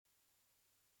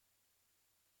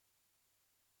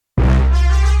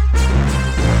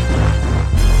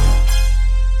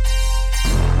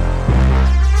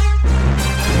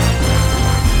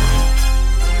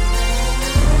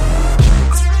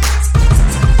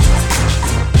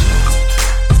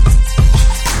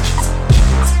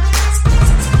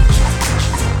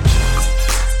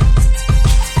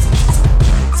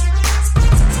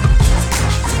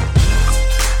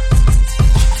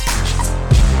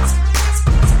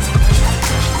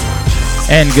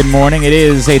And good morning. It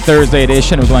is a Thursday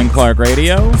edition of Glenn Clark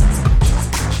Radio.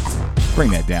 Bring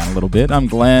that down a little bit. I'm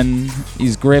Glenn.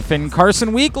 He's Griffin.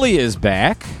 Carson Weekly is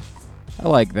back. I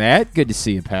like that. Good to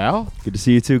see you, pal. Good to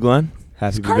see you too, Glenn.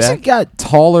 Happy to be Carson back. got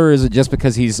taller, or is it just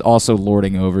because he's also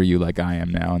lording over you like I am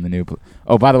now in the new...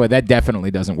 Oh, by the way, that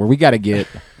definitely doesn't work. We got to get...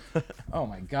 Oh,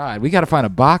 my God. We got to find a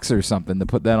box or something to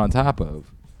put that on top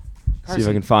of. See if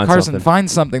I can find Carson, something.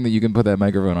 find something that you can put that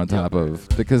microphone on top of,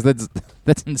 because that's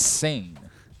insane.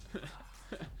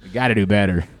 We got to do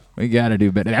better.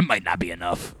 That might not be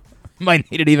enough. Might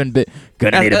need it even bit.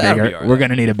 Gonna need a bigger. Right. We're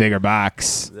gonna need a bigger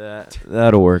box.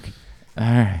 That'll work. All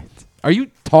right. Are you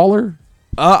taller?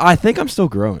 I think I'm still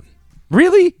growing.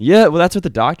 Really? Yeah. Well, that's what the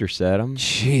doctor said.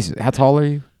 Jeez, how tall are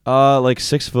you? Like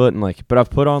 6 foot and but I've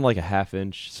put on like a half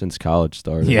inch since college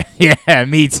started. Yeah,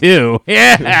 me too.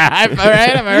 Yeah, am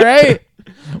I right?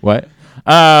 What?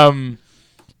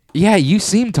 Yeah, you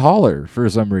seem taller for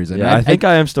some reason. Yeah, I think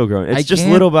I am still growing. It's just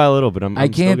little by little, but I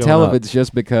can't tell if it's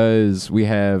just because we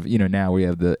have, now we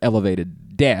have the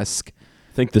elevated desk.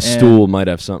 I think the stool might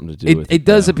have something to do with it. It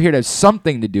does appear to have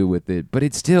something to do with it, but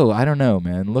it's still, I don't know,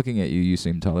 man. Looking at you, you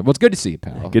seem taller. Well, it's good to see you,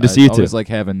 pal. Good to see you too. It's like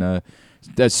having a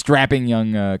strapping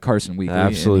young Carson Weekly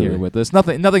Absolutely. in here with us.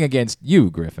 Nothing against you,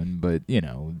 Griffin, but I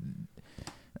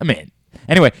mean,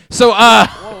 anyway. So,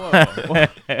 whoa.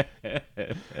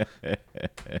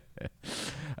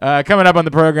 Coming up on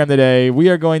the program today, we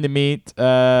are going to meet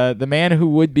the man who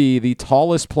would be the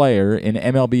tallest player in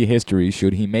MLB history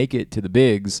should he make it to the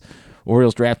bigs.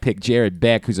 Orioles draft pick Jared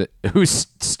Beck, whose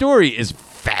story is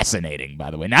fascinating,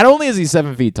 by the way. Not only is he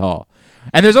 7 feet tall,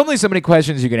 and there's only so many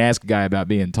questions you can ask a guy about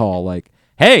being tall, like,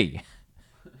 hey,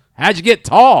 how'd you get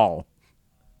tall?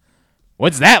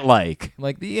 What's that like?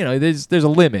 Like, there's a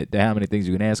limit to how many things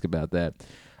you can ask about that.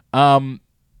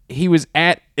 He was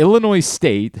at Illinois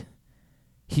State.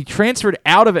 He transferred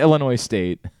out of Illinois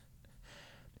State.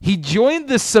 He joined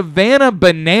the Savannah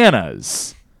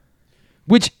Bananas,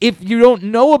 which, if you don't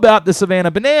know about the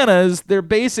Savannah Bananas, they're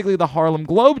basically the Harlem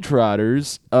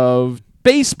Globetrotters of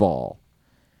baseball.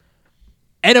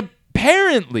 And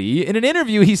apparently, in an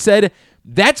interview, he said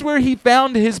that's where he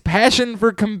found his passion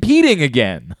for competing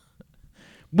again,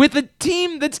 with a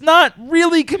team that's not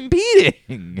really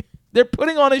competing. They're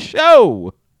putting on a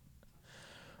show.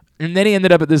 And then he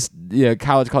ended up at this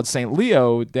college called St.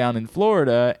 Leo down in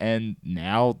Florida, and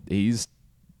now he's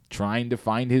trying to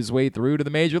find his way through to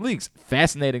the major leagues.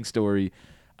 Fascinating story.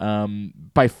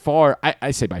 By far,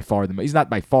 I say by far he's not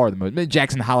by far the most.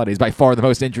 Jackson Holliday is by far the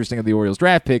most interesting of the Orioles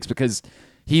draft picks because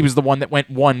he was the one that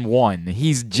went 1-1.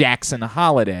 He's Jackson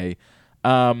Holliday.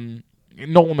 Nolan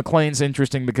McLean's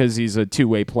interesting because he's a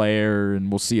two-way player, and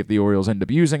we'll see if the Orioles end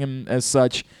up using him as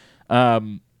such.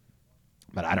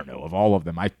 But I don't know. Of all of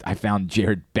them, I found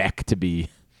Jared Beck to be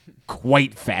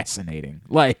quite fascinating.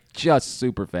 Like, just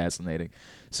super fascinating.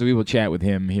 So we will chat with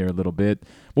him here a little bit.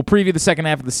 We'll preview the second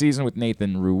half of the season with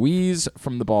Nathan Ruiz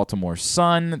from the Baltimore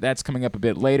Sun. That's coming up a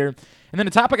bit later. And then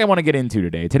a topic I want to get into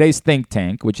today, today's Think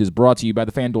Tank, which is brought to you by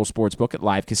the FanDuel Sportsbook at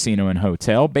Live Casino and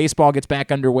Hotel. Baseball gets back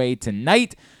underway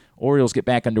tonight. Orioles get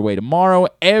back underway tomorrow.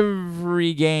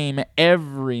 Every game,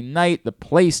 every night, the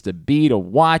place to be to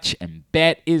watch and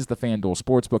bet is the FanDuel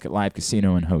Sportsbook at Live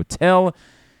Casino and Hotel.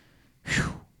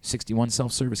 61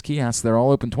 self-service kiosks. They're all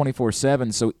open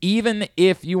 24/7. So even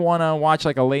if you want to watch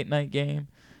like a late-night game,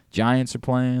 Giants are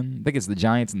playing. I think it's the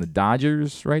Giants and the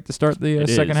Dodgers, right, to start the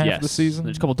second half of the season.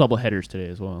 There's a couple double headers today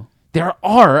as well. There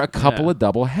are a couple of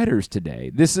double headers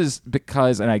today. This is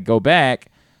because, and I go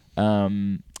back,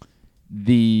 when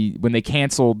they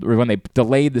canceled or when they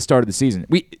delayed the start of the season,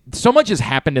 so much has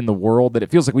happened in the world that it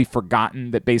feels like we've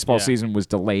forgotten that baseball season was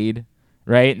delayed,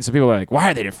 right? And so people are like,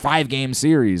 why are they in a 5-game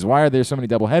series? Why are there so many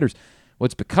doubleheaders? Well,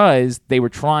 it's because they were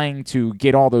trying to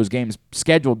get all those games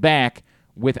scheduled back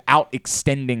without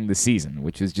extending the season,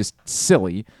 which is just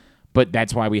silly. But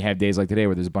that's why we have days like today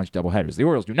where there's a bunch of doubleheaders. The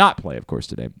Orioles do not play, of course,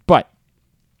 today. But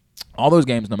all those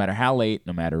games, no matter how late,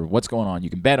 no matter what's going on, you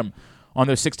can bet them on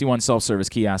those 61 self-service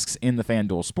kiosks in the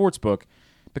FanDuel Sportsbook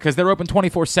because they're open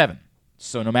 24/7.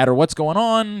 So no matter what's going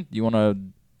on, you want to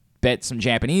bet some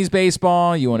Japanese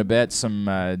baseball, you want to bet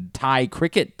some Thai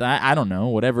cricket, I don't know,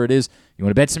 whatever it is. You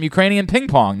want to bet some Ukrainian ping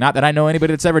pong. Not that I know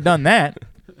anybody that's ever done that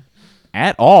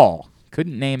at all.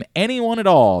 Couldn't name anyone at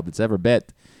all that's ever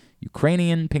bet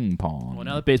Ukrainian ping pong. Well,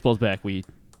 now that baseball's back, we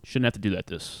shouldn't have to do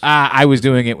that I was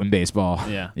doing it when baseball.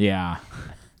 Yeah.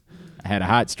 I had a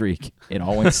hot streak. It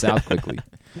all went south quickly.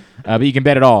 But you can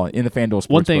bet it all in the FanDuel Sportsbook.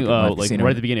 One thing, like right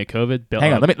at the beginning of COVID.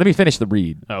 Hang on, let me finish the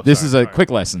read. This is a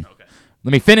quick lesson. Okay.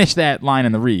 Let me finish that line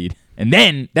in the read, and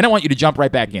then I want you to jump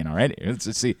right back in. All right,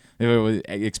 let's see.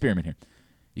 Experiment here.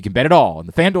 You can bet it all on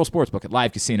the FanDuel Sportsbook at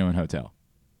Live Casino and Hotel.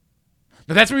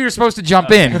 Now, that's where you're supposed to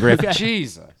jump in, Griff.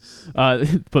 Jesus.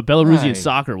 But Belarusian Right.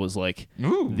 soccer was like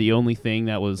Ooh. the only thing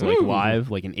that was like Ooh.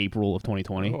 live, like in April of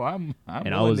 2020. Oh, I'm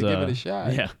and willing to give it a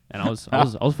shot. Yeah, and I was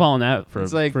following that for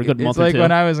It's like, a good month it's like or two.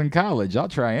 when I was in college. I'll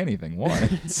try anything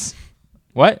once.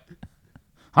 What?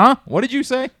 Huh? What did you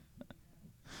say?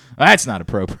 That's not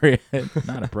appropriate.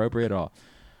 Not appropriate at all.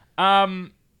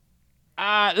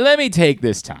 Let me take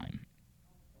this time,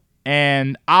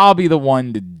 and I'll be the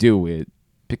one to do it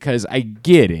because I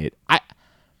get it.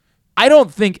 I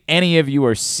don't think any of you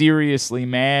are seriously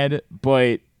mad,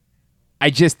 but I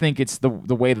just think it's the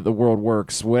way that the world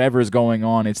works. Whatever is going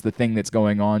on, it's the thing that's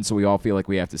going on, so we all feel like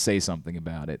we have to say something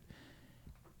about it.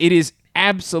 It is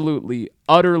absolutely,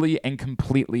 utterly, and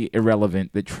completely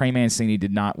irrelevant that Trey Mancini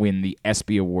did not win the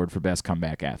ESPY Award for Best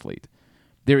Comeback Athlete.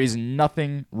 There is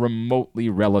nothing remotely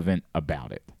relevant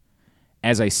about it.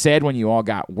 As I said when you all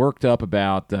got worked up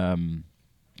about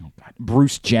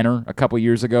Bruce Jenner a couple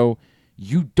years ago,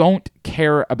 you don't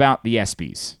care about the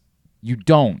ESPYs. You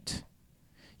don't.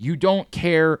 You don't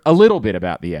care a little bit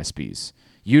about the ESPYs.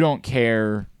 You don't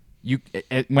care.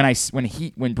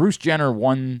 When Bruce Jenner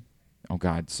won. Oh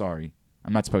God, sorry.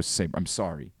 I'm not supposed to say. I'm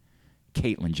sorry.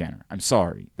 Caitlyn Jenner. I'm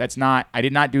sorry. I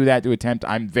did not do that to attempt.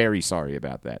 I'm very sorry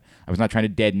about that. I was not trying to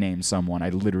dead name someone.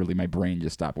 My brain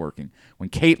just stopped working. When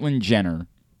Caitlyn Jenner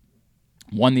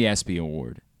won the ESPY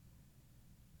award,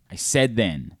 I said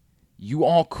then, you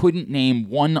all couldn't name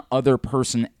one other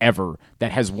person ever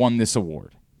that has won this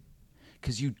award.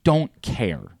 Because you don't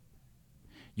care.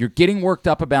 You're getting worked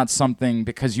up about something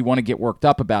because you want to get worked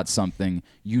up about something.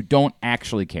 You don't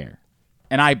actually care.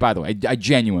 And by the way, I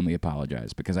genuinely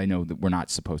apologize because I know that we're not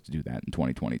supposed to do that in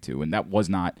 2022. And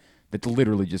that's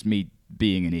literally just me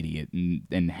being an idiot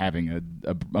and having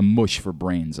a mush for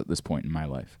brains at this point in my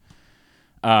life.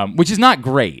 Which is not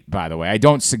great, by the way. I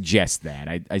don't suggest that.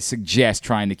 I suggest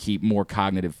trying to keep more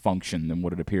cognitive function than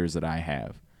what it appears that I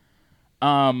have.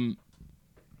 I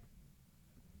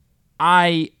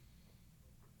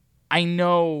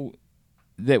know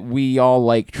that we all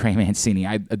like Trey Mancini.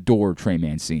 I adore Trey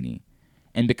Mancini.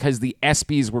 And because the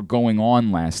ESPYs were going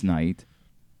on last night,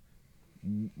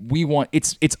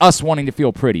 it's us wanting to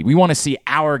feel pretty. We want to see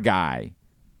our guy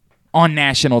on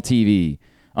national TV,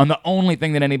 on the only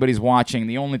thing that anybody's watching,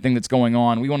 the only thing that's going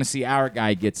on. We want to see our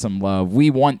guy get some love. We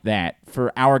want that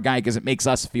for our guy because it makes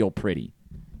us feel pretty.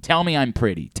 Tell me I'm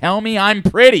pretty. Tell me I'm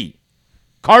pretty.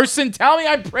 Carson, tell me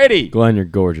I'm pretty. Glenn, you're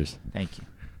gorgeous. Thank you.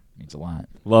 Means a lot.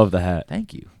 Love the hat.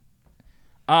 Thank you.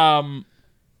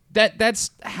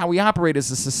 That's how we operate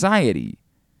as a society.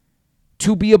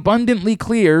 To be abundantly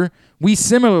clear, we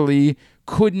similarly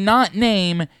could not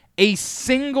name a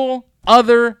single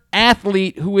other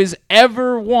athlete who has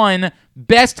ever won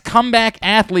Best Comeback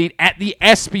Athlete at the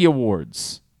ESPY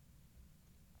Awards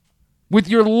with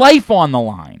your life on the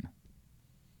line.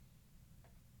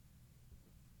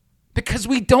 Because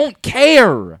we don't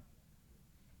care.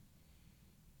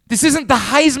 This isn't the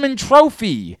Heisman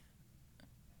Trophy.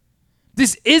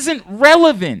 This isn't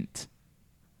relevant.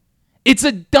 It's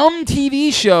a dumb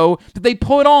TV show that they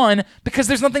put on because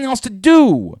there's nothing else to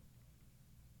do.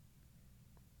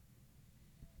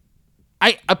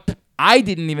 I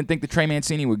didn't even think that Trey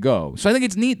Mancini would go. So I think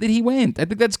it's neat that he went. I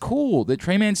think that's cool that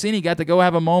Trey Mancini got to go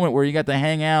have a moment where he got to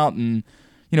hang out and,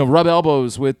 rub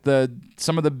elbows with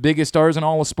some of the biggest stars in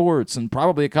all of sports, and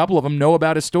probably a couple of them know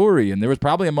about his story. And there was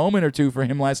probably a moment or two for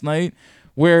him last night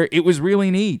where it was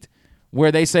really neat,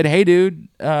 where they said, hey, dude,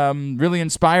 really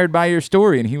inspired by your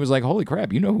story. And he was like, holy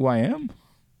crap, you know who I am?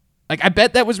 Like, I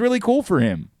bet that was really cool for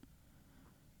him.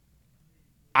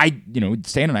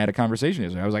 Stan and I had a conversation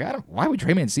yesterday. I was like, why would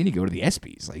Trey Mancini go to the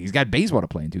ESPYs? Like, he's got baseball to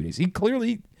play in 2 days. He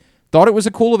clearly thought it was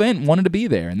a cool event and wanted to be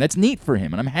there. And that's neat for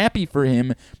him. And I'm happy for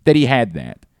him that he had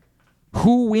that.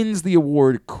 Who wins the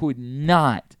award could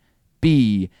not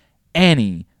be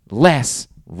any less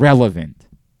relevant.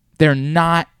 They're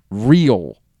not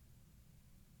real.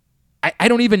 I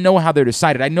don't even know how they're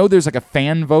decided. I know there's like a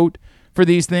fan vote for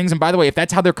these things. And by the way, if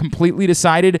that's how they're completely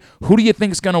decided, who do you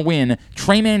think is going to win,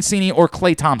 Trey Mancini or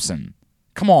Klay Thompson?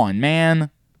 Come on,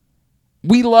 man.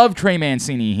 We love Trey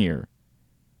Mancini here.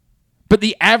 But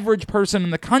the average person in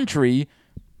the country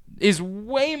is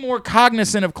way more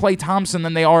cognizant of Klay Thompson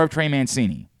than they are of Trey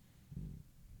Mancini.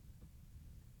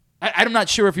 I'm not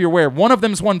sure if you're aware. One of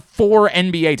them's won 4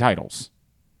 NBA titles.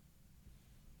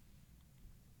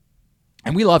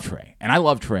 And we love Trey. And I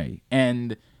love Trey.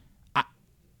 And I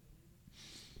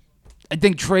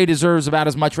think Trey deserves about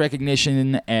as much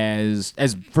recognition as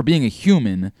for being a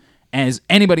human as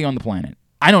anybody on the planet.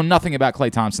 I know nothing about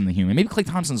Klay Thompson, the human. Maybe Klay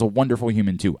Thompson's a wonderful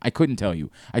human, too. I couldn't tell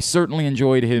you. I certainly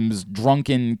enjoyed his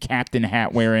drunken captain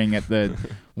hat wearing at the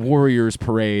Warriors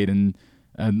parade and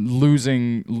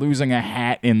losing a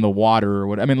hat in the water or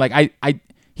what. I mean, like,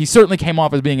 he certainly came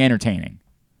off as being entertaining.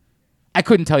 I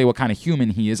couldn't tell you what kind of human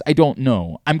he is. I don't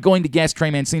know. I'm going to guess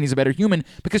Trey Mancini's a better human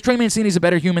because Trey Mancini's a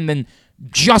better human than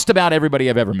just about everybody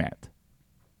I've ever met.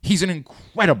 He's an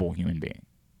incredible human being.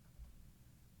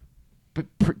 But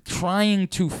trying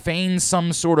to feign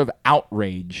some sort of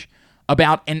outrage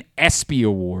about an ESPY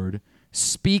award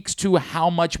speaks to how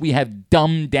much we have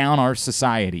dumbed down our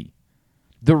society.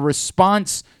 The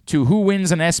response to who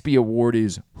wins an ESPY award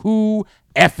is, who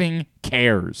effing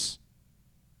cares?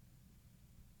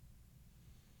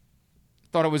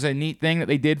 Thought it was a neat thing that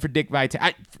they did for Dick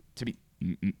Vitale. To be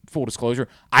full disclosure,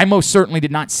 I most certainly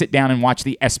did not sit down and watch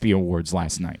the ESPY awards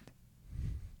last night.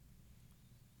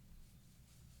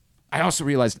 I also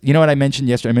realized, you know what I mentioned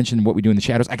yesterday? I mentioned What We Do in the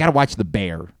Shadows. I got to watch The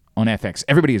Bear on FX.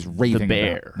 Everybody is raving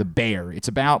about The Bear. It's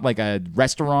about like a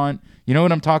restaurant. You know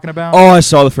what I'm talking about? Oh, I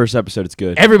saw the first episode. It's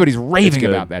good. Everybody's raving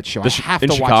about that show. I have to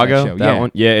watch Chicago, that show. that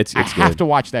one? Yeah, it's I good. have to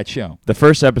watch that show. The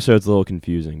first episode's a little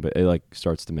confusing, but it like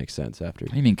starts to make sense after.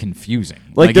 What do you mean confusing?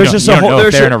 Like there's just you a don't whole. know if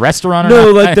There's they're in a restaurant or no,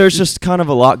 not? like there's just kind of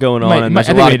a lot going on, and there's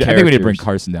a lot of characters. I think we need to bring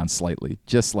Carson down slightly,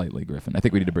 just slightly, Griffin. I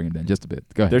think we need to bring him down just a bit.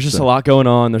 Go ahead. There's just a lot going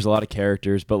on. There's a lot of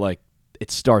characters, but like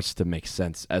it starts to make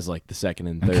sense as like the second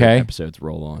and third episodes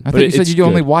roll on. I thought you said you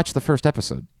only watched the first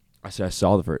episode. I said I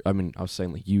saw the first. I mean, I was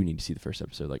saying like you need to see the first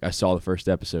episode. Like I saw the first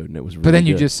episode and it was really But then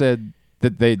you good. just said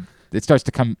that it starts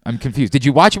to come. I'm confused. Did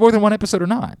you watch more than one episode or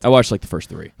not? I watched like the first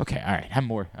 3. Okay, all right. I'm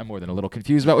more than a little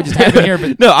confused about what just happened here.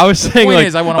 But no, I was saying point like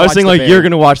is I wanna was watch saying The like Bear. you're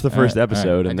gonna watch the all first right, episode.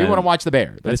 all right. And I do want to watch The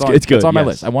Bear. That's it's good. That's on my Yes.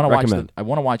 list. I want to watch. Recommend. I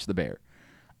want to watch The Bear.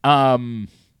 I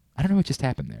don't know what just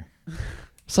happened there.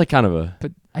 It's like kind of a.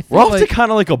 But I feel We're off like to kind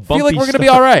of like a bumpy. feel like we're gonna start. be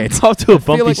all right. It's off to a I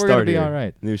feel bumpy like we're gonna start be here. all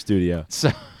right. New studio. So,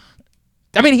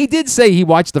 I mean, he did say he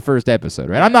watched the first episode,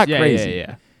 right? I'm not crazy.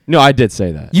 Yeah. No, I did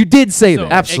say that. You did say So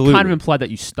that. Absolutely. It kind of implied that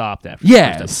you stopped after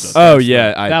Yes. the first episode. Oh, That's yeah,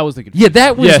 the- that was the Yeah,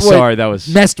 that was Yeah, what sorry, that was-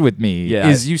 messed with me. Yeah,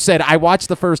 is you said I watched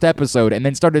the first episode and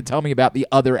then started to tell me about the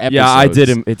other episodes. Yeah, I did.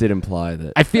 It did imply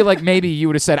that. I feel like maybe you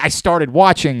would have said I started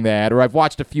watching that, or I've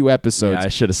watched a few episodes. Yeah, I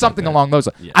should have said something that. along those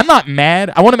lines. Yes. I'm not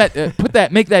mad. I want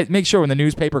to make sure when the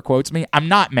newspaper quotes me, I'm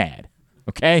not mad.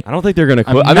 Okay. I don't think they're gonna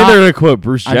I'm quote. I not- think they're gonna quote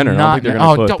Bruce I'm Jenner. I don't not think they're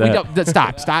mad. gonna quote we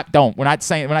that. stop. Don't. We're not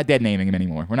dead naming him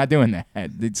anymore. We're not doing that.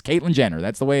 It's Caitlyn Jenner.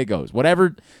 That's the way it goes.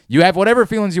 Whatever you have, whatever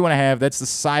feelings you want to have, that's the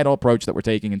societal approach that we're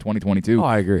taking in 2022. Oh,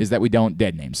 I agree. Is that we don't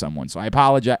dead name someone. So I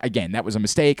apologize. Again, that was a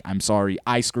mistake. I'm sorry.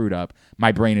 I screwed up.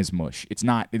 My brain is mush. It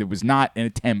was not an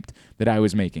attempt that I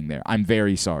was making there. I'm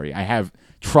very sorry.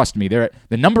 Trust me, the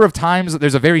number of times that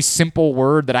there's a very simple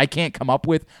word that I can't come up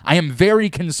with, I am very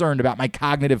concerned about my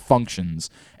cognitive functions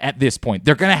at this point.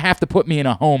 They're going to have to put me in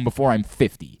a home before I'm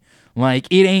 50. Like,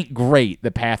 it ain't great,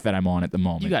 the path that I'm on at the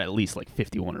moment. You got at least like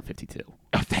 51 or 52.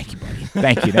 Oh, thank you, buddy.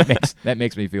 Thank you. That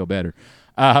makes me feel better.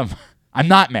 I'm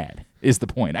not mad, is the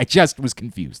point. I just was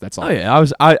confused. That's all. Oh yeah,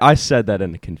 I said that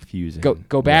in a confusing.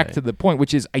 Go back way. to the point,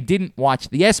 which is I didn't watch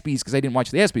the ESPYs because I didn't watch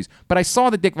the ESPYs, but I saw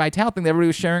the Dick Vitale thing that everybody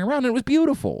was sharing around, and it was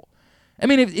beautiful. I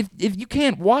mean, if you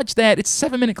can't watch that, it's a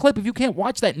 7-minute clip. If you can't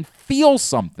watch that and feel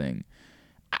something,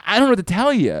 I don't know what to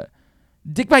tell you.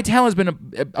 Dick Vitale has been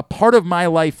a part of my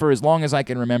life for as long as I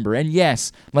can remember. And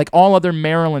yes, like all other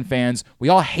Maryland fans, we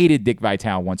all hated Dick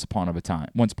Vitale once upon a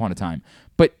time.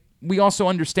 But we also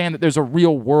understand that there's a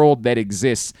real world that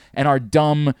exists, and our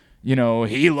dumb,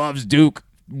 he loves Duke,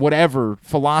 whatever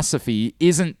philosophy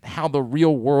isn't how the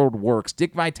real world works.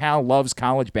 Dick Vitale loves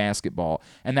college basketball,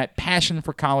 and that passion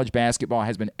for college basketball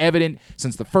has been evident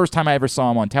since the first time I ever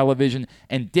saw him on television,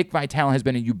 and Dick Vitale has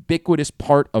been a ubiquitous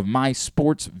part of my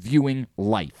sports viewing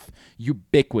life.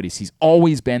 Ubiquitous. He's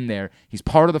always been there. He's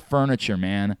part of the furniture,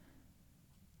 man.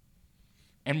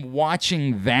 And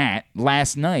watching that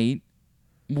last night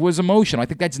was emotional. I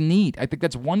think that's neat. I think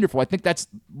that's wonderful. I think that's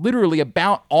literally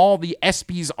about all the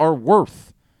ESPYs are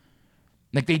worth.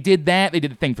 Like, they did that. They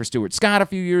did the thing for Stuart Scott a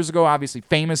few years ago, obviously,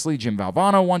 famously, Jim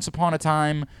Valvano once upon a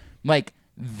time. Like,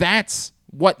 that's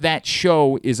what that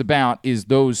show is about, is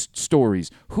those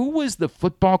stories. Who was the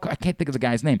football I can't think of the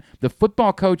guy's name. The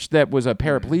football coach that was a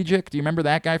paraplegic. Do you remember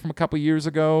that guy from a couple years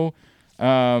ago?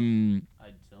 I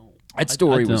don't. That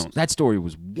story don't.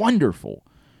 was wonderful.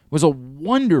 It was a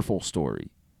wonderful story.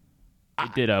 He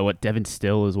did what Devin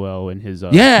Still as well, and his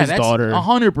That's daughter.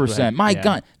 100%. My Yeah.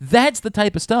 God, that's the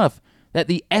type of stuff that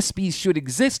the ESPYs should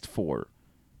exist for,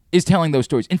 is telling those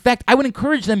stories. In fact, I would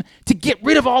encourage them to get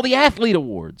rid of all the athlete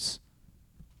awards.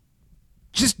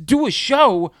 Just do a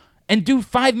show and do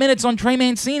 5 minutes on Trey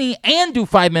Mancini and do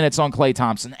 5 minutes on Klay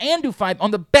Thompson and do 5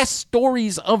 on the best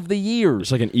stories of the year.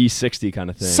 Just like an E60 kind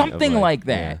of thing. Something like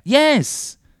that. Yeah.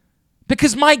 Yes.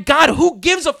 Because, my God, who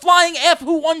gives a flying F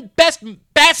who won best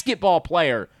basketball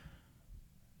player?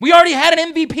 We already had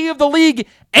an MVP of the league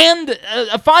and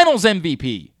a finals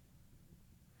MVP.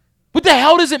 What the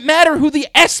hell does it matter who the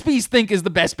ESPYs think is the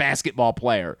best basketball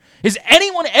player? Has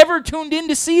anyone ever tuned in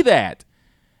to see that?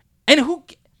 And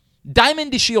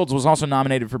Diamond DeShields was also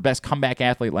nominated for Best Comeback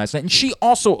Athlete last night, and she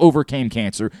also overcame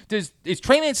cancer. Is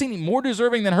Trey Mancini more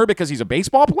deserving than her because he's a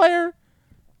baseball player?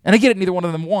 And I get it, neither one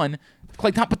of them won.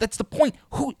 Klay Thompson, but that's the point.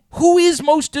 Who is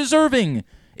most deserving?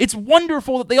 It's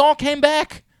wonderful that they all came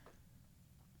back.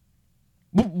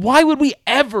 But why would we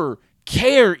ever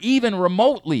care even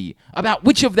remotely about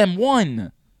which of them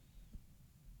won?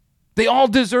 They all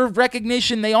deserved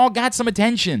recognition. They all got some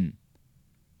attention.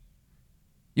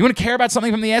 You want to care about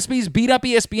something from the ESPYs? Beat up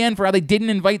ESPN for how they didn't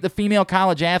invite the female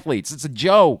college athletes. It's a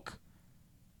joke.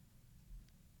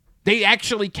 They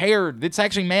actually cared. It's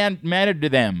actually mattered to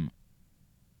them.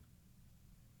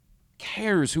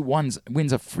 Cares who wins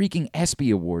a freaking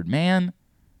ESPY award, man.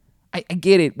 I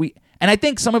get it. And I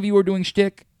think some of you are doing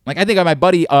shtick. Like, I think my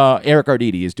buddy Eric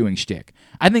Arditi is doing shtick.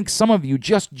 I think some of you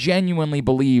just genuinely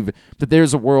believe that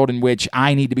there's a world in which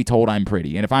I need to be told I'm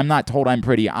pretty. And if I'm not told I'm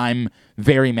pretty, I'm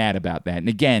very mad about that. And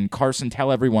again, Carson,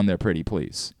 tell everyone they're pretty,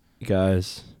 please.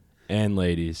 Guys and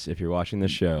ladies, if you're watching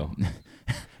this show,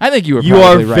 I think you were you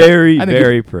are right.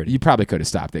 very pretty. You probably could have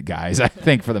stopped it, guys, I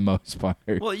think, for the most part.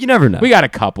 Well, you never know. We got a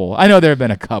couple. I know there have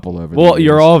been a couple over Well, the years.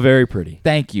 you're all very pretty.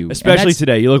 Thank you. Especially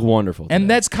today. You look wonderful today. And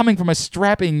that's coming from a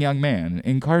strapping young man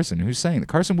in Carson who's saying that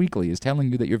Carson Weekly is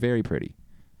telling you that you're very pretty.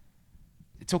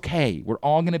 It's okay. We're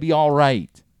all going to be all right.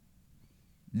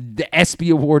 The ESPY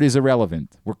award is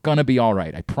irrelevant. We're going to be all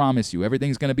right. I promise you.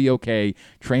 Everything's going to be okay.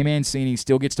 Trey Mancini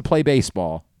still gets to play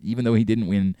baseball, even though he didn't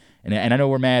win. And I know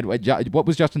we're mad. What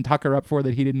was Justin Tucker up for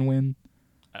that he didn't win?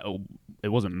 It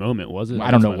wasn't moment, was it? I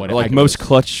don't know what. Like most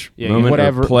clutch moment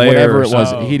whatever, or player. Whatever it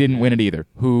was, Oh. he didn't win it either.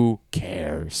 Who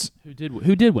cares? Who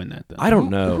did win that, then? I don't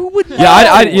know. Who would know? Yeah,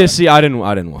 I didn't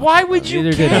watch Why it. would you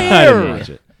Neither did I. I didn't care? watch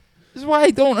it. This is why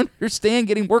I don't understand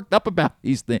getting worked up about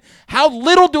these things. How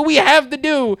little do we have to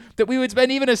do that we would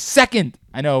spend even a second?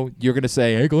 I know you're going to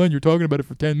say, "Hey, Glenn, you're talking about it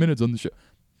for 10 minutes on the show."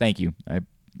 Thank you.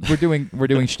 We're doing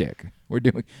shtick. We're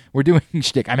doing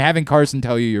shtick. I'm having Carson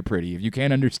tell you you're pretty. If you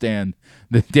can't understand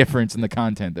the difference in the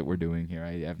content that we're doing here,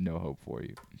 I have no hope for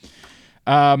you.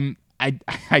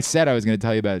 I said I was going to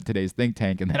tell you about today's think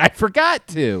tank, and then I forgot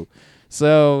to.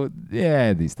 So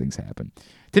yeah, these things happen.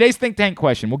 Today's think tank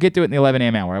question. We'll get to it in the 11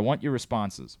 a.m. hour. I want your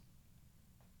responses.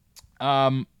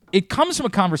 It comes from a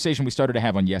conversation we started to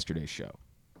have on yesterday's show.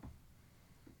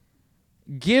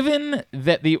 Given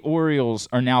that the Orioles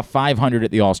are now 500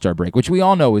 at the All-Star break, which we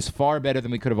all know is far better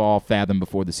than we could have all fathomed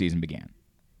before the season began,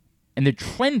 and they're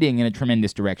trending in a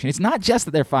tremendous direction, it's not just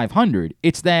that they're 500,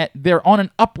 it's that they're on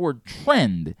an upward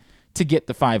trend to get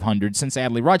the 500 since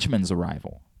Adley Rutschman's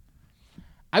arrival.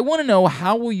 I want to know,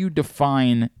 how will you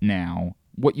define now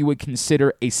what you would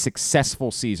consider a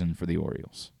successful season for the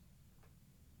Orioles?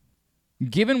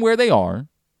 Given where they are,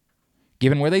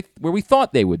 given where we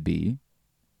thought they would be,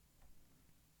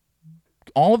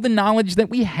 all of the knowledge that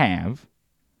we have,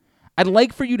 I'd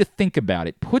like for you to think about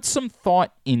it. Put some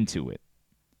thought into it.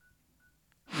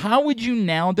 How would you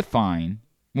now define,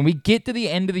 when we get to the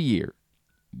end of the year,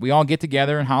 we all get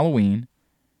together on Halloween,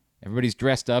 everybody's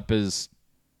dressed up as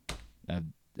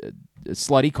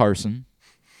Slutty Carson.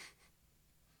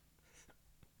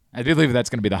 I do believe that's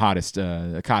going to be the hottest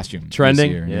costume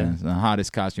Trending, this year. yeah. The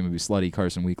hottest costume would be Slutty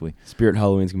Carson Weekly. Spirit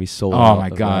Halloween's gonna be sold. Oh out my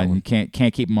of that God, one. you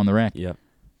can't keep them on the rack. Yep.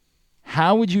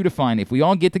 How would you define, if we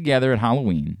all get together at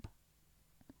Halloween,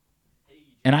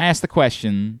 and I ask the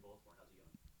question,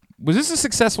 was this a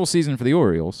successful season for the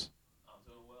Orioles?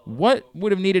 What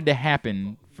would have needed to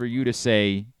happen for you to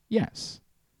say yes?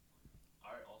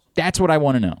 That's what I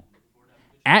want to know.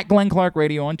 At Glenn Clark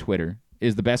Radio on Twitter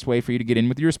is the best way for you to get in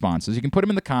with your responses. You can put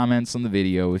them in the comments on the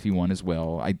video if you want as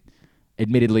well.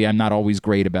 Admittedly, I'm not always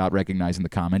great about recognizing the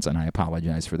comments, and I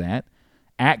apologize for that.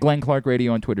 At Glenn Clark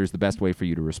Radio on Twitter is the best way for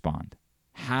you to respond.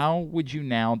 How would you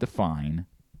now define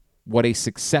what a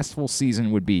successful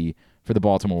season would be for the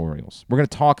Baltimore Orioles? We're going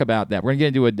to talk about that. We're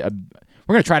going to we're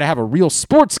going to try to have a real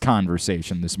sports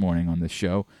conversation this morning on this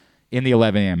show in the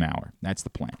 11 a.m. hour. That's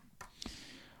the plan.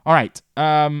 All right.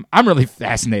 I'm really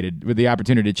fascinated with the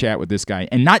opportunity to chat with this guy,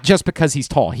 and not just because he's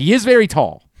tall. He is very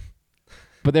tall,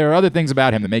 but there are other things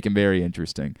about him that make him very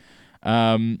interesting.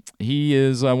 He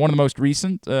is one of the most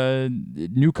recent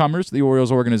newcomers to the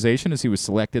Orioles organization, as he was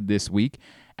selected this week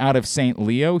out of St.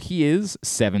 Leo. He is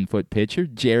 7-foot pitcher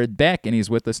Jared Beck, and he's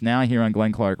with us now here on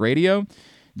Glenn Clark Radio.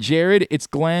 Jared, it's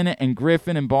Glenn and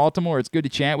Griffin in Baltimore. It's good to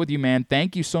chat with you, man.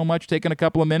 Thank you so much for taking a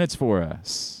couple of minutes for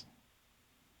us.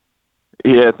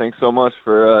 Yeah, thanks so much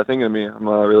for thinking of me. I'm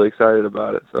really excited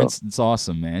about it. So it's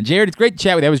awesome, man. Jared, it's great to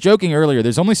chat with you. I was joking earlier.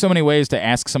 There's only so many ways to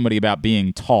ask somebody about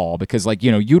being tall because, like,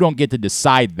 you know, you don't get to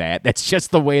decide that. That's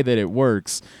just the way that it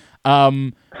works.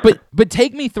 But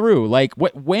take me through, like,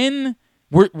 when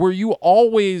were you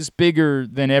always bigger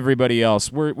than everybody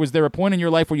else? Was there a point in your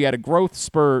life where you had a growth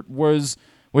spurt? Was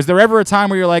there ever a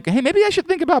time where you're like, hey, maybe I should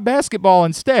think about basketball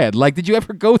instead? Like, did you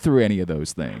ever go through any of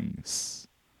those things?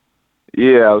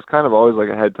 Yeah, I was kind of always like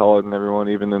a head taller than everyone,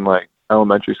 even in like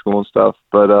elementary school and stuff.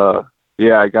 But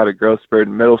yeah, I got a growth spurt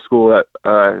in middle school that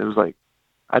it was like,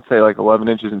 I'd say like 11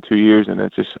 inches in 2 years, and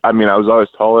it's just, I mean, I was always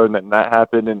taller, and then that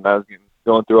happened, and I was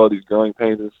going through all these growing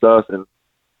pains and stuff, and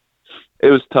it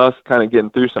was tough kind of getting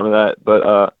through some of that,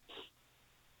 but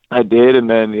I did, and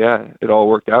then yeah, it all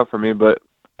worked out for me. But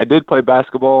I did play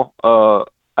basketball.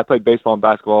 I played baseball and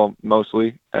basketball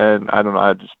mostly, and I don't know,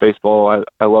 I just baseball.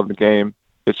 I love the game.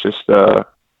 It's just a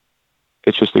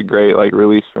great like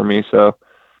release for me. So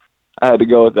I had to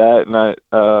go with that, and it's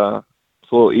a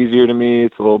little easier to me.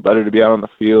 It's a little better to be out on the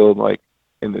field, like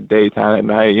in the daytime at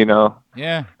night, you know.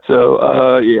 Yeah.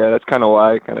 So yeah, that's kind of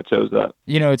why I kind of chose that.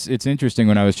 You know, it's interesting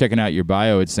when I was checking out your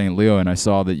bio at St. Leo, and I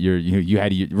saw that you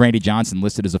had Randy Johnson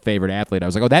listed as a favorite athlete. I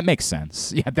was like, oh, that makes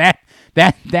sense. Yeah,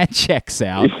 that checks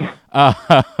out.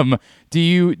 Do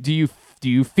you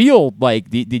feel like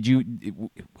did you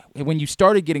when you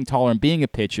started getting taller and being a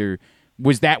pitcher,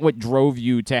 was that what drove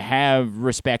you to have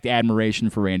respect, admiration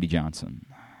for Randy Johnson?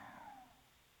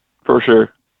 For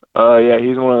sure. Yeah,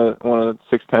 he's one of the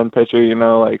 6'10" pitcher, you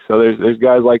know, like, so there's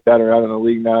guys like that around in the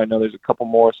league now. I know there's a couple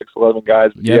more 6'11"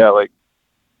 guys, but yeah, like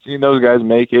seeing those guys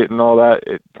make it and all that,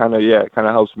 it kind of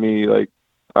helps me like,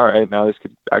 all right, now this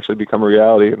could actually become a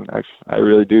reality, and I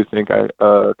really do think I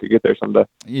could get there someday.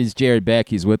 Is Jared Beck?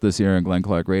 He's with us here on Glenn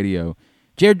Clark Radio.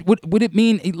 Jared, would it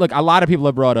mean, look, a lot of people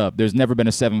have brought up there's never been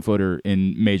a 7-footer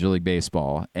in Major League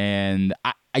Baseball, and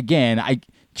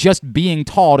just being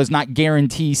tall does not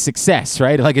guarantee success,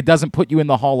 right? Like, it doesn't put you in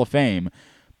the Hall of Fame.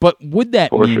 But would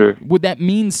that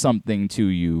mean something to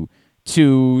you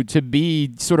to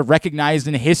be sort of recognized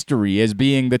in history as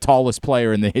being the tallest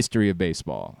player in the history of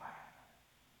baseball?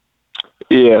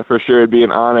 Yeah, for sure. It'd be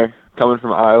an honor coming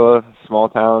from Iowa, small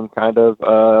town, kind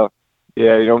of.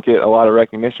 Yeah, you don't get a lot of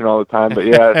recognition all the time, but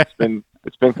yeah, it's been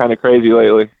kind of crazy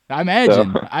lately. I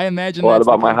imagine a lot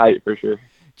about my height for sure.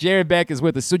 Jared Beck is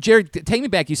with us. So Jared, take me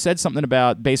back. You said something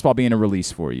about baseball being a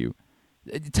release for you.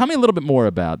 Tell me a little bit more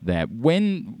about that.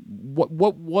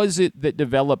 What was it that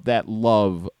developed that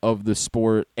love of the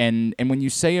sport? And when you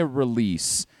say a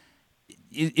release,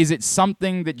 is it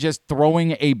something that just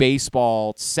throwing a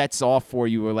baseball sets off for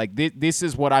you, or like this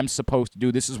is what I'm supposed to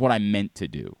do, this is what I'm meant to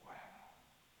do?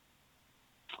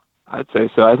 I'd say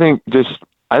so. I think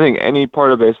any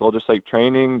part of baseball, just like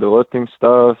training, the lifting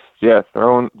stuff, yeah,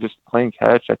 throwing, just playing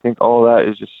catch, I think all that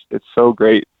is it's so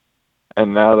great.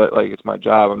 And now that like it's my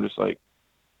job, I'm just like,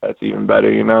 that's even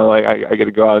better, you know, like I get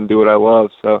to go out and do what I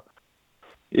love. So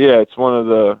yeah, it's one of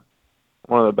the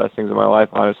best things in my life,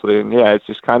 honestly. And yeah, it's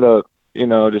just kind of, you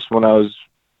know, just when I was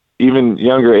even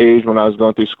younger age, when I was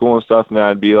going through school and stuff, and then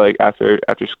I'd be like, after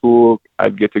school,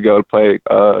 I'd get to go to play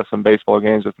some baseball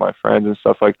games with my friends and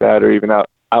stuff like that, or even out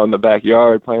in the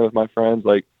backyard playing with my friends.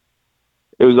 Like,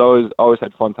 it was always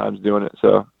had fun times doing it.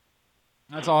 So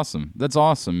that's awesome. That's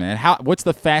awesome, man. What's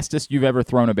the fastest you've ever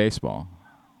thrown a baseball?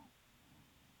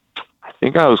 I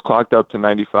think I was clocked up to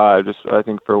 95, just I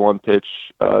think for one pitch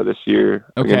this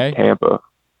year against Tampa.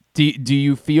 Do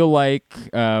you feel like,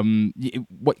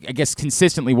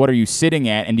 consistently, what are you sitting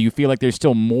at? And do you feel like there's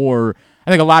still more? I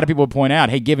think a lot of people would point out,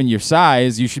 hey, given your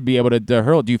size, you should be able to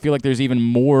hurl. Do you feel like there's even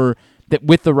more that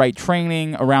with the right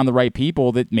training around the right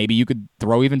people that maybe you could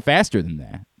throw even faster than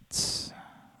that?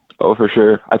 Oh, for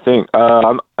sure. I think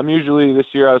I'm usually,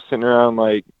 this year I was sitting around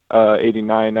like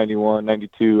 89, 91,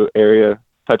 92 area,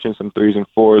 touching some 3s and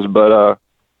 4s. But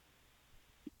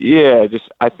yeah, just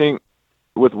I think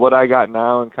with what I got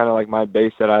now and kind of like my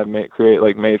base that I've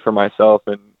made for myself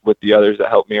and with the others that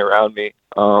help me around me,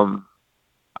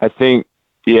 I think,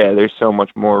 yeah, there's so much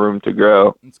more room to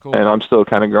grow. That's cool. And I'm still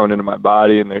kind of growing into my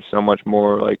body, and there's so much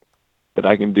more like that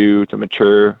I can do to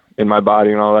mature in my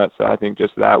body and all that. So I think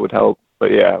just that would help.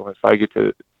 But yeah, if I get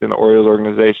to in the Orioles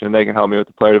organization and they can help me with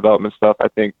the player development stuff, I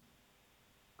think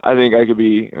I could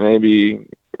be maybe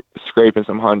scraping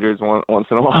some hundreds once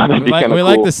in a while. That'd be kind of cool.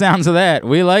 Like the sounds of that.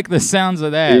 We like the sounds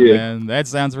of that, man. That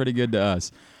sounds pretty good to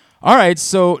us. All right,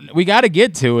 so we got to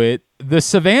get to it. the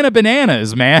Savannah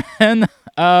Bananas, man.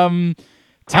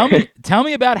 Tell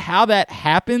me about how that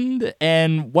happened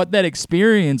and what that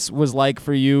experience was like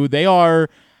for you. They are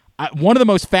one of the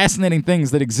most fascinating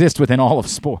things that exist within all of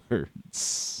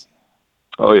sports.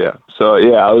 Oh yeah. So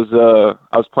yeah, I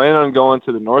was planning on going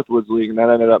to the Northwoods League, and that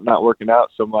ended up not working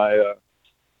out. So my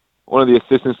one of the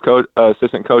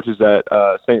assistant coaches at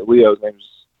St. Leo's, name's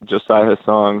Josiah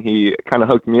Song. He kind of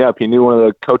hooked me up. He knew one of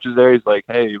the coaches there. He's like,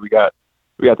 "Hey, we got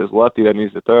this lefty that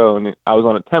needs to throw." And I was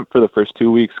on a temp for the first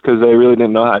 2 weeks because they really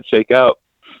didn't know how to shake out.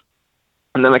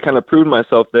 And then I kind of proved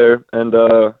myself there, and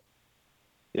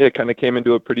it kind of came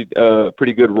into a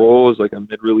pretty good role as like a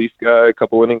mid-relief guy, a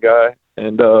couple inning guy,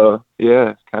 and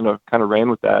kind of ran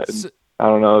with that. And I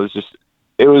don't know,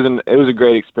 it was a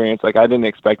great experience. Like I didn't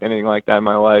expect anything like that in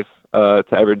my life to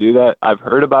ever do that. I've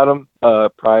heard about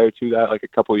them prior to that, like a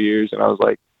couple of years, and I was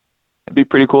like, it'd be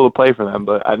pretty cool to play for them,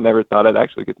 but I never thought I'd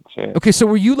actually get the chance. Okay, so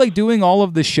were you like doing all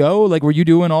of the show? Like, were you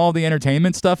doing all the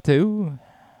entertainment stuff too?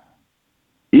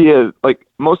 Yeah, like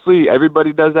mostly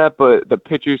everybody does that, but the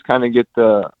pitchers kind of get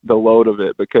the load of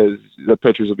it because the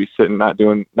pitchers will be sitting not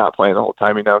playing the whole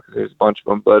time, because there's a bunch of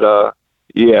them. But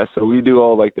yeah, so we do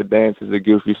all like the dances, the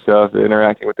goofy stuff, the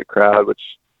interacting with the crowd, which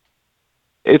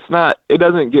it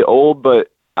doesn't get old,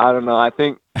 but I don't know. I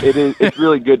think it's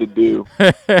really good to do.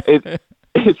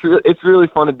 It's really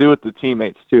fun to do with the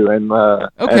teammates too, and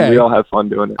we all have fun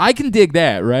doing it. I can dig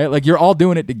that, right? Like you're all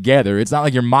doing it together. It's not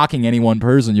like you're mocking any one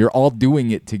person. You're all doing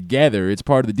it together. It's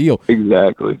part of the deal.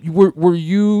 Exactly. Were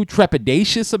you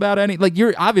trepidatious about any? Like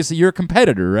you're a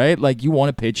competitor, right? Like you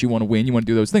want to pitch, you want to win, you want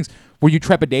to do those things. Were you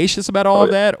trepidatious about all of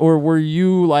that, or were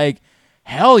you like,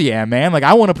 hell yeah, man! Like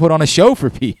I want to put on a show for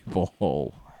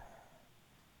people.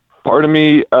 Part of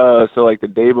me, so like the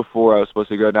day before I was supposed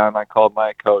to go down, I called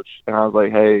my coach and I was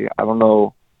like, "Hey, I don't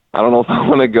know if I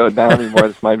want to go down anymore.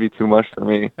 This might be too much for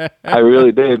me." I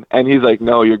really did. And he's like,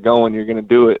 "No, you're going. You're going to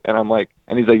do it." And I'm like,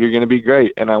 and he's like, "You're going to be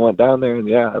great." And I went down there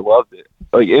and I loved it.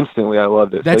 Like instantly I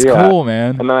loved it. That's cool,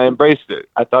 man. And then I embraced it.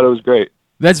 I thought it was great.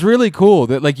 That's really cool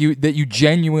that you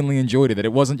genuinely enjoyed it. That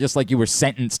it wasn't just like you were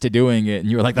sentenced to doing it and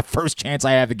you were like, the first chance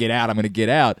I have to get out, I'm going to get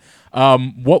out.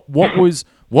 What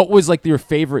was like your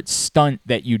favorite stunt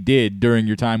that you did during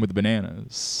your time with the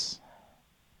Bananas?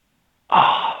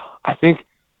 I think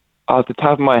off the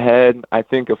top of my head, I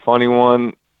think a funny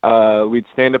one. We'd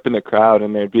stand up in the crowd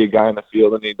and there'd be a guy in the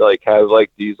field and he'd like have like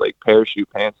these like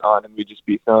parachute pants on and we'd just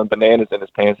be throwing bananas in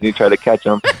his pants and he'd try to catch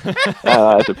them.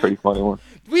 That's a pretty funny one.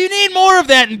 We need more of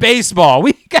that in baseball.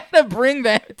 We gotta bring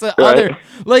that to other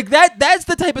like that. That's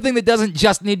the type of thing that doesn't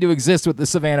just need to exist with the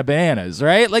Savannah Bananas,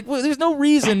 right? Like, there's no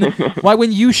reason why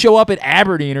when you show up at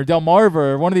Aberdeen or Delmarva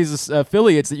or one of these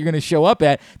affiliates that you're going to show up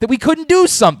at, that we couldn't do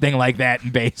something like that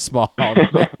in baseball.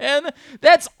 Man,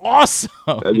 that's awesome.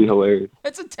 That'd be hilarious.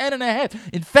 That's a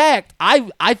 10.5. In fact,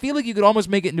 I feel like you could almost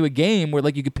make it into a game where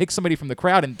like you could pick somebody from the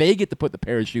crowd and they get to put the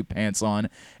parachute pants on,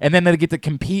 and then they get to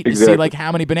compete to see like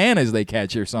how many bananas they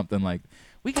catch or something. Like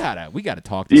we gotta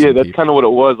talk to some that's people. kind of what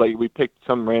it was. Like we picked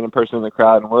some random person in the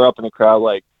crowd and we're up in the crowd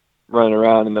like running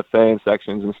around in the fan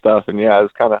sections and stuff, and it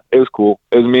was cool.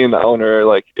 It was me and the owner.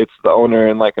 Like it's the owner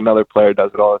and like another player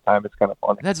does it all the time. It's kind of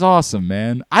funny. That's awesome,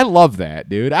 man. I love that,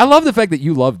 dude. I love the fact that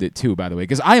you loved it too, by the way,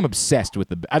 because I am obsessed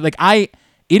with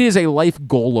it is a life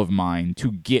goal of mine to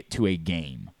get to a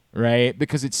game, right?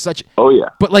 Because it's such. Oh yeah.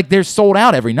 But like they're sold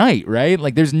out every night, right?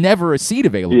 Like there's never a seat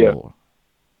available.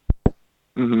 Yeah.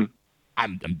 Mm-hmm.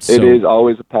 It is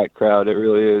always a packed crowd. It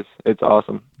really is. It's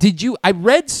awesome. I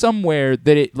read somewhere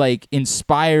that it like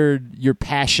inspired your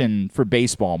passion for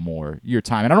baseball more, your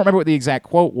time. And I don't remember what the exact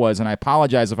quote was, and I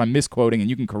apologize if I'm misquoting and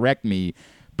you can correct me.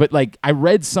 But like I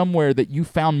read somewhere that you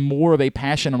found more of a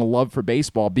passion and a love for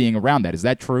baseball being around that. Is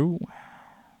that true?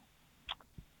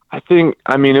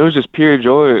 It was just pure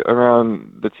joy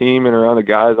around the team and around the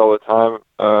guys all the time,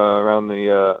 around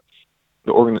the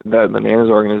Bananas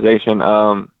organization.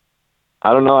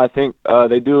 I don't know. I think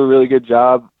they do a really good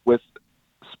job with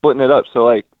splitting it up. So,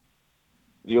 like,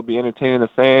 you'll be entertaining the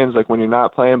fans, like, when you're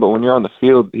not playing. But when you're on the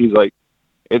field, he's like,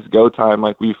 it's go time.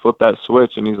 Like, we flip that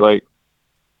switch, and he's like,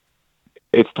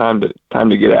 it's time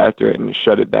to get after it and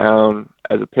shut it down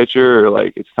as a pitcher, or,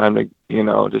 like, it's time to,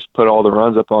 just put all the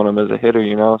runs up on him as a hitter,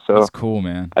 So that's cool,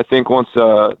 man. I think once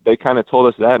they kind of told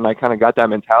us that, and I kind of got that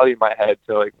mentality in my head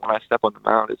to, like, when I step on the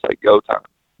mound, it's, like, go time.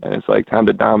 And it's, like, time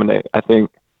to dominate. I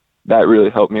think that really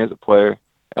helped me as a player.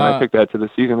 And I took that to the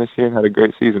season this year and had a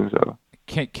great season. So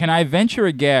can I venture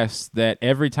a guess that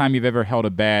every time you've ever held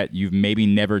a bat, you've maybe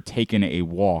never taken a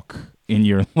walk in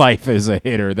your life as a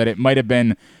hitter, that it might have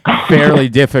been fairly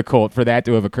difficult for that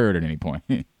to have occurred at any point?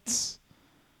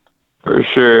 For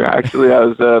sure. Actually, I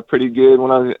was pretty good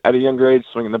when I was at a younger age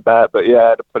swinging the bat, but yeah, I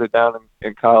had to put it down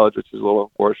in college, which is a little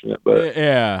unfortunate. But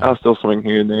Yeah. I'll still swing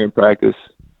here and there in practice.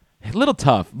 Little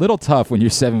tough when you're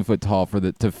 7 foot tall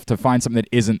to find something that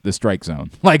isn't the strike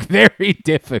zone. Like very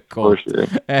difficult For sure.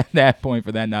 at that point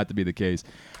for that not to be the case.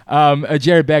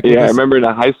 Jared Beck. Yeah, I remember in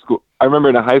a high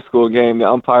school game, the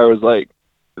umpire was like,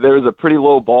 there was a pretty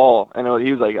low ball, and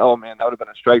he was like, "Oh man, that would have been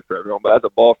a strike for everyone, but that's a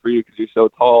ball for you because you're so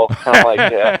tall." And I'm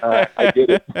like, "Yeah, I get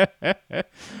it."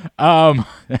 I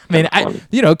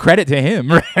mean, credit to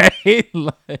him, right?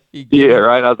 Like, yeah,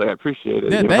 right. I was like, I appreciate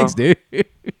it. Yeah, thanks, dude.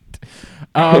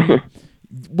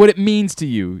 What it means to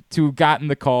you to have gotten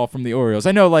the call from the Orioles.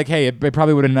 I know, like, hey, it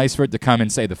probably would have been nice for it to come in,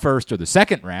 say, the first or the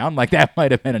second round. Like, that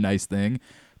might have been a nice thing.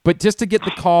 But just to get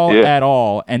the call at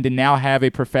all and to now have a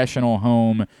professional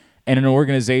home and an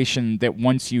organization that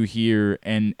wants you here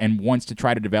and wants to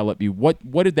try to develop you,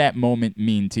 what did that moment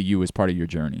mean to you as part of your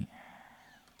journey?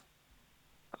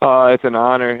 It's an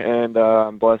honor, and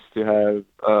I'm blessed to have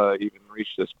even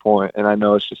reached this point. And I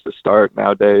know it's just a start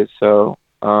nowadays, so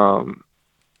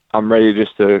I'm ready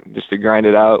just to grind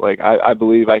it out. Like I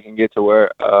believe I can get to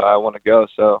where I want to go,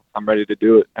 so I'm ready to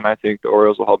do it. And I think the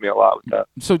Orioles will help me a lot with that.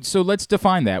 So let's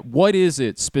define that. What is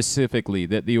it specifically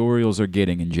that the Orioles are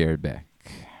getting in Jared Beck?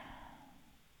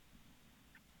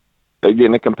 They're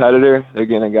getting a competitor. They're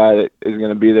getting a guy that is going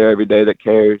to be there every day, that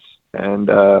cares and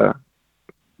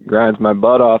grinds my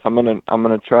butt off. I'm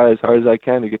gonna try as hard as I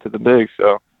can to get to the big.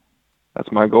 So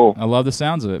that's my goal. I love the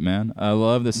sounds of it, man. I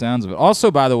love the sounds of it. Also,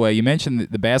 by the way, you mentioned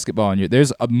the basketball, and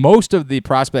there's most of the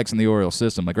prospects in the Orioles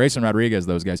system, like Grayson Rodriguez,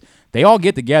 those guys, they all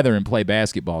get together and play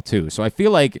basketball too. So I feel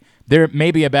like they're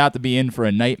maybe about to be in for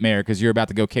a nightmare because you're about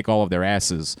to go kick all of their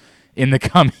asses in the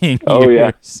coming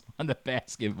years on the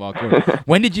basketball court.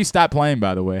 When did you stop playing,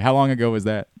 by the way? How long ago was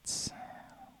that?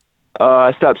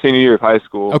 I stopped senior year of high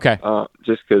school. Okay.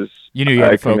 Just because you knew you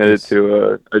had I committed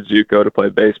to a JUCO to play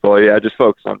baseball. Yeah, I just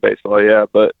focused on baseball. Yeah,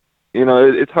 but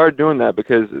it's hard doing that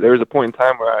because there was a point in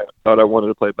time where I thought I wanted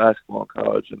to play basketball in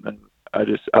college, and then I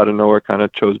just out of nowhere kind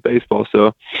of chose baseball.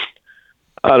 So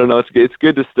I don't know. It's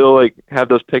good to still like have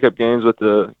those pickup games with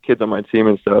the kids on my team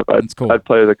and stuff. I'd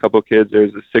play with a couple kids.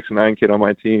 There's a 6'9" kid on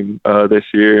my team this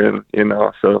year, and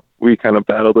so we kind of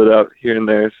battled it out here and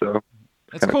there. So.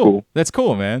 That's cool. That's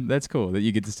cool, man. That's cool that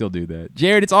you get to still do that.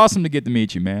 Jared, it's awesome to get to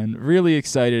meet you, man. Really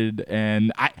excited.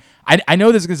 And I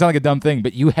know this is going to sound like a dumb thing,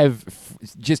 but you have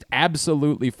just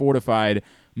absolutely fortified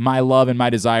my love and my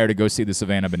desire to go see the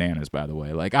Savannah Bananas, by the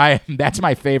way. Like that's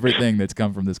my favorite thing that's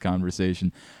come from this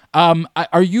conversation.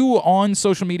 Are you on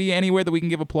social media anywhere that we can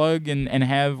give a plug and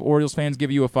have Orioles fans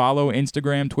give you a follow?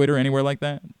 Instagram, Twitter, anywhere like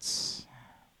that?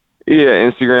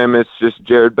 Yeah, Instagram, it's just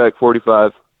Jared Beck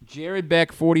 45. Jared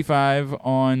Beck 45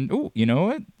 on. Oh, you know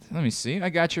what? Let me see. I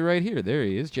got you right here. There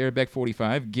he is, Jared Beck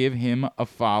 45. Give him a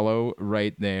follow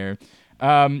right there.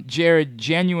 Jared,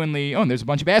 genuinely. Oh, and there's a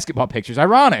bunch of basketball pictures.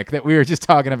 Ironic that we were just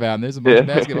talking about. And there's a bunch of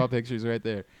basketball pictures right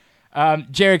there.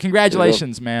 Jared,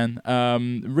 congratulations, man.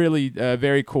 Really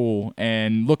very cool,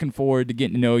 and looking forward to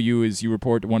getting to know you as you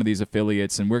report to one of these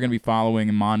affiliates, and we're going to be following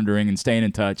and monitoring and staying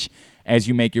in touch as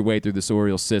you make your way through this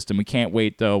Orioles system. We can't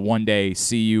wait to one day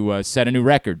see you set a new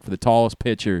record for the tallest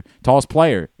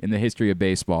player in the history of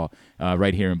baseball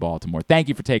right here in Baltimore. Thank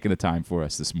you for taking the time for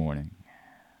us this morning.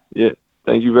 Yeah,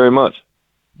 thank you very much.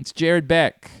 It's Jared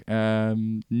Beck,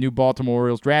 new Baltimore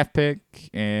Orioles draft pick,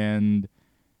 and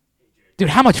dude,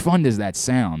 how much fun does that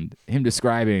sound, him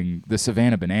describing the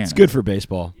Savannah Bananas? It's good for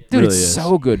baseball. Dude, really it's is.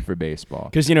 so good for baseball.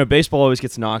 Because, baseball always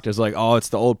gets knocked as like, oh, it's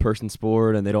the old person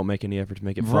sport, and they don't make any effort to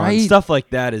make it fun. Right. Stuff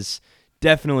like that is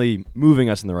definitely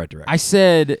moving us in the right direction. I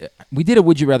said, we did a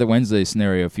Would You Rather Wednesday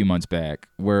scenario a few months back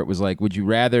where it was like, would you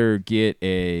rather get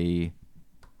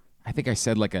I think I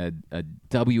said like a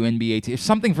WNBA team,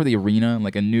 something for the arena,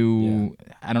 like a new,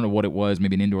 I don't know what it was,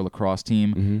 maybe an indoor lacrosse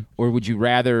team, or would you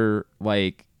rather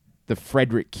like the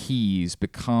Frederick Keys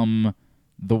become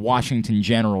the Washington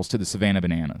Generals to the Savannah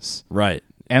Bananas? Right.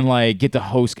 And like get to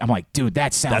host. I'm like, dude,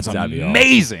 that sounds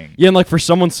amazing. Awesome. Yeah, and like for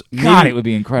someone's it would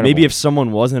be incredible. Maybe if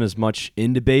someone wasn't as much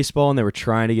into baseball and they were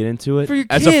trying to get into it for your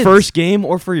as kids. A first game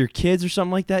or for your kids or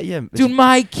something like that. Yeah, dude,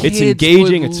 my kids. It's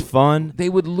engaging. It's fun. They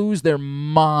would lose their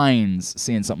minds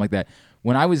seeing something like that.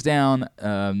 When I was down,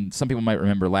 some people might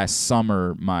remember last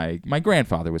summer, my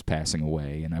grandfather was passing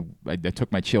away, and I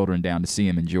took my children down to see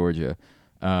him in Georgia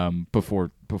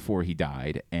before he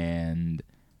died, and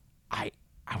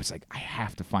I was like, I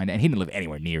have to find out. And he didn't live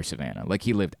anywhere near Savannah. Like,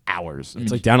 he lived hours.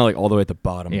 It's like down to like all the way at the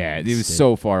bottom. Yeah, he was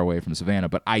so far away from Savannah.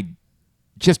 But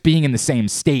just being in the same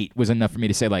state was enough for me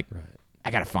to say, like,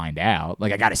 I got to find out.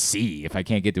 Like, I got to see if I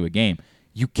can't get to a game.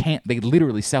 You can't. They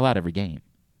literally sell out every game.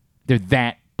 They're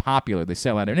that popular. They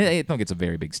sell out. And I don't think it's a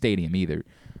very big stadium either.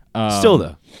 Still,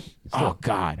 though. Oh,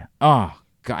 God. Oh,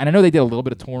 God. And I know they did a little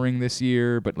bit of touring this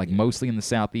year, but like mostly in the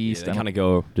Southeast. They kind of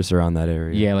go just around that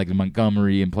area. Yeah, like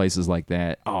Montgomery and places like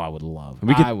that. Oh, I would love.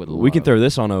 We can throw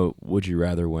this on a Would You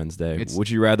Rather Wednesday. Would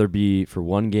you rather be, for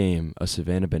one game, a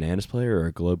Savannah Bananas player or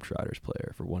a Globetrotters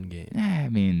player for one game? I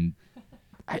mean,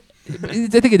 I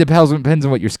think it depends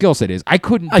on what your skill set is. I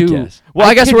couldn't do. I guess. Well,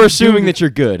 I guess we're assuming that you're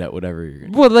good at whatever you're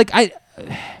going to do. Well, like I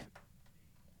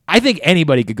think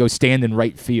anybody could go stand in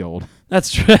right field. That's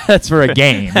true. That's for a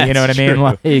game. You know what I mean? true.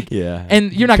 Like, yeah.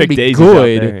 And you're not going to be Pick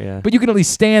good, there, yeah. but you can at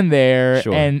least stand there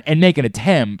Sure. and make an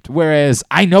attempt. Whereas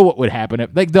I know what would happen.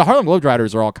 Like the Harlem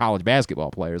Globetrotters are all college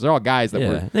basketball players. They're all guys that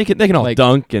were. They can all like,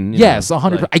 dunk and yes,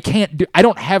 100%. Like, I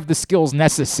don't have the skills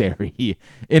necessary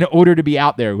in order to be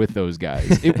out there with those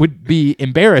guys. It would be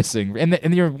embarrassing.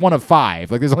 And you're one of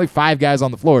 5. Like there's only 5 guys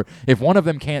on the floor. If one of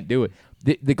them can't do it.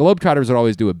 The Globetrotters would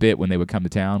always do a bit when they would come to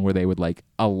town where they would like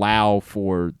allow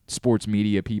for sports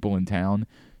media people in town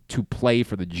to play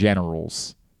for the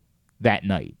Generals that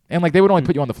night. And like they would only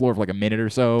put you on the floor for like a minute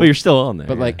or so. But you're still on there.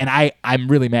 But like, and I'm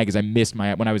really mad because I missed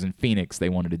when I was in Phoenix, they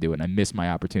wanted to do it, and I missed my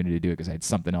opportunity to do it because I had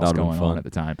something else going on at the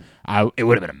time. It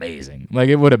would have been amazing. Like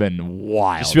it would have been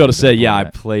wild. Just to be able to say, yeah, I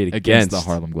played against the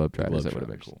Harlem Globetrotters. That would have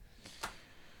been cool.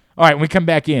 All right, when we come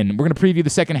back in, we're going to preview the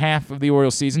second half of the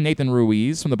Orioles season. Nathan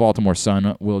Ruiz from the Baltimore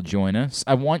Sun will join us.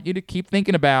 I want you to keep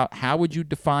thinking about how would you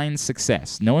define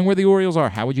success. Knowing where the Orioles are,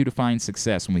 how would you define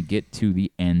success when we get to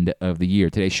the end of the year?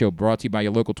 Today's show brought to you by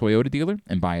your local Toyota dealer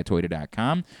and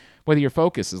buyatoyota.com. Whether your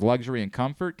focus is luxury and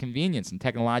comfort, convenience and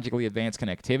technologically advanced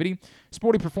connectivity,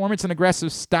 sporty performance and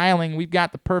aggressive styling, we've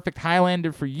got the perfect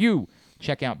Highlander for you.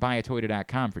 Check out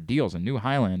buyatoyota.com for deals on new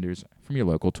Highlanders from your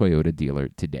local Toyota dealer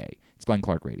today. It's Glenn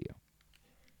Clark Radio.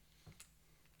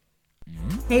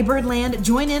 Hey Birdland,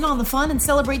 join in on the fun and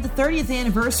celebrate the 30th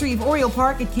anniversary of Oriole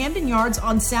Park at Camden Yards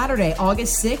on Saturday,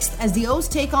 August 6th, as the O's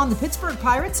take on the Pittsburgh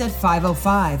Pirates at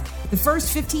 5:05. The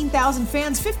first 15,000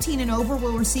 fans 15 and over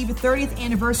will receive a 30th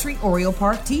anniversary Oriole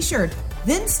Park t-shirt.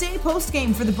 Then stay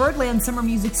post-game for the Birdland Summer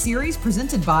Music Series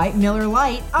presented by Miller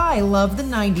Lite I Love the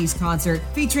 90s concert,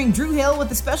 featuring Drew Hill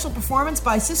with a special performance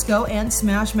by Cisco and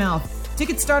Smash Mouth.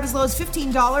 Tickets start as low as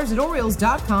 $15 at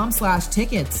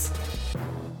Orioles.com/tickets.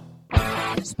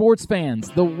 Sports fans,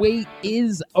 the wait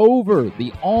is over.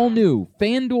 The all-new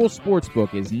FanDuel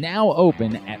Sportsbook is now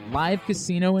open at Live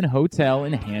Casino and Hotel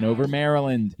in Hanover,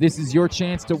 Maryland. This is your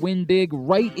chance to win big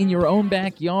right in your own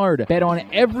backyard. Bet on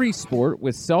every sport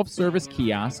with self-service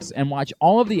kiosks and watch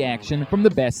all of the action from the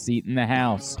best seat in the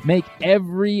house. Make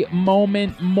every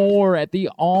moment more at the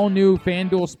all-new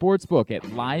FanDuel Sportsbook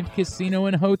at Live Casino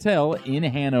and Hotel in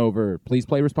Hanover. Please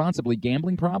play responsibly.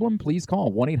 Gambling problem? Please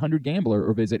call 1-800-GAMBLER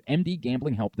or visit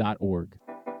mdgamblinghelp.org.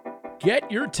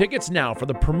 Get your tickets now for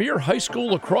the premier high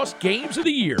school lacrosse games of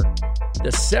the year.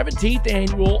 The 17th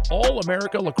annual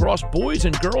All-America Lacrosse Boys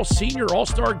and Girls Senior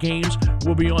All-Star Games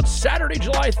will be on Saturday,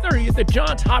 July 30th at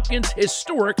Johns Hopkins'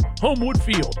 historic Homewood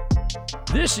Field.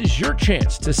 This is your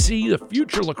chance to see the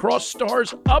future lacrosse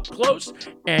stars up close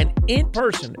and in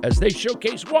person as they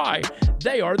showcase why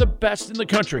they are the best in the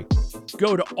country.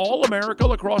 Go to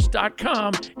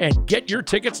allamericalacrosse.com and get your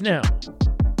tickets now.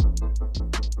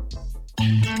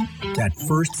 That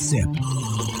first sip.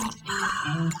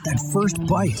 That first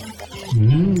bite.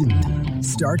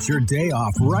 Start your day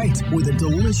off right with a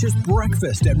delicious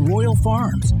breakfast at Royal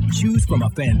Farms. Choose from a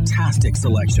fantastic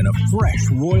selection of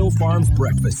fresh Royal Farms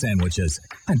breakfast sandwiches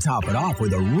and top it off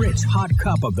with a rich hot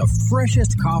cup of the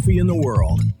freshest coffee in the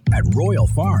world. At Royal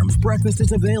Farms, breakfast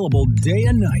is available day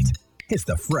and night. It's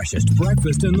the freshest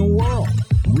breakfast in the world.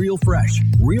 Real fresh,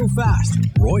 real fast.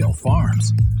 Royal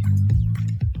Farms.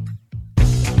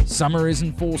 Summer is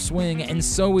in full swing, and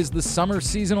so is the summer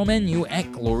seasonal menu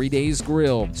at Glory Days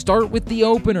Grill. Start with the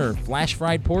opener,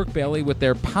 flash-fried pork belly with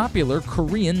their popular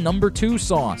Korean No. 2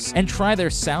 sauce. And try their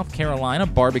South Carolina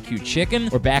barbecue chicken,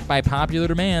 or backed by popular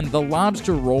demand, the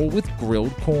lobster roll with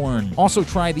grilled corn. Also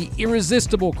try the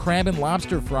irresistible crab and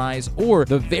lobster fries, or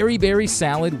the very berry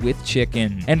salad with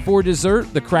chicken. And for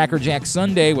dessert, the Cracker Jack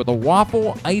sundae with a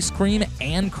waffle, ice cream,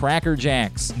 and Cracker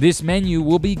Jacks. This menu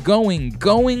will be gone.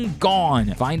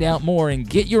 Find out more and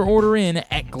get your order in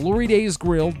at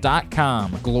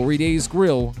glorydaysgrill.com. Glory Days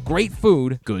Grill, great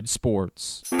food, good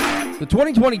sports. The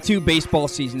 2022 baseball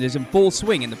season is in full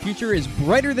swing, and the future is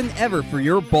brighter than ever for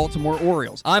your Baltimore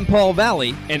Orioles. I'm Paul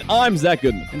Valley. And I'm Zach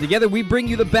Goodman. And together we bring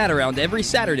you the Bat Around every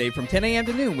Saturday from 10 a.m.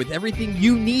 to noon with everything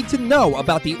you need to know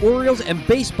about the Orioles and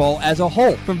baseball as a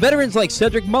whole. From veterans like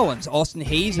Cedric Mullins, Austin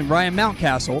Hayes, and Ryan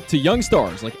Mountcastle, to young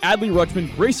stars like Adley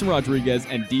Rutschman, Grayson Rodriguez,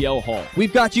 and DL Hall.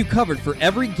 We've got you covered for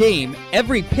every game,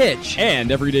 every pitch,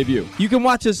 and every debut. You can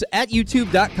watch us at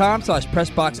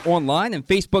youtube.com/PressBoxOnline and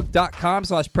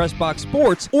Facebook.com/PressBoxSports,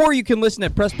 or you can listen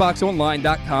at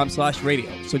PressBoxOnline.com/radio.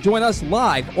 So join us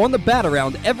live on the Bat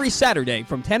Around every Saturday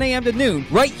from 10 a.m. to noon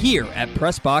right here at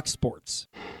PressBox Sports.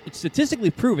 It's statistically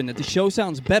proven that the show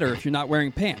sounds better if you're not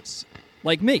wearing pants.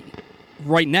 Like me,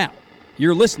 right now.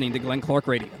 You're listening to Glenn Clark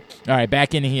Radio. All right,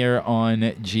 back in here on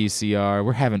GCR.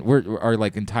 Our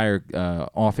like entire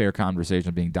off-air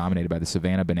conversation being dominated by the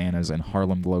Savannah Bananas and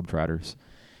Harlem Globetrotters.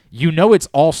 You know it's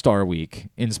All-Star Week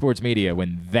in sports media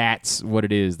when that's what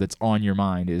it is that's on your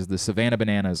mind, is the Savannah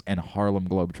Bananas and Harlem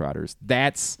Globetrotters.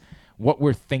 That's what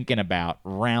we're thinking about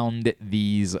round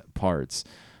these parts.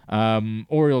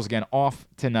 Orioles again off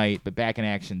tonight, but back in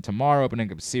action tomorrow,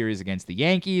 opening up a series against the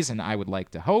Yankees, and I would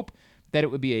like to hope that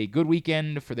it would be a good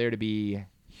weekend for there to be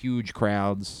huge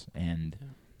crowds, and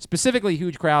specifically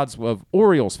huge crowds of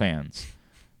Orioles fans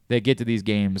that get to these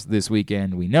games this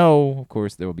weekend. We know, of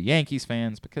course, there will be Yankees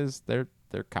fans because they're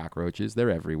cockroaches. They're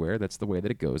everywhere. That's the way that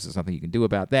it goes. There's nothing you can do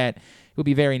about that. It would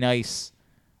be very nice.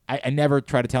 I never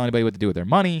try to tell anybody what to do with their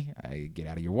money. I get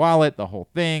out of your wallet, the whole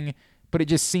thing. But it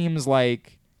just seems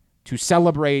like to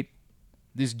celebrate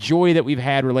this joy that we've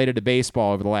had related to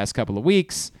baseball over the last couple of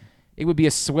weeks, it would be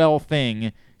a swell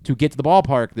thing to get to the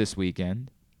ballpark this weekend.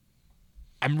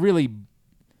 I'm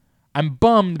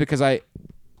bummed because I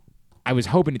was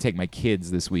hoping to take my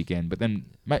kids this weekend, but then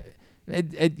my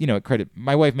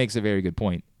wife makes a very good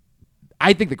point.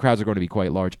 I think the crowds are going to be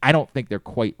quite large. I don't think they're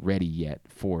quite ready yet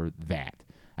for that.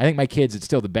 I think my kids, it's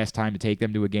still the best time to take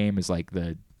them to a game is like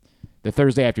the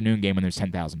Thursday afternoon game when there's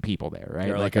 10,000 people there,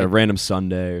 right? Or like a random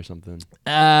Sunday or something.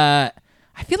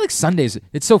 I feel like Sundays,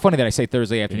 it's so funny that I say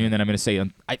Thursday afternoon, then I'm going to say,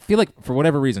 I feel like for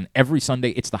whatever reason, every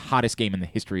Sunday, it's the hottest game in the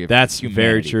history of humanity.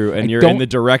 Very true. And you're in the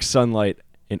direct sunlight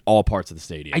in all parts of the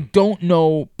stadium. I don't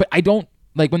know, but I don't,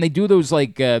 like when they do those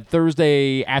like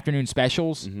Thursday afternoon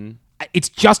specials, it's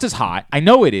just as hot. I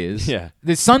know it is. Yeah.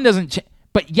 The sun doesn't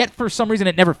but yet for some reason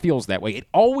it never feels that way. It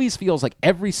always feels like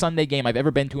every Sunday game I've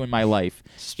ever been to in my life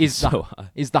is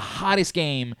the hottest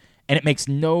game, and it makes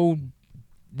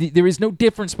there is no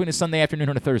difference between a Sunday afternoon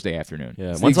and a Thursday afternoon.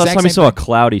 Yeah. When's the last time you saw a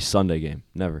cloudy Sunday game?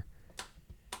 Never.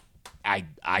 I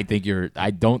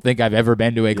don't think I've ever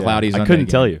been to a cloudy Sunday game. I couldn't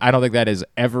tell you. I don't think that has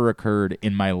ever occurred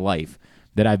in my life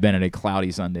that I've been at a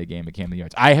cloudy Sunday game at Camden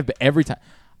Yards. I have every time.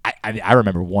 I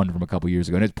remember one from a couple years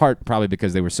ago, and it's probably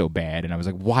because they were so bad, and I was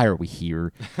like, why are we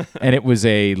here? And it was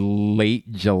a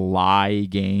late July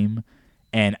game,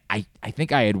 and I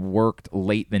think I had worked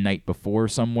late the night before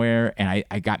somewhere, and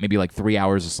I got maybe like 3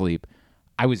 hours of sleep.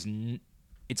 It's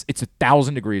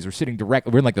 1,000 degrees. We're sitting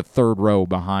we're in like the third row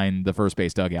behind the first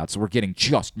base dugout, so we're getting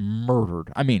just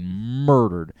murdered. I mean,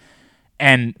 murdered.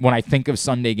 And when I think of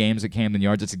Sunday games at Camden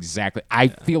Yards, it's exactly, I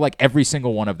feel like every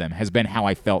single one of them has been how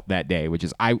I felt that day, which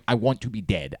is I want to be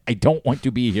dead. I don't want to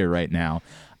be here right now.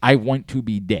 I want to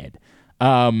be dead.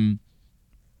 All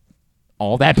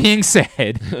that being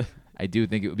said, I do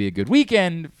think it would be a good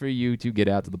weekend for you to get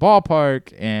out to the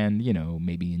ballpark and,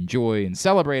 maybe enjoy and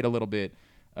celebrate a little bit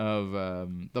of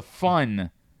the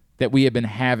fun that we have been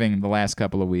having the last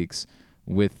couple of weeks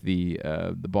with the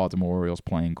Baltimore Orioles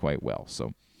playing quite well.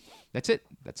 So that's it.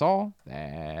 That's all.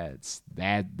 That's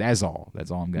all. That's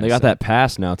all I'm gonna say. They got that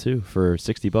pass now too for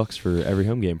 $60 for every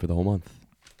home game for the whole month.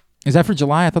 Is that for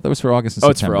July? I thought that was for August and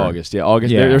September. It's for August. Yeah,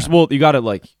 August. Yeah. You got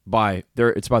to buy there.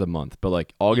 It's by the month, but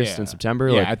like August and September.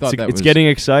 Yeah, I thought it's getting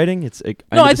exciting. I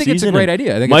think it's a great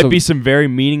idea. I think might be some very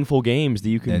meaningful games that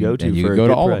you can go to. And you for can go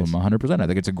to all price. of them 100%. I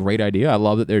think it's a great idea. I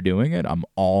love that they're doing it. I'm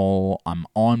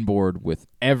on board with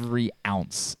every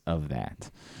ounce of that.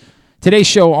 Today's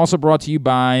show also brought to you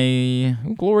by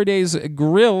Glory Days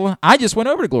Grill. I just went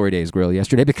over to Glory Days Grill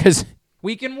yesterday because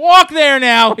we can walk there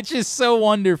now, which is so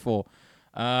wonderful.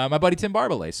 My buddy Tim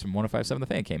Barbalace from 105.7 The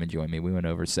Fan came and joined me. We went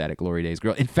over, sat at Glory Days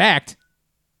Grill. In fact,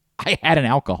 I had an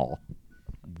alcohol.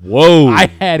 Whoa. I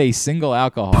had a single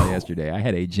alcohol yesterday. I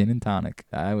had a gin and tonic.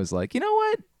 I was like, you know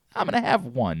what? I'm going to have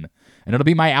one. And it'll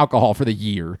be my alcohol for the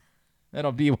year.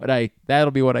 That'll be what I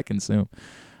consume.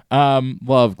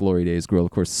 Love Glory Days Grill.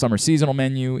 Of course, the summer seasonal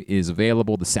menu is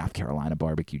available. The South Carolina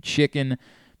barbecue chicken,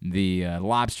 the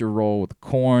lobster roll with the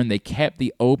corn. They kept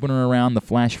the opener around, the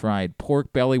flash fried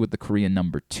pork belly with the Korean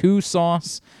No. 2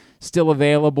 sauce, still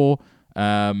available.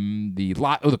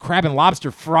 The crab and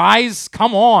lobster fries.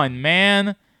 Come on,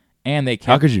 man. And they kept,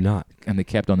 how could you not? And they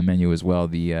kept on the menu as well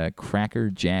the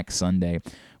Cracker Jack Sundae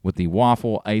with the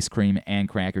waffle, ice cream, and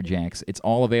Cracker Jacks. It's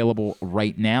all available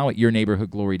right now at your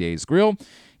neighborhood Glory Days Grill.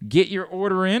 Get your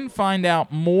order in. Find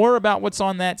out more about what's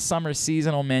on that summer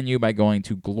seasonal menu by going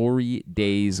to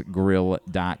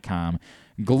glorydaysgrill.com.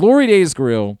 Glory Days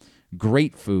Grill,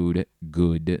 great food,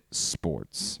 good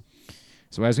sports.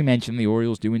 So as we mentioned, the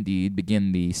Orioles do indeed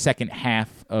begin the second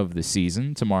half of the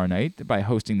season tomorrow night by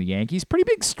hosting the Yankees. Pretty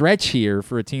big stretch here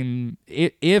for a team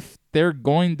if they're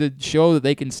going to show that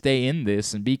they can stay in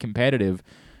this and be competitive.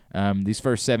 These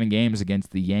first 7 games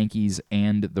against the Yankees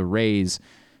and the Rays.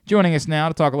 Joining us now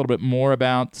to talk a little bit more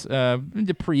about, to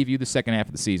preview the second half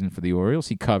of the season for the Orioles.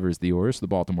 He covers the Orioles, the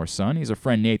Baltimore Sun. He's our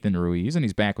friend Nathan Ruiz, and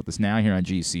he's back with us now here on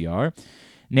GCR.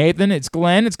 Nathan, it's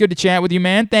Glenn. It's good to chat with you,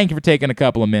 man. Thank you for taking a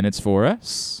couple of minutes for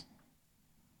us.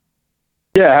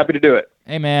 Yeah, happy to do it.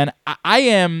 Hey, man, I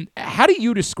am. How do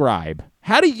you describe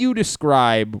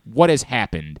what has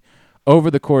happened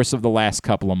over the course of the last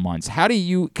couple of months? How do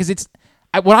you? Because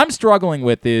what I'm struggling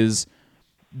with is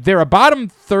they're a bottom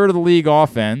third of the league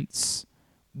offense.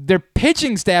 Their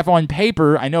pitching staff on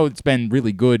paper, I know it's been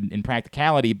really good in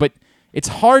practicality, but it's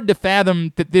hard to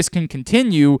fathom that this can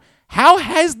continue. How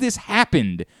has this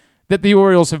happened that the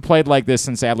Orioles have played like this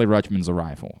since Adley Rutschman's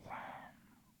arrival?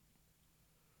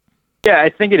 Yeah, I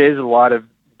think it is a lot of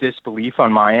disbelief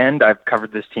on my end. I've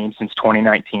covered this team since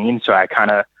 2019, so I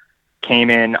kind of came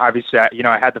in. Obviously,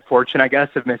 I had the fortune, I guess,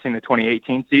 of missing the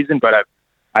 2018 season, but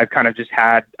I've kind of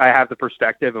I have the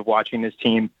perspective of watching this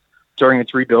team during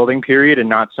its rebuilding period and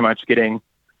not so much getting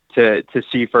to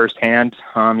see firsthand,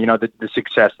 the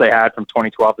success they had from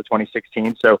 2012 to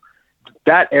 2016. So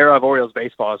that era of Orioles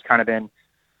baseball has kind of been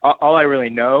all I really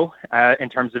know in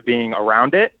terms of being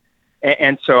around it.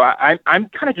 And so I'm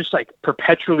kind of just like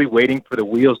perpetually waiting for the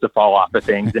wheels to fall off of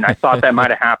things. And I thought that might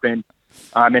have happened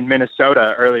in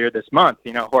Minnesota earlier this month.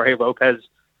 Jorge Lopez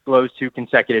blows 2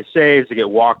 consecutive saves to get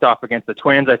walked off against the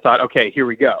Twins. I thought, okay, here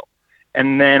we go.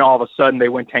 And then all of a sudden they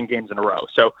win 10 games in a row.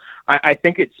 So I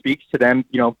think it speaks to them.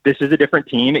 This is a different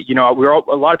team. A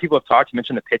lot of people have talked, you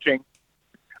mentioned the pitching.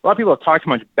 A lot of people have talked how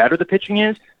much better the pitching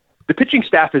is. The pitching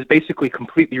staff is basically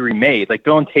completely remade. Like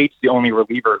Dylan Tate's the only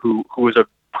reliever who was a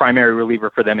primary reliever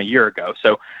for them a year ago.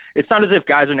 So it's not as if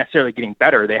guys are necessarily getting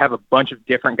better. They have a bunch of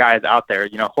different guys out there.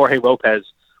 Jorge Lopez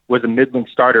was a middling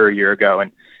starter a year ago,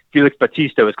 and Felix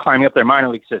Bautista was climbing up their minor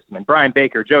league system, and Brian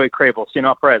Baker, Joey Crable,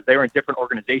 Cionel Perez, they were in different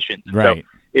organizations. Right.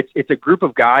 So it's a group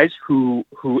of guys who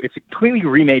it's a completely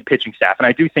remade pitching staff. And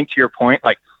I do think, to your point,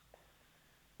 like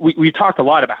we talked a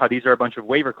lot about how these are a bunch of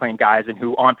waiver claim guys and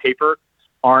who on paper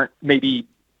aren't maybe,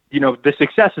 the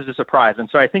success is a surprise.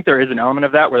 And so I think there is an element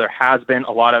of that where there has been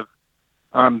a lot of,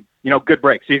 good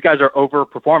breaks. These guys are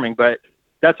overperforming, but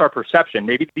that's our perception.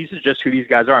 Maybe these is just who these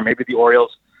guys are. Maybe the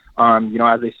Orioles,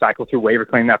 as they cycle through waiver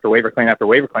claim after waiver claim after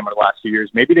waiver claim over the last few years,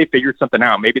 maybe they figured something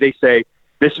out. Maybe they say,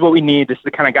 this is what we need. This is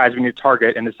the kind of guys we need to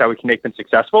target, and this is how we can make them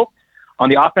successful. On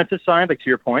the offensive side, like to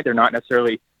your point, they're not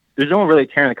necessarily, there's no one really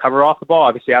tearing the cover off the ball.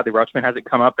 Obviously, Adley Rutschman hasn't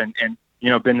come up and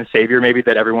been the savior maybe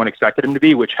that everyone expected him to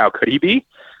be, which how could he be?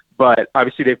 But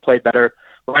obviously they've played better.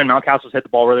 Ryan Mountcastle's hit the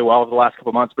ball really well over the last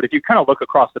couple of months. But if you kind of look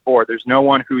across the board, there's no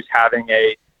one who's having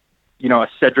a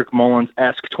Cedric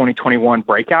Mullins-esque 2021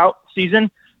 breakout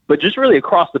season. But just really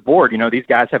across the board, these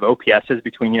guys have OPSs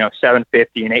between,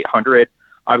 750 and 800.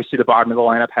 Obviously, the bottom of the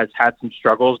lineup has had some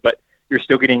struggles, but you're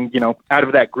still getting, out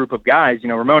of that group of guys,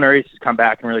 Ramon Arias has come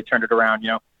back and really turned it around.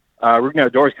 Rougned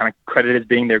Odor is kind of credited as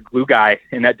being their glue guy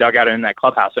in that dugout and in that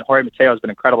clubhouse. And Jorge Mateo has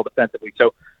been incredible defensively.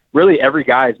 So really every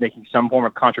guy is making some form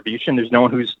of contribution. There's no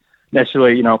one who's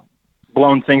necessarily,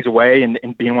 blown things away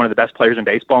and being one of the best players in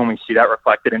baseball. And we see that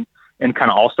reflected in kind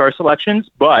of all-star selections.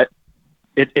 But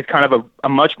it's kind of a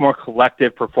much more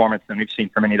collective performance than we've seen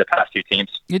from any of the past 2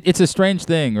 teams. It's a strange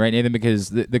thing, right, Nathan? Because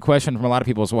the question from a lot of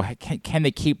people is, well, can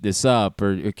they keep this up?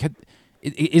 Or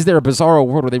is there a bizarro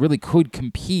world where they really could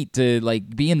compete to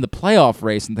be in the playoff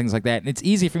race and things like that? And it's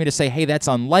easy for me to say, hey, that's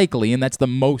unlikely, and that's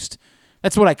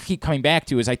what I keep coming back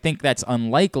to is I think that's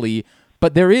unlikely.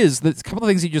 But there is a couple of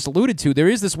things you just alluded to. There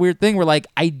is this weird thing where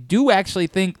I do actually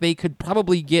think they could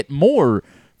probably get more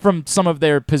from some of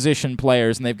their position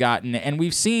players than they've gotten. And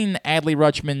we've seen Adley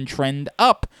Rutschman trend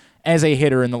up as a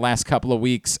hitter in the last couple of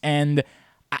weeks. And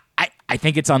I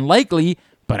think it's unlikely,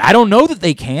 but I don't know that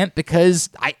they can't because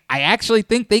I actually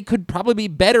think they could probably be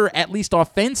better, at least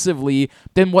offensively,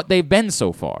 than what they've been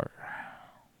so far.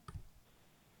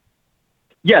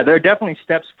 Yeah, there are definitely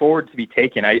steps forward to be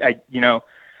taken.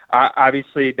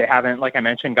 Obviously they haven't, like I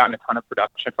mentioned, gotten a ton of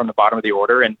production from the bottom of the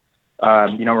order. And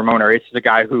Ramon Arias is a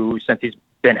guy who, since he's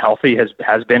been healthy,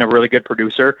 has been a really good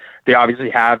producer. They obviously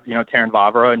have, Taryn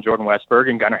Vavra and Jordan Westberg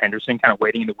and Gunnar Henderson kind of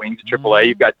waiting in the wings at AAA.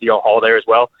 You've got D.L. Hall there as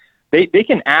well. They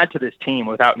can add to this team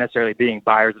without necessarily being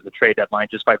buyers at the trade deadline,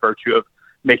 just by virtue of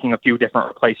making a few different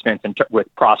replacements and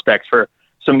with prospects for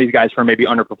some of these guys who are maybe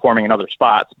underperforming in other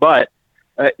spots. But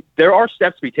there are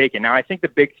steps to be taken. Now, I think the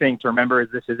big thing to remember is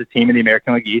this is a team in the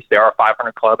American League East. They are a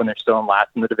 500 club, and they're still in last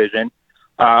in the division.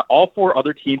 All four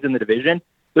other teams in the division,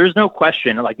 there's no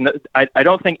question. I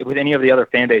don't think with any of the other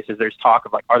fan bases, there's talk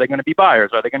of are they going to be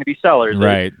buyers? Are they going to be sellers?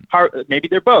 Right. Maybe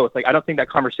they're both. I don't think that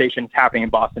conversation is happening in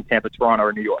Boston, Tampa, Toronto,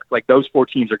 or New York. Those four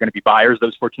teams are going to be buyers.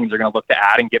 Those four teams are going to look to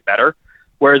add and get better.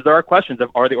 Whereas there are questions of,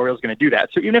 are the Orioles going to do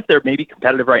that? So even if they're maybe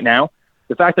competitive right now,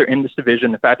 the fact they're in this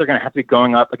division, the fact they're going to have to be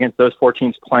going up against those four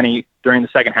teams plenty during the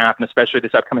second half, and especially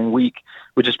this upcoming week,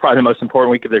 which is probably the most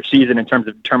important week of their season in terms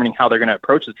of determining how they're going to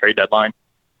approach the trade deadline.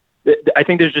 I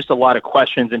think there's just a lot of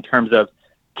questions in terms of,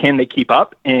 can they keep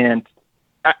up? And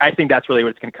I think that's really what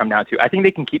it's going to come down to. I think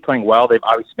they can keep playing well. They've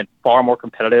obviously been far more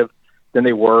competitive than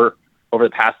they were over the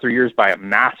past 3 years by a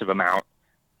massive amount.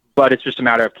 But it's just a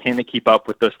matter of, can they keep up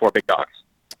with those four big dogs?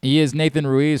 He is Nathan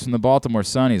Ruiz from the Baltimore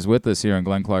Sun. He's with us here on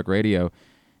Glenn Clark Radio.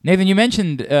 Nathan, you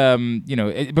mentioned,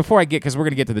 before I because we're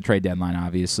going to get to the trade deadline,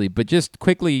 obviously, but just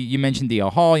quickly, you mentioned D.L.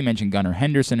 Hall, you mentioned Gunnar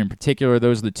Henderson in particular.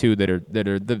 Those are the two that are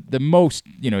the most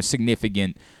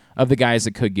significant of the guys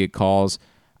that could get calls.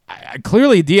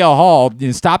 Clearly, D.L. Hall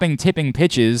stopping tipping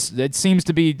pitches, that seems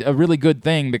to be a really good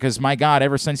thing, because my God,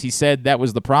 ever since he said that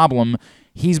was the problem,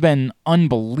 he's been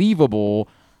unbelievable.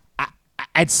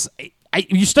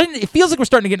 It feels like we're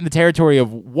starting to get in the territory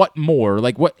of what more.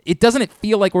 Doesn't it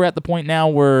feel like we're at the point now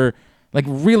where,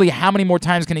 really, how many more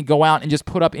times can he go out and just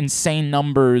put up insane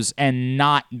numbers and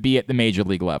not be at the major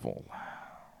league level?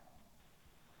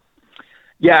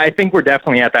 Yeah, I think we're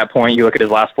definitely at that point. You look at his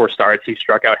last four starts, he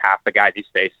struck out half the guys he's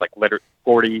faced, literally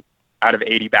 40 out of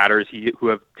 80 batters who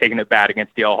have taken a bat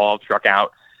against D.L. Hall have struck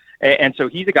out. And so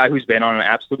he's a guy who's been on an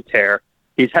absolute tear.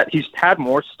 He's had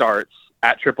more starts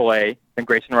at AAA than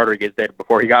Grayson Rodriguez did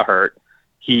before he got hurt.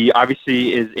 He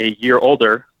obviously is a year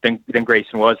older than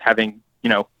Grayson was, having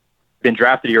been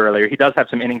drafted a year earlier. He does have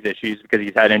some innings issues because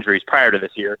he's had injuries prior to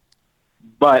this year.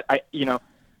 But I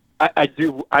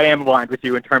am aligned with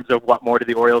you in terms of what more do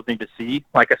the Orioles need to see,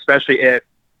 especially if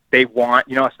they want,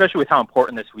 especially with how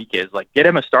important this week is. Get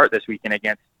him a start this weekend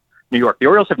against New York. The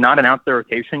Orioles have not announced their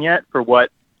rotation yet for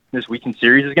what this weekend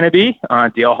series is going to be.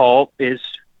 D.L. Hall is,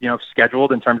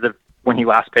 scheduled in terms of when he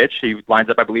last pitched. He lines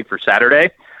up, I believe, for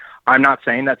Saturday. I'm not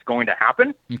saying that's going to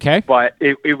happen. Okay. But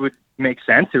it would make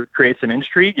sense. It would create some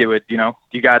intrigue. It would,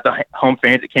 you got the home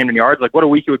fans at Camden Yards. What a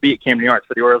week it would be at Camden Yards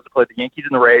for the Orioles to play the Yankees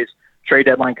and the Rays. Trade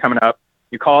deadline coming up.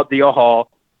 You call it D.L.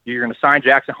 Hall. You're going to sign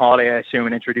Jackson Holiday, I assume,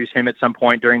 and introduce him at some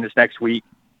point during this next week.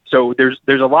 So there's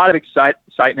a lot of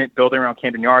excitement building around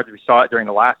Camden Yards. We saw it during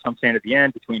the last homestand at the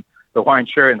end between the Hawaiian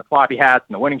shirt and the floppy hats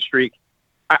and the winning streak.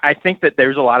 I think that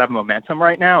there's a lot of momentum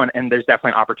right now, and there's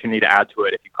definitely an opportunity to add to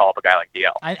it if you call up a guy like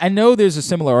DL. I know there's a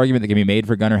similar argument that can be made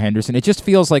for Gunnar Henderson. It just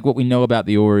feels like what we know about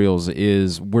the Orioles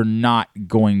is we're not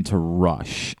going to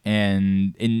rush.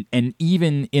 And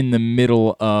even in the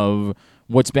middle of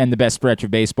what's been the best stretch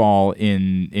of baseball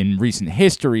in recent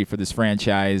history for this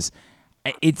franchise,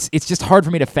 it's just hard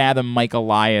for me to fathom Mike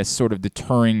Elias sort of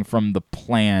deterring from the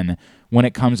plan when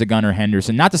it comes to Gunnar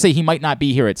Henderson. Not to say he might not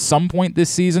be here at some point this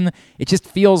season. It just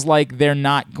feels like they're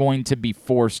not going to be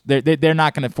forced. They're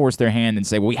not going to force their hand and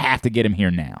say, well, we have to get him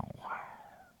here now.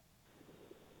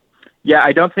 Yeah,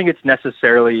 I don't think it's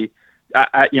necessarily.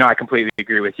 I completely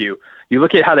agree with you. You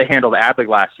look at how they handled Adley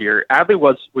last year. Adley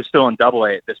was still in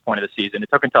Double-A at this point of the season. It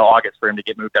took until August for him to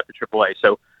get moved up to Triple-A.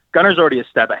 So Gunnar's already a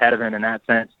step ahead of him in that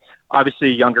sense. Obviously,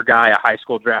 a younger guy, a high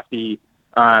school draftee.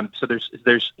 So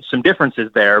there's some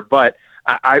differences there, but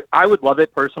I would love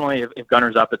it personally if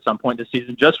Gunnar's up at some point this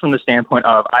season, just from the standpoint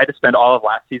of I had to spend all of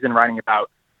last season writing about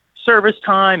service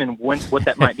time and what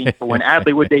that might mean for when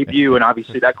Adley would debut, and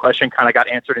obviously that question kind of got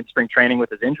answered in spring training with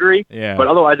his injury. Yeah. But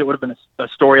otherwise, it would have been a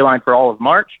storyline for all of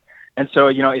March. And so,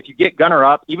 if you get Gunnar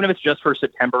up, even if it's just for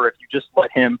September, if you just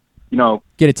let him,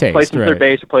 get a taste, play some third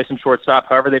base or play some shortstop,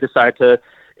 however they decide to,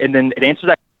 and then it answers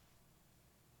that.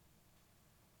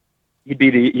 He'd be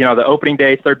the opening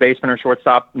day third baseman or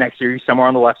shortstop next year. He's somewhere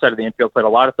on the left side of the infield. Played a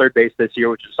lot of third base this year,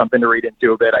 which is something to read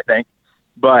into a bit, I think.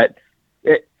 But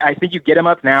I think you get him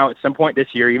up now at some point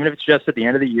this year, even if it's just at the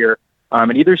end of the year,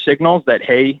 and either signals that,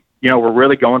 hey, we're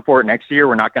really going for it next year.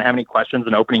 We're not going to have any questions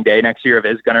on opening day next year of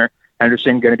is Gunnar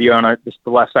Henderson going to be on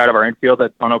the left side of our infield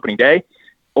on opening day,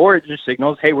 or it just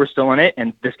signals, hey, we're still in it,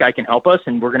 and this guy can help us,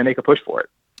 and we're going to make a push for it.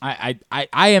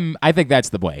 I think that's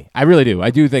the way. I really do.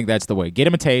 I do think that's the way. Get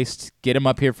him a taste, get him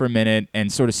up here for a minute,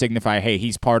 and sort of signify, hey,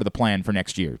 he's part of the plan for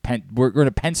next year. We're going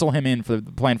to pencil him in for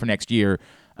the plan for next year.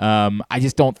 I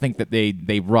just don't think that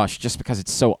they rush just because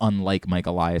it's so unlike Mike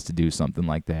Elias to do something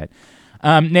like that.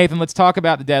 Nathan, let's talk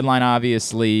about the deadline.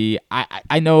 Obviously,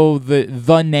 I know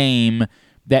the name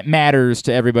that matters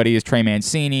to everybody is Trey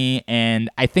Mancini, and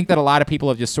I think that a lot of people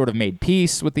have just sort of made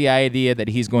peace with the idea that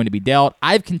he's going to be dealt.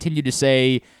 I've continued to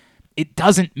say it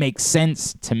doesn't make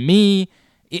sense to me,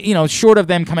 short of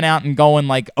them coming out and going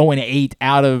like 0-8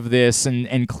 out of this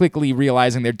and quickly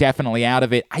realizing they're definitely out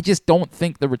of it. I just don't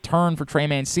think the return for Trey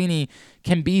Mancini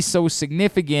can be so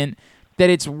significant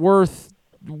that it's worth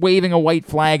waving a white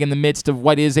flag in the midst of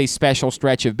what is a special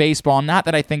stretch of baseball. Not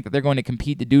that I think that they're going to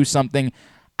compete to do something.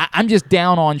 I'm just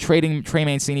down on trading Trey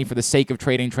Mancini for the sake of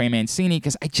trading Trey Mancini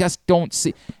because I just don't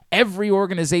see. Every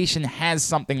organization has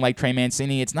something like Trey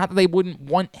Mancini. It's not that they wouldn't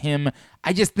want him.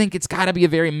 I just think it's got to be a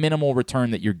very minimal return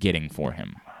that you're getting for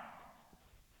him.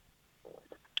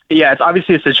 Yeah, it's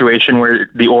obviously a situation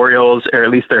where the Orioles, or at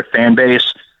least their fan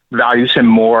base, values him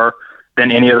more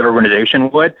than any other organization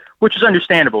would, which is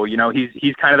understandable.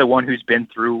 He's kind of the one who's been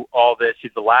through all this.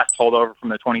 He's the last holdover from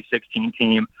the 2016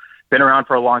 team. Been around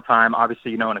for a long time,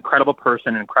 obviously, an incredible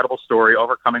person, an incredible story,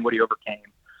 overcoming what he overcame.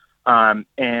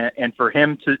 And for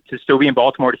him to still be in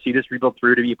Baltimore, to see this rebuild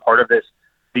through, to be a part of this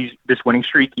winning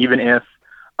streak, even if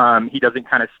he doesn't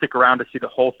kind of stick around to see the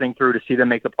whole thing through, to see them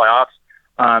make the playoffs,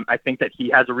 I think that he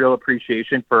has a real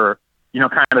appreciation for,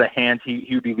 kind of the hands he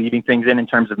would be leaving things in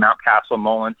terms of Mountcastle,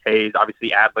 Mullins, Hayes, obviously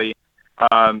Adley.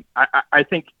 I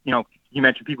think, you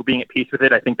mentioned people being at peace with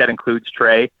it. I think that includes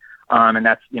Trey. And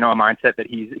that's, a mindset that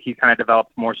he's kind of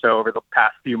developed more so over the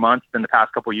past few months than the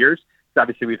past couple of years. So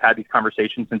obviously, we've had these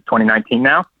conversations since 2019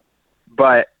 now.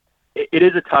 But it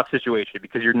is a tough situation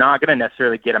because you're not going to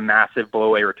necessarily get a massive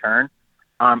blow-away return.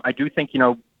 I do think,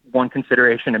 one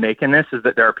consideration to make in this is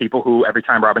that there are people who, every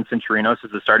time Robinson Chirinos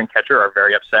is the starting catcher, are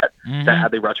very upset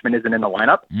that Adley Rutschman isn't in the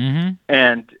lineup. Mm-hmm.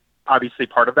 And obviously,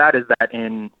 part of that is that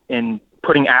in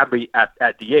putting Adley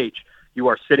at DH, you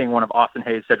are sitting one of Austin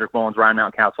Hayes, Cedric Mullins, Ryan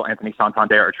Mountcastle, Anthony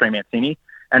Santander, or Trey Mancini.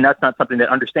 And that's not something that,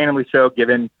 understandably so,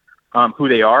 given who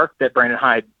they are, that Brandon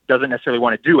Hyde doesn't necessarily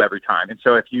want to do every time. And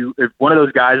so if one of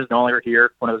those guys is no longer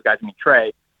here, one of those guys being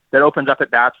Trey, that opens up at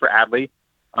bats for Adley.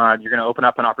 You're going to open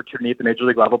up an opportunity at the major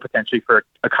league level potentially for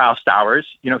a Kyle Stowers,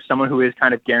 someone who is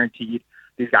kind of guaranteed,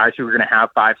 these guys who are going to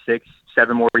have 5, 6,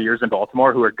 7 more years in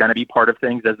Baltimore, who are going to be part of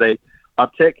things as they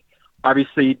uptick.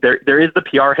 Obviously, there is the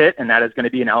PR hit, and that is going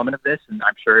to be an element of this, and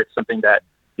I'm sure it's something that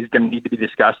is going to need to be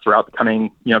discussed throughout the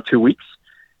coming 2 weeks.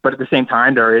 But at the same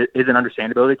time, there is an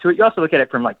understandability to it. You also look at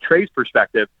it from like Trey's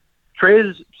perspective.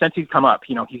 Trey, since he's come up,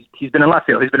 he's been in left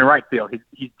field, he's been in right field,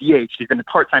 he's DH, he's been a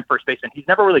part-time first baseman. He's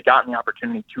never really gotten the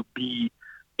opportunity to be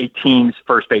a team's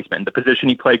first baseman. The position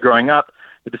he played growing up,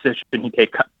 the position he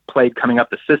played coming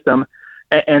up the system.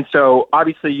 And so,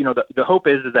 obviously, the hope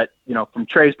is that, from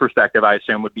Trey's perspective, I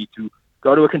assume, would be to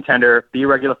go to a contender, be a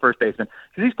regular first baseman,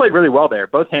 because he's played really well there.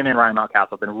 Both him and Ryan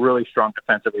Mountcastle have been really strong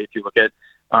defensively if you look at,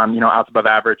 outs above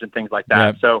average and things like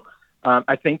that. Yeah. So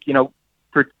I think,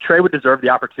 for Trey would deserve the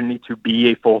opportunity to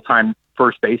be a full-time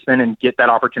first baseman and get that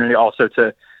opportunity also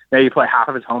to maybe play half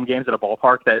of his home games at a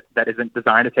ballpark that isn't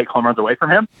designed to take home runs away from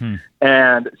him.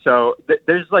 And so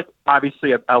there's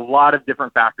obviously a lot of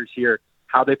different factors here.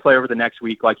 How they play over the next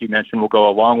week, like you mentioned, will go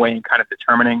a long way in kind of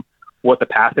determining what the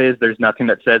path is. There's nothing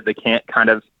that says they can't kind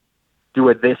of do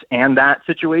a this and that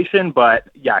situation. But,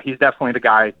 yeah, he's definitely the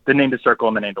guy, the name to circle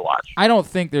and the name to watch. I don't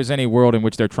think there's any world in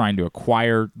which they're trying to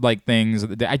acquire things.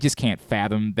 I just can't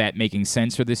fathom that making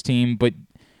sense for this team. But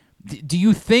do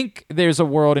you think there's a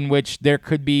world in which there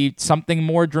could be something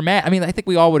more dramatic? I mean, I think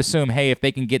we all would assume, hey, if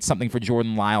they can get something for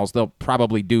Jordan Lyles, they'll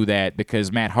probably do that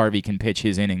because Matt Harvey can pitch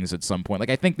his innings at some point.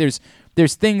 I think there's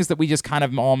things that we just kind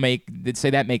of all that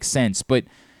say that makes sense. But,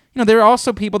 there are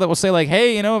also people that will say,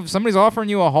 hey, if somebody's offering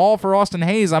you a haul for Austin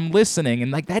Hayes, I'm listening.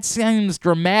 And, that seems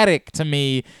dramatic to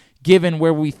me, given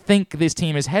where we think this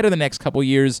team is headed the next couple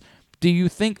years. Do you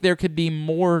think there could be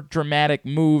more dramatic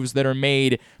moves that are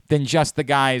made than just the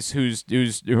guys who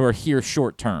are here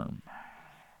short term?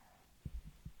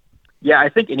 Yeah, I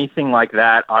think anything like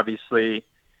that, obviously,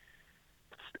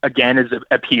 again, is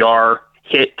a PR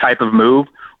hit type of move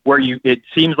where it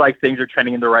seems like things are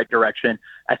trending in the right direction.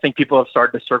 I think people have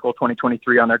started to circle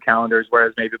 2023 on their calendars,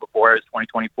 whereas maybe before it was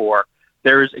 2024.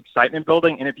 There's excitement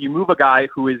building, and if you move a guy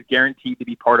who is guaranteed to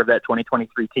be part of that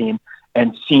 2023 team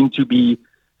and seem to be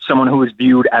someone who is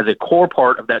viewed as a core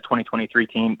part of that 2023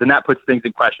 team, then that puts things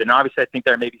in question. And obviously, I think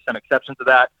there may be some exceptions to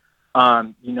that.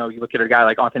 You look at a guy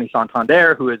like Anthony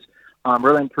Santander, who is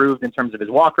really improved in terms of his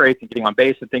walk rates and getting on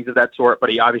base and things of that sort. But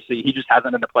he just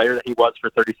hasn't been the player that he was for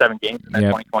 37 games in that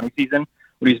 2020 season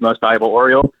when he's most valuable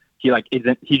Oriole. He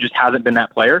just hasn't been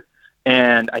that player.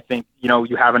 And I think,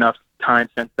 you have enough time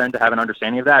since then to have an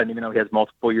understanding of that. And even though he has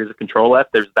multiple years of control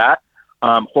left, there's that.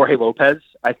 Jorge Lopez,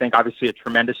 I think obviously a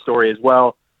tremendous story as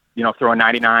well. Throwing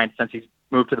 99 since he's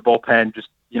moved to the bullpen, just,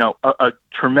 a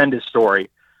tremendous story.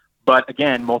 But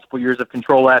again, multiple years of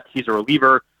control left. He's a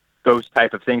reliever. Those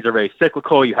type of things are very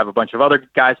cyclical. You have a bunch of other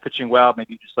guys pitching well.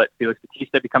 Maybe you just let Felix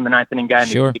Bautista become the ninth inning guy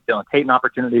and maybe give Dylan Tate an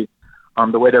opportunity.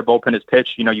 The way their bullpen is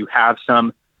pitched, you have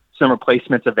some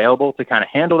replacements available to kind of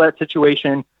handle that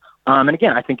situation. And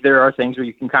again, I think there are things where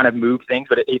you can kind of move things,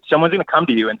 but if someone's going to come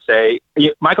to you and say,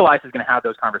 Michael Elias is going to have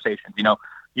those conversations.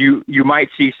 You might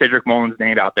see Cedric Mullins'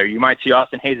 name out there. You might see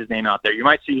Austin Hayes' name out there. You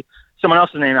might see someone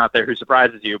else's name out there who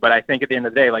surprises you. But I think at the end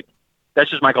of the day, that's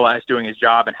just Michael Elias doing his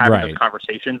job and having those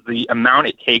conversations. The amount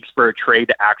it takes for a trade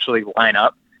to actually line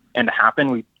up and to happen,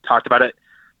 we talked about it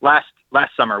last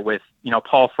summer with,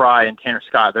 Paul Fry and Tanner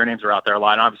Scott. Their names are out there a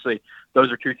lot. And obviously,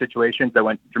 those are two situations that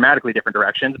went dramatically different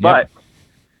directions. Yep. But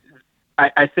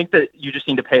I think that you just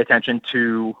need to pay attention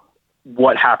to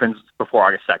what happens before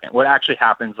August 2nd. What actually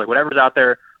happens, whatever's out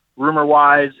there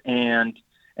rumor-wise and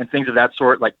things of that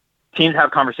sort. Teams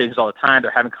have conversations all the time.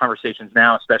 They're having conversations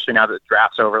now, especially now that the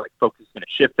draft's over. Focus is going to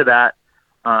shift to that.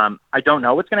 I don't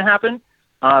know what's going to happen,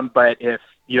 but if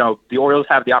the Orioles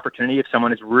have the opportunity, if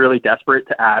someone is really desperate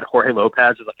to add Jorge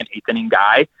Lopez as an eighth inning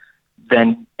guy,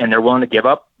 and they're willing to give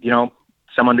up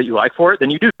someone that you like for it,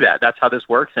 then you do that. That's how this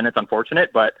works, and it's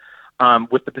unfortunate. But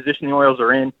with the position the Orioles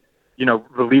are in,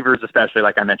 relievers especially,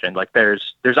 like I mentioned,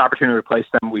 there's opportunity to replace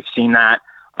them. We've seen that.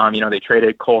 They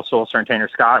traded Cole Sulser and Tanner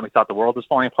Scott, and we thought the world was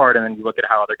falling apart. And then you look at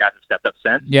how other guys have stepped up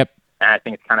since. Yep. And I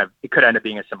think it could end up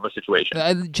being a similar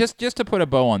situation. Just to put a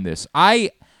bow on this,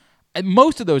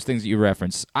 most of those things that you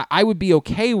reference, I would be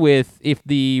okay with if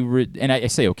and I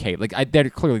say okay, they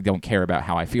clearly don't care about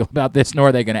how I feel about this, nor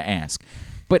are they going to ask.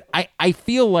 But I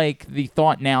feel like the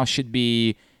thought now should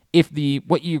be, if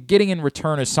what you're getting in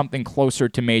return is something closer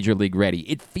to Major League ready,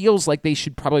 it feels like they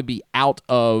should probably be out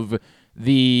of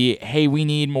hey, we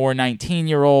need more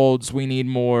 19-year-olds, we need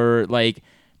more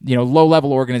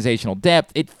low-level organizational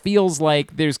depth. It feels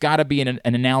like there's got to be an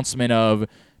announcement of,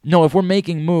 no, if we're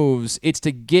making moves, it's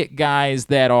to get guys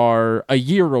that are a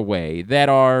year away, that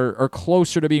are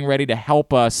closer to being ready to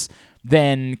help us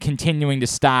than continuing to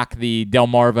stock the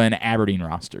Delmarva and Aberdeen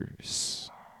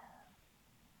rosters.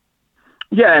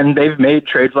 Yeah, and they've made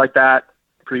trades like that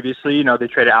previously. They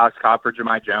traded Alex Cobb for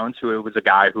Jahmai Jones, who was a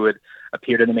guy who had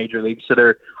appeared in the major leagues.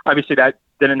 So obviously that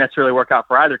didn't necessarily work out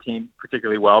for either team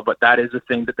particularly well, but that is a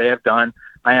thing that they have done.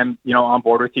 I am, on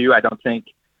board with you. I don't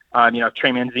think,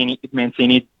 Trey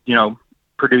Mancini,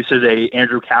 produces a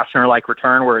Andrew Kastner-like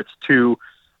return where it's two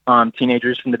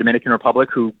teenagers from the Dominican Republic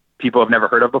who people have never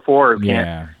heard of before or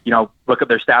can't, look up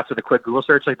their stats with a quick Google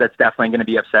search. That's definitely going to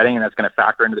be upsetting, and that's going to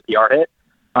factor into the PR hit.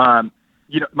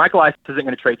 Michael Elias isn't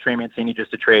going to trade Trey Mancini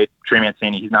just to trade Trey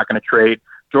Mancini. He's not going to trade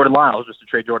Jordan Lyles just to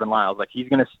trade Jordan Lyles. He's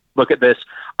going to look at this.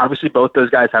 Obviously, both those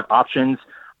guys have options.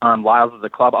 Lyles is a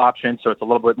club option, so it's a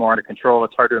little bit more under control.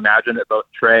 It's hard to imagine that both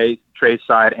Trey's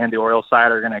side and the Orioles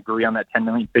side are going to agree on that $10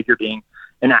 million figure being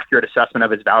an accurate assessment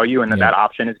of his value, and that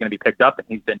option is going to be picked up, and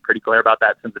he's been pretty clear about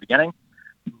that since the beginning.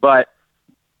 But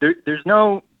there's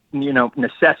no,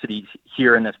 necessities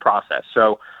here in this process.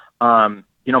 So,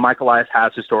 Michael Elias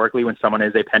has historically, when someone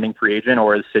is a pending free agent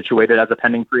or is situated as a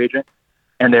pending free agent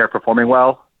and they're performing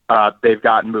well, they've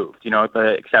gotten moved.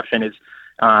 The exception is,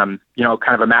 kind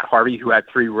of a Matt Harvey who had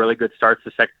 3 really good starts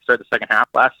to start the second half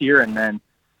last year and then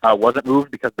wasn't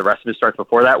moved because the rest of his starts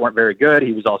before that weren't very good.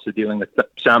 He was also dealing with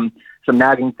some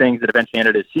nagging things that eventually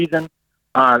ended his season.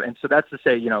 And so that's to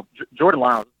say, Jordan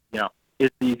Lyles, is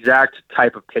the exact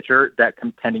type of pitcher that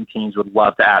contending teams would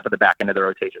love to add to the back end of the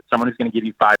rotation. Someone who's going to give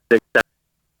you 5, 6,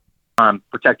 7,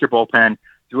 protect your bullpen,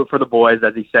 do it for the boys,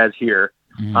 as he says here.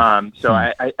 So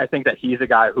I think that he's a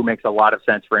guy who makes a lot of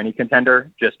sense for any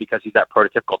contender just because he's that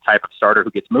prototypical type of starter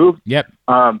who gets moved. Yep.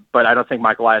 But I don't think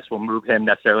Michael Elias will move him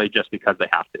necessarily just because they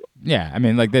have to. Yeah, I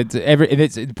mean,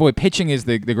 pitching is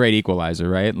the great equalizer,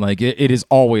 right? It is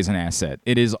always an asset.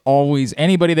 It is always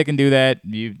anybody that can do that.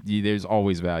 There's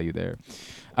always value there.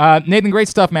 Nathan, great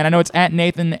stuff, man. I know it's at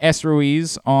Nathan S.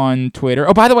 Ruiz on Twitter.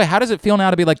 Oh, by the way, how does it feel now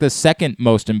to be the second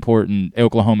most important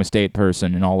Oklahoma State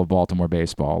person in all of Baltimore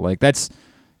baseball?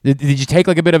 Did you take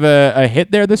a bit of a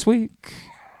hit there this week?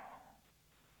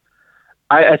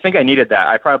 I think I needed that.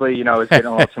 I probably, was getting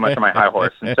a little too much on my high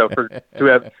horse. And so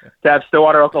to have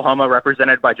Stillwater, Oklahoma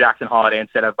represented by Jackson Holiday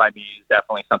instead of by me is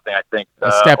definitely something I think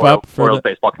step up for Orioles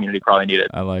baseball community probably needed.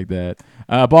 I like that.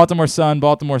 Baltimore Sun,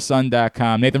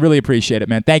 BaltimoreSun.com. Nathan, really appreciate it,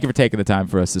 man. Thank you for taking the time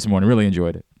for us this morning. Really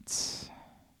enjoyed it.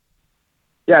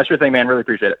 Yeah, sure thing, man. Really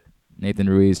appreciate it. Nathan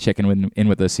Ruiz checking in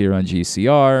with us here on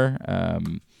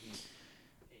GCR.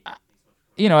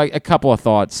 A couple of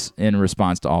thoughts in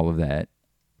response to all of that.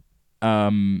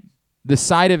 The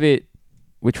side of it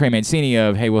with Trey Mancini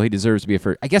of, hey, well, he deserves to be a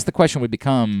first. I guess the question would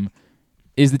become,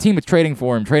 is the team that's trading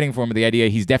for him with the idea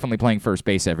he's definitely playing first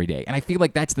base every day? And I feel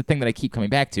like that's the thing that I keep coming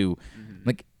back to. Mm-hmm.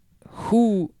 Like,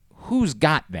 who's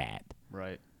got that?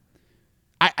 Right.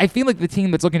 I feel like the team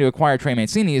that's looking to acquire Trey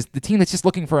Mancini is the team that's just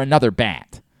looking for another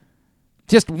bat.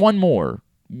 Just one more.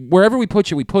 Wherever we put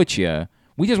you, we put you.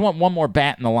 We just want one more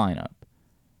bat in the lineup.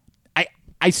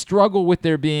 I struggle with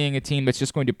there being a team that's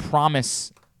just going to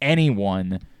promise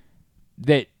anyone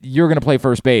that you're going to play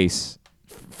first base.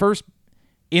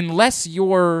 Unless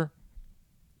you're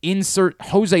insert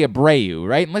Jose Abreu,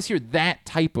 right? Unless you're that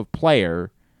type of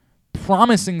player,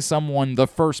 promising someone the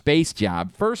first base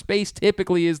job. First base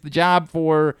typically is the job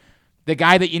for the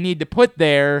guy that you need to put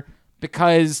there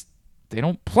because they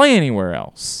don't play anywhere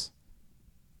else.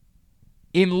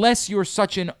 Unless you're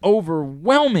such an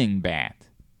overwhelming bat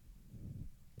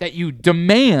that you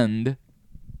demand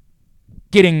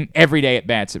getting everyday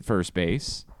at-bats at first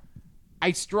base,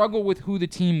 I struggle with who the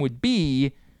team would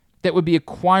be that would be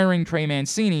acquiring Trey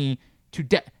Mancini to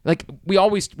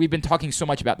we've been talking so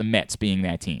much about the Mets being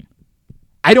that team.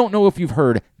 I don't know if you've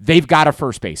heard they've got a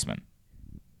first baseman.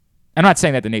 I'm not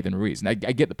saying that to Nathan Ruiz, and I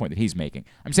get the point that he's making.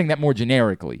 I'm saying that more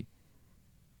generically.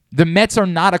 The Mets are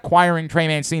not acquiring Trey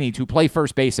Mancini to play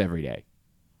first base every day.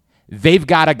 They've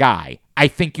got a guy. I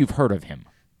think you've heard of him.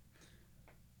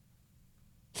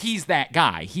 He's that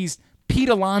guy. Pete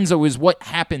Alonso is what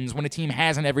happens when a team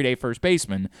has an everyday first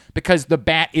baseman because the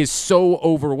bat is so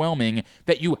overwhelming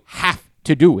that you have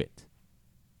to do it.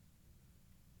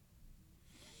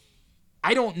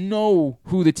 I don't know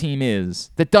who the team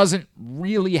is that doesn't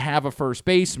really have a first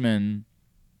baseman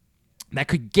that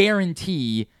could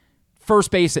guarantee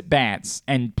first base at bats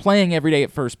and playing every day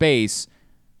at first base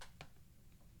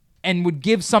and would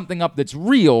give something up that's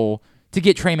real to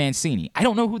get Trey Mancini. I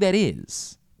don't know who that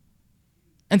is.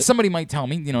 And somebody might tell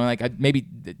me, maybe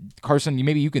Carson,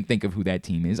 maybe you can think of who that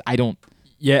team is. I don't.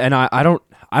 Yeah, and I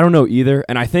don't know either.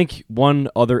 And I think one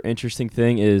other interesting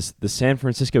thing is the San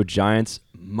Francisco Giants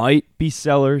might be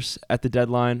sellers at the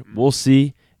deadline. We'll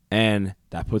see. And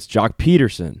that puts Jock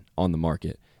Peterson on the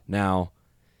market. Now,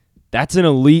 that's an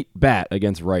elite bat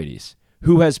against righties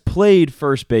who has played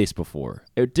first base before.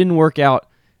 It didn't work out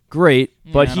great,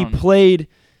 but he played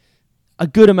a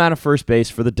good amount of first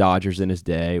base for the Dodgers in his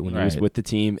day when he was with the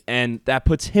team, and that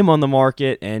puts him on the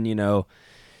market. And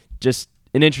just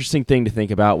an interesting thing to think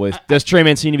about with does Trey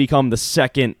Mancini become the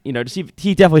second? He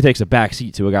definitely takes a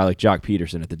backseat to a guy like Jock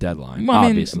Peterson at the deadline. Well,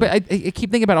 obviously, but I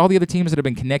keep thinking about all the other teams that have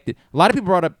been connected. A lot of people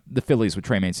brought up the Phillies with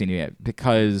Trey Mancini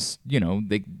because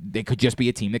they could just be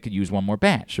a team that could use one more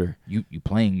bat. Sure, you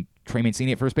playing Trey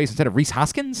Mancini at first base instead of Rhys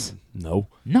Hoskins? No.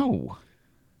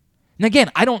 And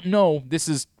again, I don't know. This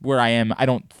is where I am. I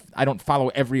don't follow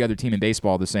every other team in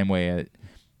baseball the same way.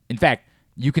 In fact,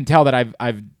 you can tell that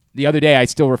I've the other day I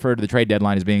still referred to the trade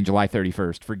deadline as being July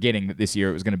 31st, forgetting that this year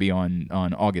it was going to be on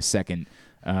August 2nd.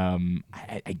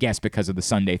 I guess because of the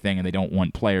Sunday thing, and they don't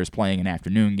want players playing in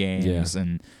afternoon games,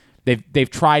 and they've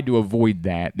tried to avoid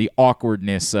that, the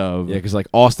awkwardness of because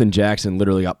Austin Jackson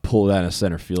literally got pulled out of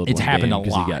center field. It's happened a lot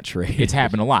because he got traded. It's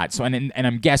happened a lot. So and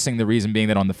I'm guessing the reason being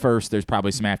that on the 1st there's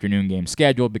probably some afternoon games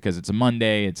scheduled because it's a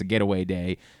Monday, it's a getaway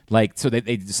day. So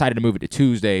they decided to move it to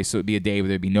Tuesday, so it'd be a day where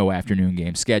there'd be no afternoon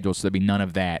games scheduled. So there'd be none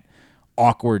of that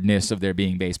awkwardness of there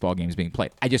being baseball games being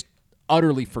played. I just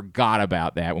utterly forgot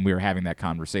about that when we were having that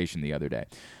conversation the other day.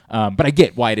 But I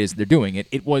get why it is they're doing it.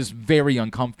 It was very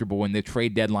uncomfortable when the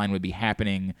trade deadline would be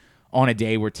happening on a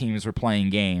day where teams were playing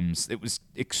games. It was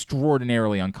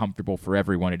extraordinarily uncomfortable for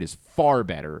everyone. It is far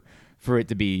better for it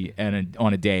to be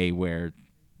on a day where,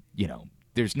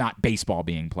 there's not baseball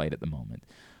being played at the moment.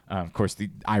 Of course, the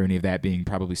irony of that being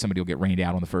probably somebody will get rained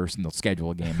out on the 1st and they'll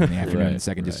schedule a game in the afternoon and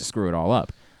the 2nd just to screw it all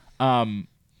up.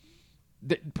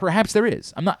 Perhaps there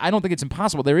is. I don't think it's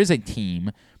impossible. There is a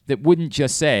team that wouldn't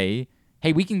just say,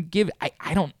 hey, we can give.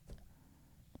 I don't.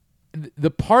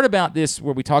 The part about this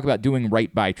where we talk about doing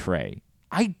right by Trey,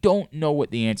 I don't know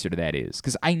what the answer to that is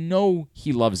because I know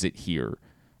he loves it here.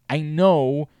 I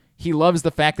know he loves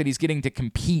the fact that he's getting to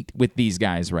compete with these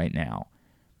guys right now.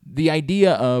 The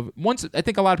idea of I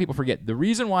think a lot of people forget the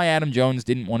reason why Adam Jones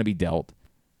didn't want to be dealt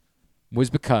was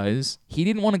because he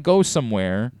didn't want to go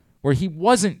somewhere where he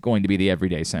wasn't going to be the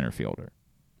everyday center fielder.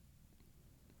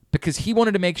 Because he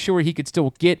wanted to make sure he could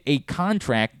still get a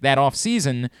contract that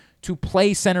offseason to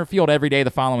play center field every day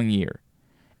the following year.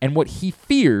 And what he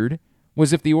feared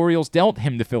was if the Orioles dealt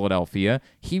him to Philadelphia,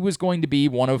 he was going to be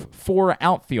one of 4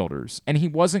 outfielders, and he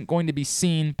wasn't going to be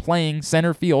seen playing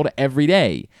center field every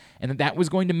day. And that was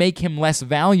going to make him less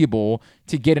valuable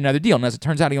to get another deal. And as it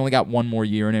turns out, he only got 1 more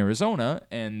year in Arizona,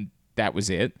 and that was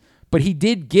it. But he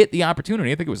did get the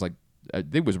opportunity. I think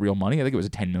it was real money. I think it was a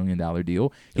 $10 million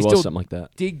deal. It was something like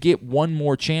that. Did get 1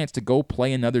 more chance to go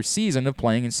play another season of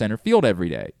playing in center field every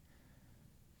day.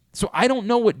 So I don't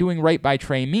know what doing right by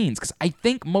Trey means, because I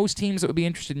think most teams that would be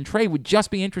interested in Trey would just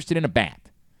be interested in a bat.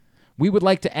 We would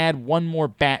like to add 1 more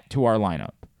bat to our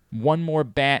lineup. 1 more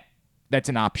bat that's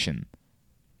an option,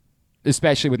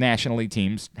 especially with National League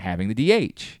teams having the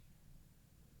DH.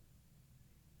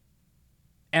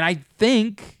 And I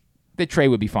think that Trey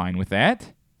would be fine with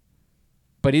that.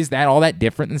 But is that all that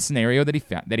different than the scenario that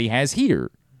he has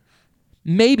here?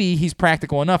 Maybe he's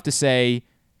practical enough to say,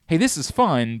 hey, this is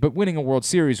fun, but winning a World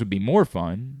Series would be more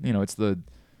fun. It's the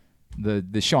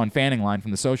Sean Fanning line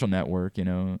from The Social Network.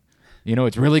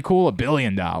 It's really cool, $1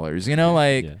 billion.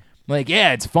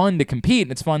 It's fun to compete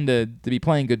and it's fun to be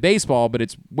playing good baseball, but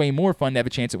it's way more fun to have a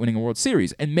chance at winning a World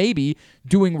Series. And maybe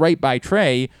doing right by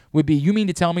Trey would be, you mean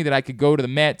to tell me that I could go to the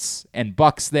Mets and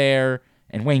Buck's there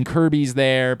and Wayne Kirby's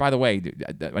there? By the way,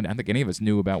 I don't think any of us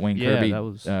knew about Wayne Kirby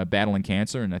battling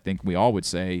cancer, and I think we all would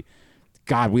say,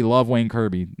 God, we love Wayne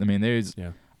Kirby. I mean,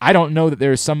 I don't know that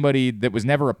there's somebody that was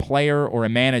never a player or a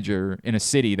manager in a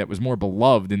city that was more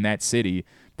beloved in that city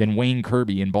than Wayne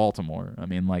Kirby in Baltimore. I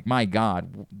mean, my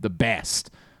God, the best.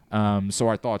 So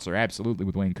our thoughts are absolutely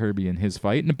with Wayne Kirby and his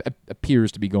fight, and it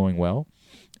appears to be going well.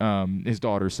 His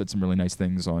daughter said some really nice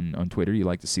things on Twitter. You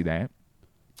like to see that.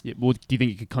 Yeah, well, do you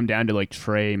think it could come down to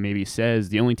Trey maybe says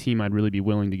the only team I'd really be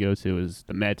willing to go to is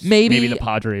the Mets, maybe the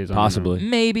Padres, possibly.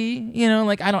 Maybe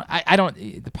I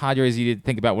don't. The Padres. You need to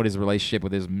think about what his relationship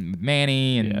with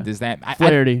Manny and does that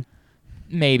Flaherty.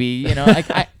 Maybe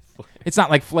it's not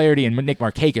like Flaherty and Nick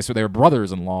Markakis where they were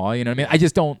brothers-in-law. You know what I mean? I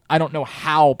just don't. I don't know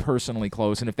how personally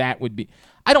close, and if that would be.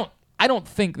 I don't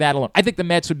think that alone. I think the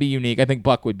Mets would be unique. I think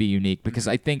Buck would be unique because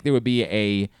I think there would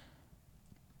be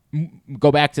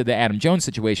go back to the Adam Jones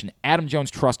situation. Adam Jones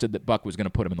trusted that Buck was going to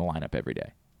put him in the lineup every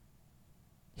day.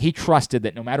 He trusted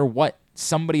that no matter what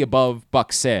somebody above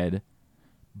Buck said,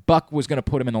 Buck was going to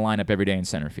put him in the lineup every day in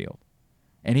center field.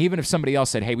 And even if somebody else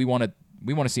said, hey, we want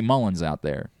to see Mullins out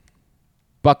there,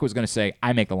 Buck was going to say,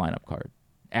 I make the lineup card.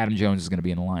 Adam Jones is going to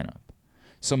be in the lineup.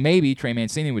 So maybe Trey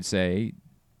Mancini would say,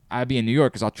 I'd be in New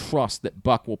York because I'll trust that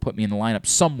Buck will put me in the lineup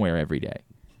somewhere every day.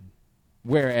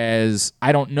 Whereas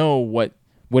I don't know what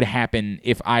would happen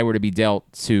if I were to be dealt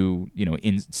to,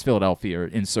 in Philadelphia or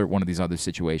insert one of these other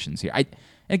situations here.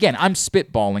 Again, I'm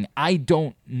spitballing. I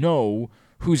don't know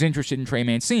who's interested in Trey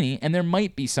Mancini, and there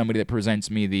might be somebody that presents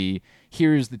me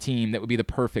here's the team that would be the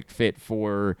perfect fit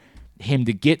for him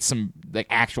to get some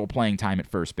actual playing time at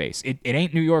first base. It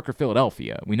ain't New York or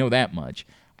Philadelphia. We know that much.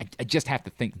 I just have to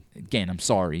think, again, I'm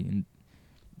sorry. And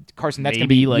Carson, that's going to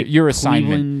be your assignment.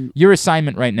 Cleveland. Your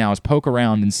assignment right now is poke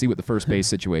around and see what the first base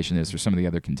situation is for some of the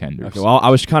other contenders. Okay, well, I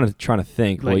was kind of trying to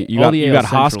think. You got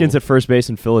Hoskins at first base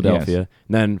in Philadelphia. Yes.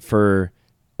 And then for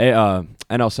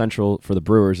NL Central, for the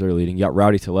Brewers, they're leading. You got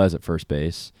Rowdy Tellez at first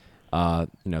base. The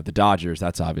Dodgers,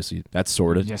 that's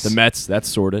sorted. Yes. The Mets, that's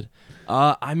sorted.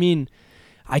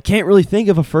 I can't really think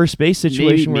of a first base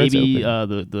situation where maybe it's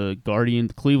open. the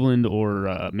Guardians, Cleveland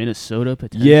or Minnesota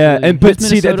potentially. Yeah, but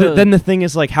see, then the thing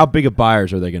is how big of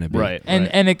buyers are they going to be? Right,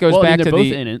 and it goes back they're to both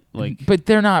in it, but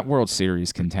they're not World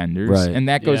Series contenders, right? And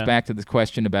that goes back to the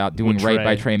question about doing right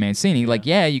by Trey Mancini.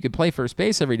 You could play first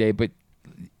base every day, but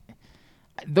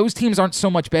those teams aren't so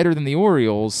much better than the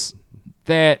Orioles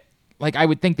that. I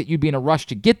would think that you'd be in a rush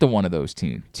to get to one of those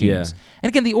teams. Yeah. And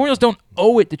again, the Orioles don't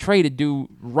owe it to Trey to do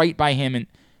right by him.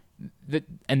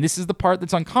 And this is the part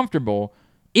that's uncomfortable.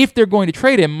 If they're going to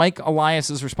trade him, Mike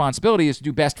Elias's responsibility is to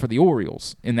do best for the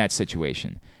Orioles in that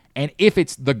situation. And if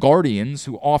it's the Guardians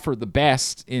who offer the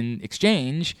best in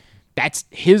exchange, that's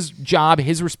his job,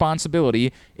 his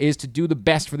responsibility is to do the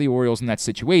best for the Orioles in that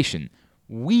situation.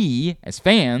 We, as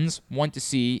fans, want to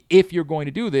see if you're going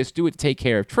to do this, do it to take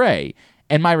care of Trey.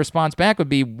 And my response back would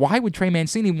be, why would Trey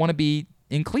Mancini want to be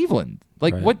in Cleveland?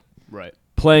 What? Right.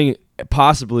 Playing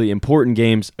possibly important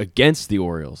games against the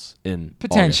Orioles in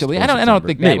potentially. August, I don't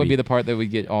think maybe. that would be the part that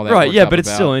would get all that. Right. worked Yeah, up but it's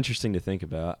about. still interesting to think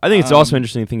about. I think it's also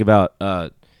interesting to think about.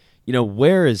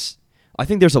 where is? I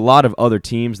think there's a lot of other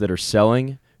teams that are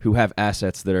selling who have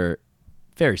assets that are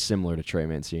very similar to Trey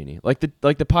Mancini. Like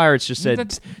the Pirates just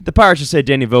said. The Pirates just said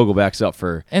Danny Vogelback's up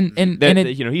for. And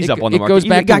he's up on the market. Goes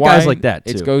back got to why, guys like that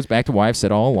too. It goes back to why I've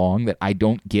said all along that I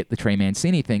don't get the Trey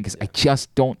Mancini thing because I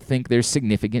just don't think there's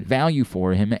significant value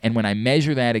for him. And when I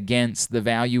measure that against the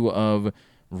value of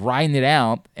riding it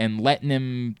out and letting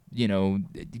him,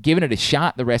 giving it a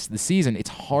shot the rest of the season, it's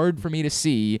hard for me to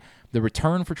see the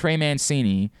return for Trey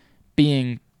Mancini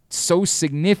being so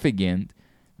significant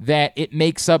that it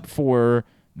makes up for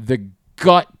the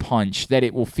gut punch that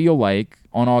it will feel like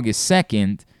on August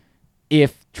 2nd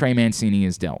if Trey Mancini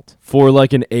is dealt. For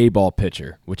like an A-ball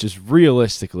pitcher, which is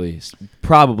realistically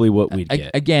probably what we'd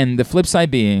get. Again, the flip side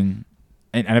being,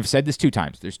 and I've said this 2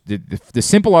 times, there's the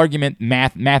simple argument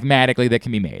mathematically that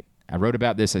can be made. I wrote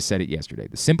about this, I said it yesterday.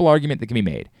 The simple argument that can be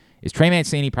made is Trey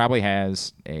Mancini probably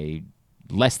has a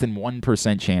less than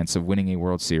 1% chance of winning a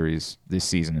World Series this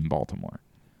season in Baltimore.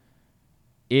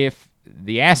 If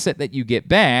the asset that you get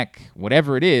back,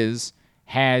 whatever it is,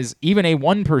 has even a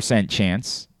 1%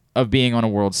 chance of being on a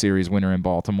World Series winner in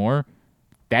Baltimore,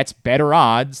 that's better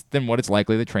odds than what it's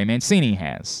likely that Trey Mancini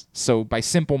has. So by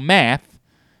simple math,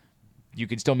 you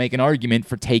can still make an argument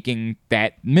for taking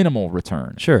that minimal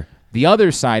return. Sure. The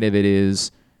other side of it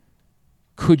is,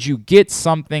 could you get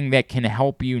something that can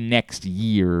help you next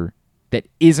year that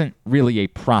isn't really a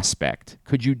prospect?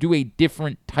 Could you do a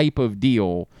different type of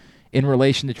deal in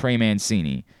relation to Trey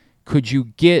Mancini? Could you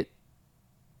get,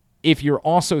 if you're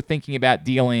also thinking about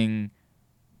dealing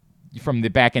from the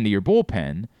back end of your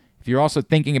bullpen, if you're also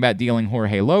thinking about dealing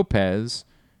Jorge Lopez,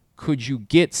 could you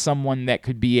get someone that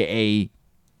could be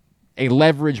a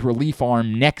leverage relief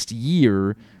arm next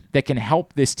year that can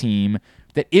help this team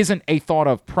that isn't a thought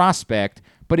of prospect,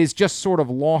 but is just sort of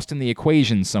lost in the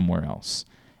equation somewhere else?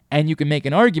 And you can make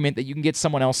an argument that you can get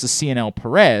someone else's CNL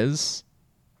Perez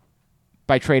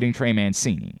by trading Trey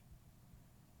Mancini.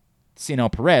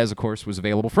 CNL Perez, of course, was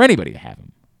available for anybody to have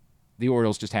him. The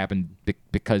Orioles just happened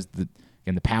because the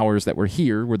powers that were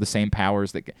here were the same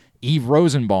powers that Eve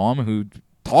Rosenbaum,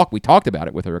 we talked about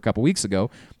it with her a couple weeks ago,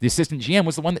 the assistant GM,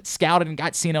 was the one that scouted and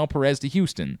got CNL Perez to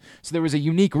Houston. So there was a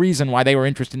unique reason why they were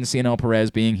interested in CNL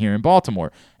Perez being here in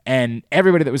Baltimore. And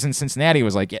everybody that was in Cincinnati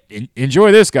was like,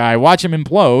 enjoy this guy, watch him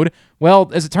implode.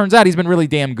 Well, as it turns out, he's been really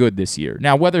damn good this year.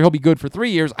 Now, whether he'll be good for 3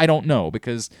 years, I don't know,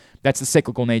 because that's the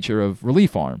cyclical nature of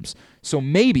relief arms. So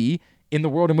maybe in the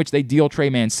world in which they deal Trey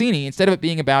Mancini, instead of it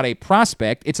being about a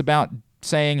prospect, it's about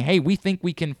saying, hey, we think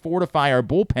we can fortify our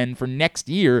bullpen for next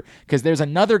year because there's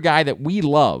another guy that we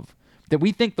love, that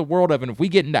we think the world of, and if we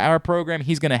get into our program,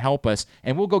 he's going to help us,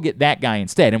 and we'll go get that guy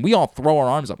instead. And we all throw our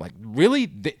arms up like,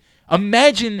 really?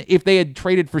 Imagine if they had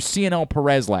traded for CNL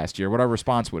Perez last year, what our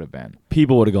response would have been.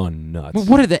 People would have gone nuts. Well,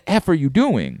 what the F are you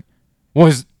doing?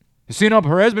 Has CNL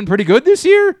Perez been pretty good this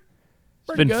year?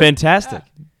 It's been fantastic.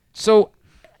 Yeah. So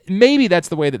maybe that's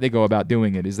the way that they go about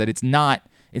doing it, is that it's not,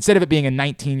 instead of it being a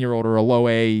 19-year-old or a low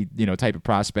A, type of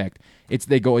prospect, it's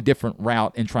they go a different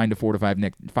route in trying to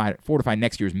fortify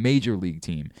next year's major league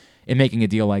team in making a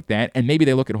deal like that. And maybe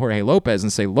they look at Jorge Lopez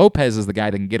and say, Lopez is the guy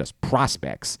that can get us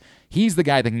prospects. He's the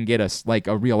guy that can get us like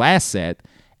a real asset.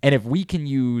 And if we can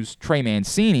use Trey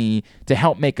Mancini to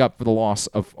help make up for the loss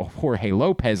of Jorge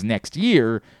Lopez next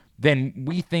year, then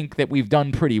we think that we've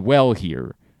done pretty well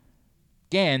here.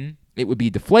 Again, it would be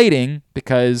deflating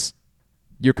because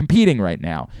you're competing right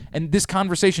now. And this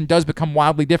conversation does become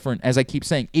wildly different, as I keep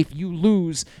saying. If you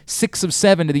lose 6 of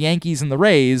 7 to the Yankees and the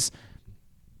Rays,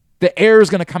 the air is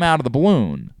going to come out of the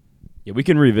balloon. Yeah, we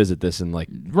can revisit this in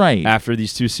right after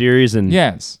these 2 series, and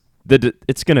yes,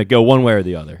 it's going to go one way or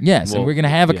the other. Yes, and we're going to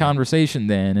have a conversation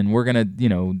then, and we're going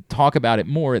to talk about it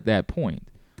more at that point.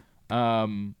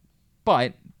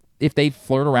 But if they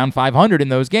flirt around 500 in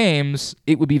those games,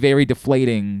 it would be very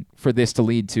deflating for this to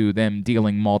lead to them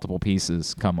dealing multiple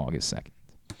pieces come August 2nd.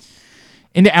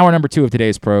 Into hour number 2 of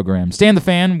today's program. Stan the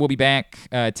Fan will be back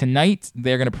tonight.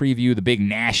 They're going to preview the big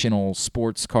national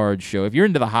sports card show. If you're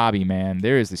into the hobby, man,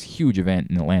 there is this huge event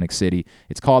in Atlantic City.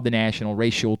 It's called the National.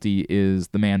 Ray Schulte is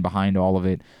the man behind all of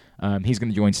it. He's going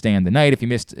to join Stan tonight. If you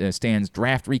missed Stan's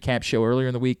draft recap show earlier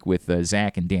in the week with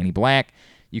Zach and Danny Black,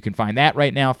 you can find that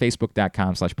right now,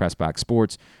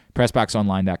 facebook.com/PressBoxSports,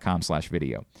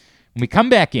 PressBoxOnline.com/video. When we come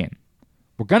back in,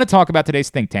 we're going to talk about today's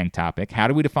think tank topic. How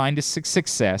do we define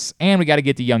success? And we got to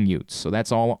get to young Utes. So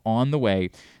that's all on the way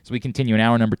as we continue in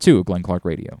hour number 2 of Glenn Clark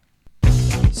Radio.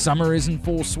 Summer is in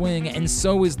full swing, and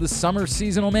so is the summer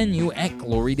seasonal menu at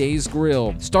Glory Days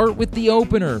Grill. Start with the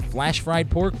opener, flash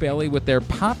fried pork belly with their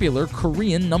popular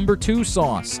Korean No. 2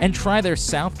 sauce, and try their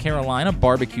South Carolina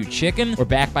barbecue chicken, or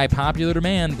back by popular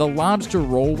demand, the lobster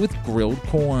roll with grilled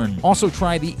corn. Also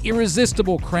try the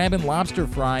irresistible crab and lobster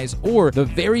fries, or the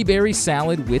very berry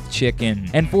salad with chicken.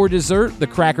 And for dessert, the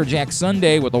Cracker Jack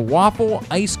sundae with a waffle,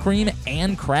 ice cream,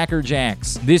 and Cracker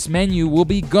Jacks. This menu will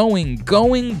be gone.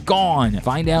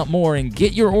 Find out more and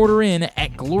get your order in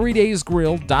at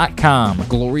glorydaysgrill.com.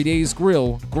 Glory Days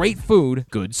Grill, great food,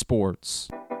 good sports.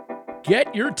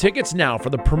 Get your tickets now for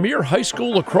the premier high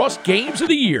school lacrosse games of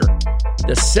the year.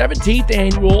 The 17th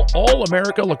annual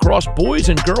All-America Lacrosse Boys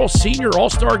and Girls Senior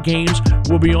All-Star Games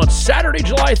will be on Saturday,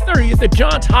 July 30th at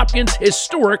Johns Hopkins'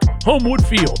 historic Homewood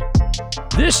Field.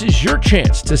 This is your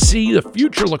chance to see the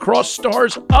future lacrosse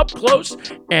stars up close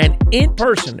and in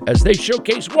person as they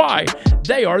showcase why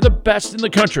they are the best in the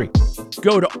country.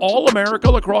 Go to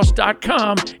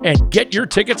allamericalacrosse.com and get your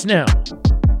tickets now.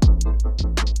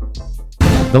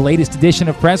 The latest edition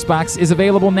of PressBox is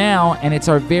available now, and it's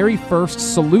our very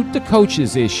first Salute to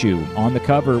Coaches issue. On the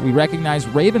cover, we recognize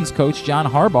Ravens coach John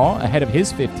Harbaugh ahead of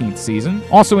his 15th season.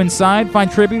 Also inside,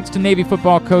 find tributes to Navy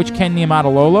football coach Ken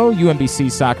Niumatalolo, UMBC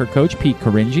soccer coach Pete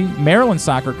Caringi, Maryland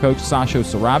soccer coach Sasho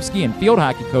Sorovsky, and field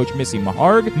hockey coach Missy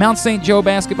Maharg, Mount St. Joe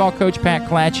basketball coach Pat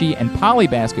Clatchy, and Poly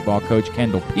basketball coach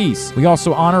Kendall Peace. We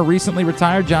also honor recently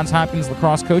retired Johns Hopkins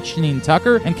lacrosse coach Janine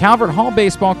Tucker and Calvert Hall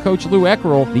baseball coach Lou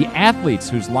Eckerl, the athletes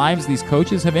whose lives these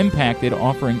coaches have impacted,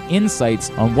 offering insights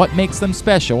on what makes them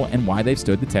special and why they've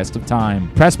stood the test of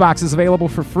time. PressBox is available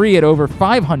for free at over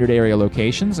 500 area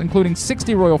locations, including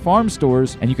 60 Royal Farm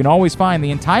stores, and you can always find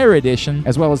the entire edition,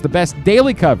 as well as the best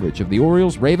daily coverage of the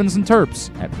Orioles, Ravens, and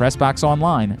Terps at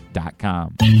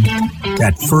PressBoxOnline.com.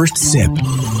 That first sip.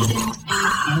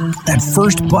 That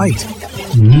first bite.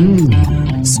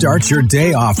 Start your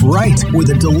day off right with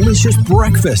a delicious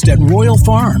breakfast at Royal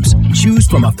Farms. Choose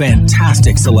from a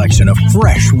fantastic selection of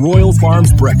fresh Royal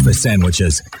Farms breakfast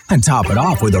sandwiches and top it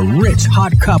off with a rich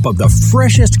hot cup of the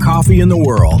freshest coffee in the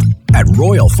world. At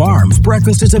Royal Farms,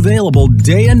 breakfast is available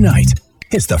day and night.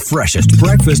 It's the freshest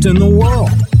breakfast in the world.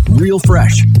 Real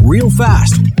fresh, real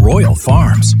fast. Royal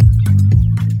Farms.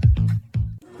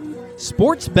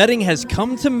 Sports betting has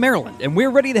come to Maryland, and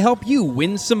we're ready to help you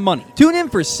win some money. Tune in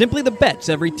for Simply the Bets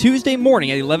every Tuesday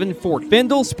morning at 11:40.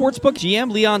 FanDuel Sportsbook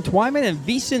GM Leon Twyman and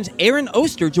VSiN's Aaron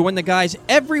Oster join the guys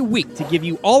every week to give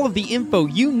you all of the info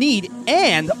you need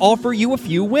and offer you a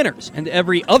few winners. And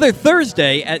every other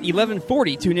Thursday at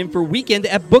 11:40, tune in for Weekend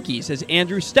at Bookies as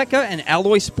Andrew Stecca and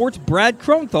Alloy Sports' Brad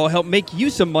Kronthal help make you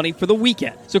some money for the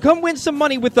weekend. So come win some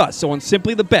money with us on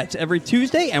Simply the Bets every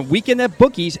Tuesday and Weekend at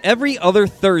Bookies every other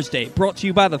Thursday. Brought to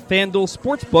you by the FanDuel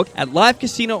Sportsbook at Live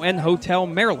Casino and Hotel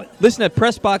Maryland. Listen at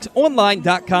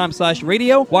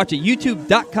PressBoxOnline.com/radio. Watch at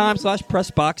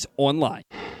YouTube.com/PressBoxOnline.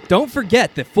 Don't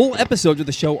forget that full episodes of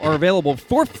the show are available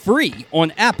for free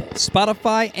on Apple,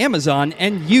 Spotify, Amazon,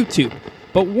 and YouTube.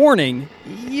 But warning,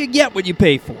 you get what you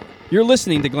pay for. You're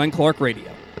listening to Glenn Clark Radio.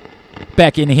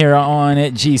 Back in here on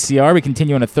GCR, we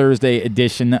continue on a Thursday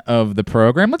edition of the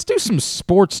program. Let's do some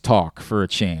sports talk for a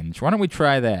change. Why don't we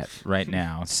try that right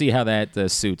now? See how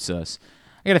that suits us.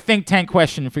 I got a think tank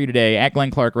question for you today at Glenn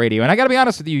Clark Radio, and I got to be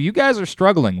honest with you. You guys are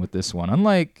struggling with this one.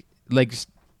 Unlike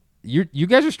you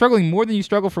guys are struggling more than you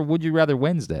struggle for Would You Rather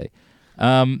Wednesday.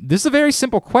 This is a very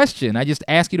simple question. I just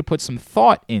ask you to put some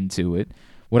thought into it.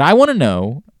 What I want to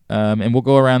know, and we'll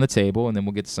go around the table, and then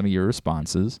we'll get to some of your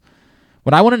responses.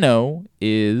 What I want to know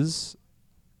is,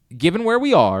 given where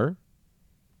we are,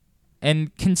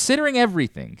 and considering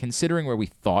everything, considering where we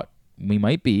thought we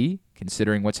might be,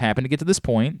 considering what's happened to get to this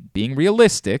point, being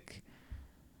realistic,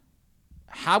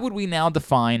 how would we now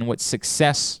define what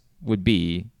success would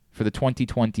be for the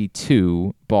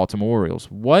 2022 Baltimore Orioles?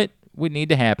 What would need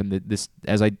to happen that this,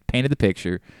 as I painted the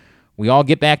picture, we all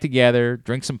get back together,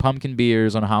 drink some pumpkin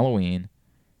beers on Halloween,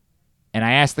 and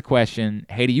I ask the question,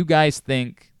 hey, do you guys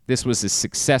think this was a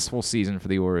successful season for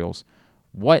the Orioles?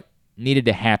 What needed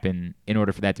to happen in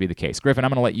order for that to be the case? Griffin, I'm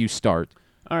going to let you start.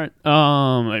 All right.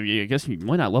 I guess you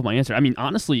might not love my answer. I mean,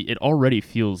 honestly, it already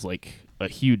feels like a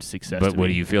huge success. But to me.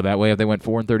 Do you feel that way if they went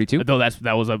 4-32? Though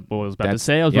that was what I was about to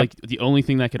say. I was like, the only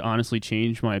thing that could honestly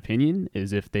change my opinion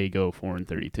is if they go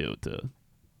 4-32.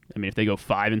 If they go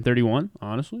 5-31,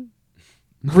 honestly.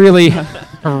 Really,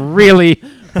 really.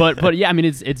 But yeah, I mean,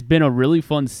 it's been a really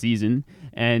fun season.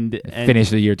 And finish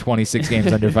the year 26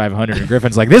 games under 500, and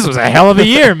Griffin's like, this was a hell of a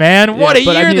year, man. What a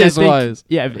year this was.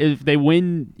 Yeah, if they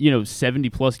win, 70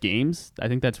 plus games, I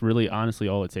think that's really honestly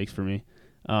all it takes for me.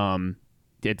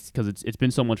 it's because it's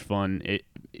been so much fun.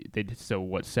 They'd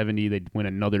 70? They'd win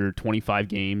another 25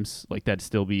 games. Like that'd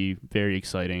still be very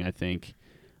exciting. I think.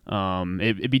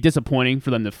 It'd be disappointing for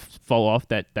them to fall off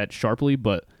that sharply,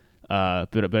 but I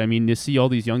mean, to see all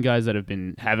these young guys that have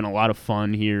been having a lot of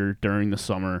fun here during the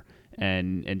summer,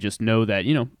 and just know that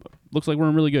looks like we're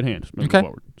in really good hands moving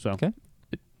forward. So,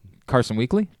 Carson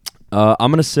Weekly.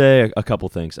 I'm gonna say a couple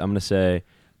things. I'm gonna say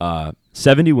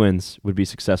 70 wins would be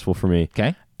successful for me.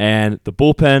 Okay, and the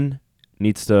bullpen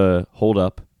needs to hold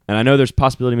up. And I know there's a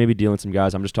possibility maybe dealing some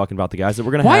guys. I'm just talking about the guys that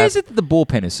we're going to have. Why is it that the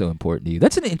bullpen is so important to you?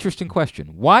 That's an interesting question.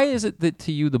 Why is it that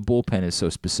to you the bullpen is so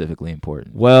specifically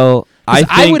important? Well,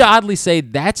 I would oddly say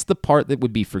that's the part that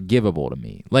would be forgivable to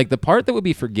me. Like the part that would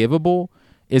be forgivable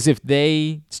is if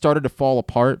they started to fall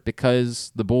apart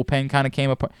because the bullpen kind of came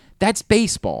apart. That's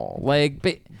baseball. Like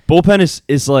bullpen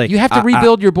is like you have to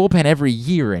rebuild your bullpen every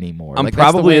year anymore. I'm like,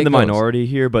 probably in the goes. minority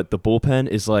here, but the bullpen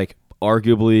is like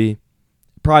arguably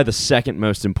probably the second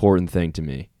most important thing to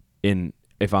me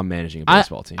if I'm managing a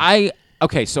baseball team.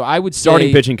 Okay, so I would say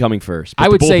starting pitching coming first. But I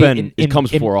would the bullpen, say it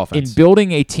comes before offense. In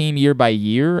building a team year by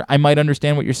year, I might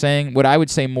understand what you're saying. What I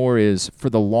would say more is for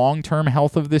the long-term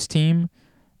health of this team,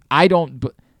 I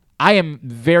am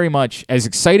very much as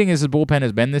exciting as the bullpen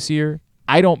has been this year.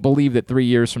 I don't believe that 3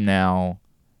 years from now,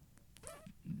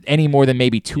 any more than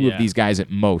maybe two of these guys at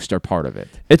most are part of it.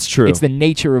 It's true. It's the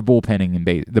nature of bullpenning and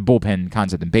the bullpen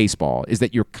concept in baseball is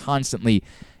that you're constantly.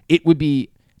 It would be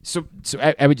so.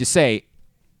 I would just say,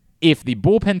 if the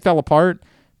bullpen fell apart,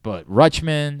 but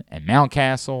Rutschman and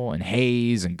Mountcastle and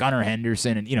Hayes and Gunnar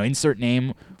Henderson and insert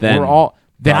name then were all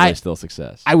then still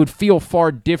success. I would feel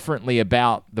far differently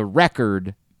about the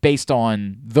record based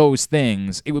on those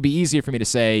things. It would be easier for me to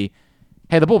say,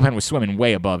 hey, the bullpen was swimming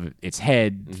way above its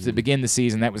head to begin the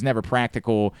season. That was never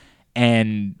practical,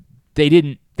 and they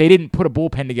didn't put a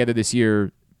bullpen together this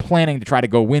year planning to try to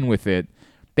go win with it.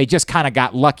 They just kind of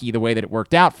got lucky the way that it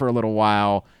worked out for a little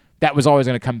while. That was always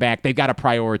going to come back. They've got to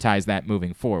prioritize that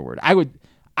moving forward. I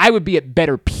would be at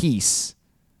better peace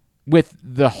with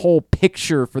the whole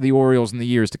picture for the Orioles in the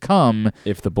years to come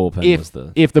if the bullpen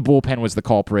if the bullpen was the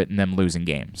culprit in them losing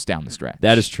games down the stretch.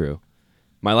 That is true.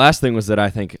 My last thing was that I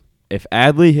think if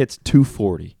Adley hits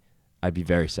 240, I'd be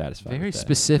very satisfied. Very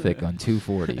specific on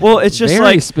 240. Well, it's just very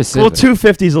like specific. Well,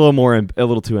 250 is a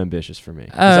little too ambitious for me.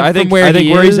 I think where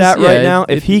he's at right now,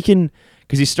 if he can,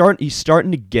 because he's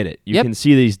starting to get it. You can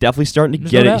see that he's definitely starting to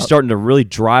get it. He's starting to really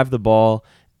drive the ball.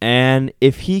 And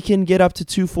if he can get up to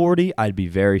 240, I'd be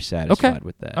very satisfied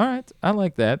with that. All right. I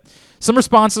like that. Some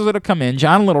responses that have come in.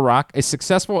 John Little Rock, a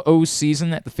successful O's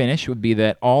season at the finish would be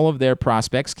that all of their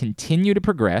prospects continue to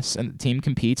progress and the team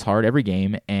competes hard every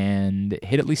game and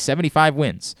hit at least 75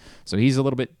 wins. So he's a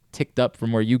little bit ticked up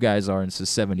from where you guys are and says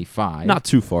 75. Not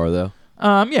too far, though.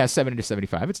 70 to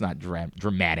 75. It's not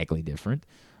dramatically different.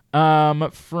 From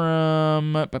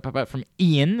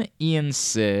Ian. Ian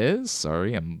says,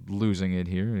 sorry, I'm losing it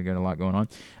here. We got a lot going on.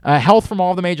 Health from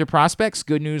all the major prospects.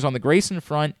 Good news on the Grayson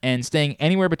front, and staying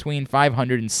anywhere between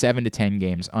 500 and 7 to 10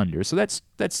 games under. So that's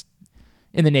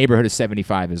in the neighborhood of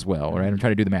 75 as well, right? I'm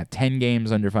trying to do the math. 10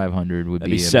 games under 500 would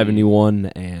be 71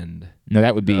 and no,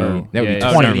 that would be 20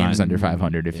 games under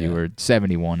 500 if you were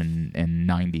 71 and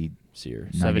 90.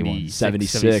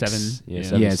 76.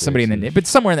 Yeah, somebody in the but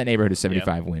somewhere in that neighborhood of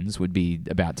 75 wins would be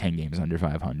about 10 games under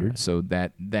 500. So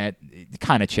that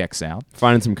kind of checks out.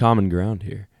 Finding some common ground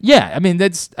here. Yeah, I mean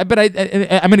that's. But I'm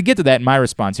going to get to that in my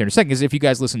response here in a second. Because if you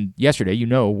guys listened yesterday, you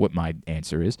know what my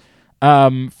answer is.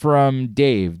 From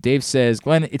Dave. Dave says,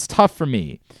 Glenn, it's tough for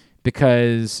me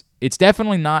because it's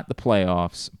definitely not the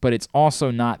playoffs, but it's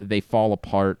also not that they fall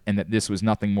apart and that this was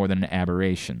nothing more than an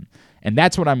aberration. And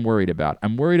that's what I'm worried about.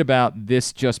 I'm worried about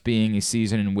this just being a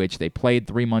season in which they played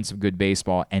 3 months of good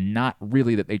baseball and not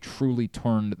really that they truly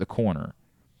turned the corner.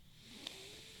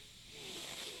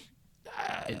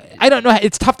 I don't know.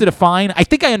 It's tough to define. I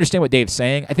think I understand what Dave's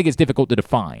saying. I think it's difficult to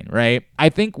define, right? I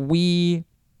think we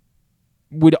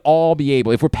would all be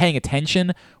able, if we're paying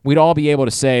attention, we'd all be able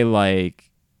to say,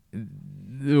 like,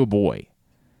 oh boy.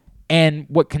 And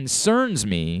what concerns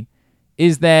me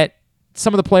is that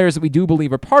some of the players that we do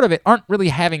believe are part of it aren't really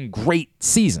having great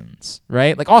seasons,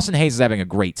 right? Like Austin Hayes is having a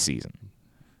great season.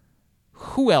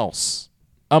 Who else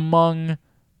among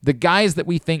the guys that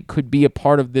we think could be a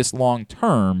part of this long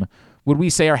term would we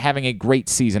say are having a great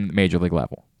season at the major league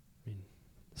level?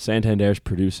 Santander's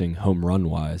producing home run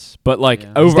wise, but like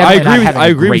I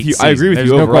agree with you. I agree with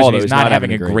you overall. He's not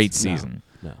having a great season.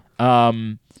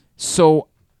 No. So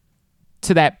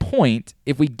to that point,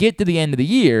 if we get to the end of the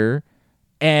year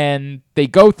and they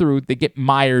get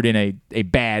mired in a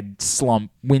bad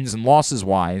slump, wins and losses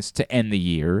wise, to end the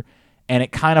year, and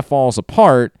it kind of falls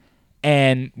apart.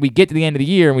 And we get to the end of the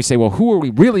year and we say, well, who are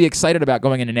we really excited about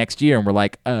going into next year? And we're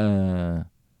like,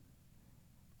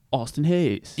 Austin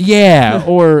Hayes. Yeah,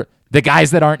 or the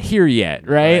guys that aren't here yet,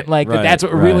 right? That's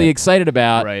what we're really excited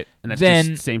about. Right, and that's then,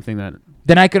 just the same thing that...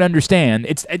 Then I could understand.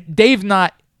 It's Dave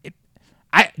not...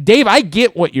 Dave, I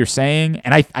get what you're saying,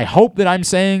 and I hope that I'm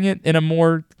saying it in a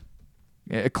more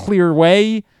clear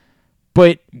way,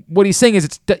 but what he's saying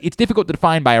is it's difficult to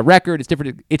define by a record. It's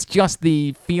different. It's just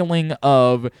the feeling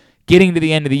of getting to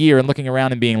the end of the year and looking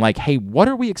around and being like, hey, what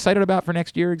are we excited about for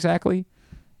next year exactly?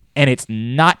 And it's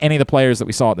not any of the players that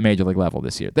we saw at the major league level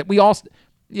this year. That we all,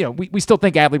 we still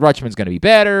think Adley Rutschman's going to be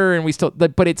better, and we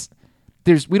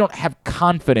don't have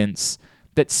confidence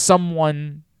that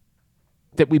someone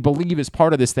that we believe is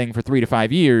part of this thing for 3 to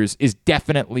 5 years is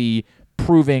definitely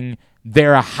proving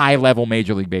they're a high-level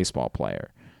Major League Baseball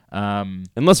player.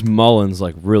 Unless Mullins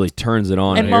really turns it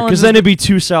on, here, because then it'd be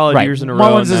 2 solid years in a row.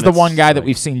 Mullins is the one guy that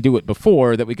we've seen do it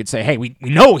before that we could say, hey, we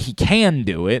know he can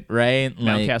do it, right?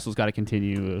 Mountcastle's got to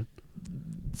continue.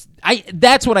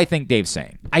 That's what I think Dave's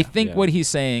saying. I think what he's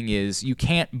saying is you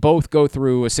can't both go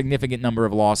through a significant number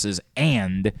of losses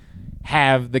and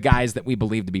have the guys that we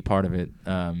believe to be part of it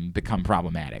become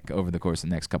problematic over the course of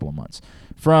the next couple of months.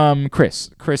 From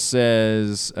Chris. Chris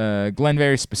says, Glenn,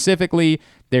 very specifically,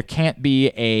 there can't be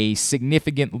a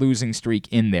significant losing streak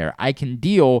in there. I can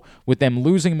deal with them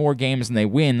losing more games than they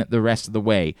win the rest of the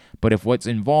way, but if what's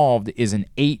involved is an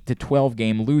 8 to 12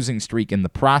 game losing streak in the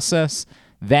process,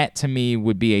 that to me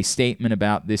would be a statement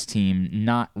about this team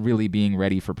not really being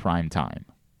ready for prime time.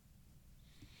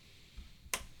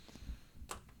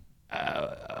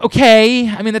 Okay.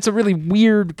 I mean, that's a really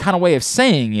weird kind of way of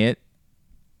saying it.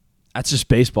 That's just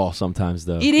baseball sometimes,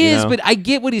 though. It is, but I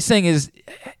get what he's saying is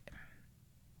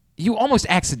you almost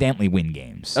accidentally win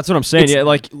games. That's what I'm saying.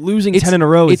 Losing 10 in a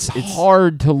row, it's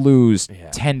hard to lose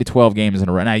 10 to 12 games in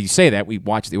a row. Now, you say that. We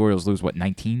watched the Orioles lose,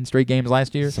 19 straight games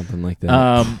last year? Something like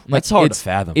that. That's hard to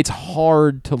fathom. It's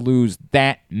hard to lose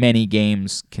that many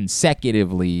games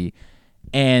consecutively,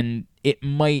 and it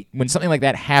might, when something like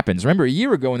that happens. Remember, a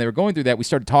year ago when they were going through that, we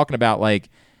started talking about,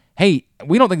 hey,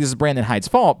 we don't think this is Brandon Hyde's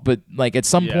fault, but at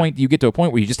some point you get to a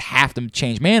point where you just have to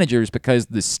change managers because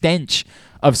the stench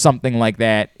of something like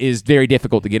that is very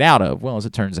difficult to get out of. Well, as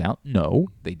it turns out, no,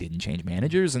 they didn't change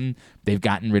managers, and they've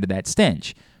gotten rid of that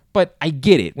stench. But I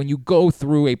get it. When you go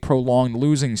through a prolonged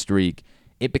losing streak,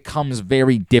 it becomes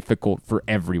very difficult for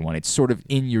everyone. It's sort of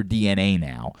in your DNA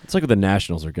now. It's like what the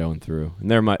Nationals are going through,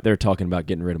 and they're talking about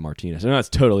getting rid of Martinez. I know that's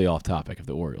totally off topic of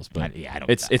the Orioles, but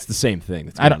it's the same thing.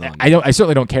 That's going on. I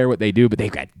certainly don't care what they do, but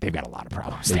they've got a lot of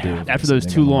problems. They do. After those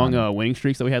 2 long winning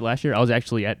streaks that we had last year, I was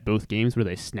actually at both games where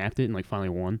they snapped it and finally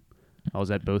won. I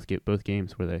was at both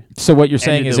games where they. So what you're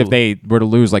saying is, if they were to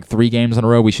lose 3 games in a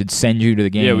row, we should send you to the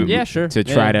game. Yeah, sure. To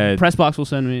try to press box will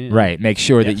send me. Right, make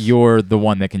sure that you're the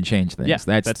one that can change things. Yes,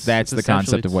 that's the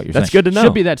concept of what you're saying. That's good to know.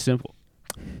 Should be that simple.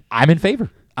 I'm in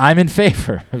favor.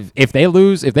 If they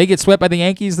lose, if they get swept by the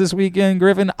Yankees this weekend,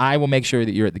 Griffin, I will make sure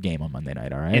that you're at the game on Monday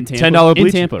night. All right. In Tampa, $10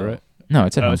 bleachers. In Tampa, right? No,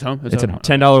 it's at home. It's home. It's at home.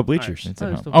 $10 bleachers. Right. It's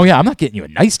at home. Oh yeah, I'm not getting you a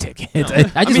nice ticket.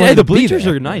 I just the bleachers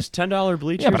are nice. $10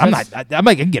 bleachers. Yeah, but I'm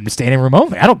not getting him standing room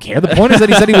only. I don't care. The point is that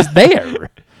he said he was there.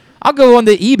 I'll go on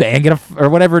to eBay and get or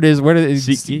whatever it is. Where it is,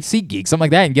 SeatGeek, something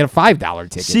like that, and get a $5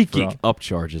 ticket. SeatGeek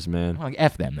upcharges, man. Well,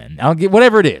 F them then. I'll get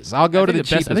whatever it is. I'll go to the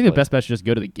cheapest. I think the best bet is just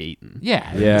go to the gate.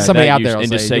 Yeah. Somebody out there will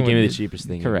just say, "Give me the cheapest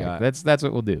thing." Correct. That's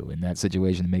what we'll do in that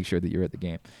situation to make sure that you're at the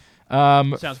game.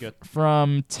 Sounds good.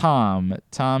 From Tom.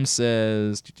 Tom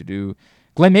says,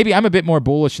 Glenn, maybe I'm a bit more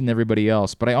bullish than everybody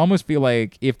else, but I almost feel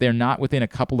like if they're not within a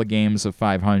couple of games of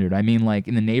 500, I mean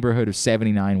in the neighborhood of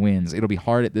 79 wins, it'll be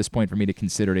hard at this point for me to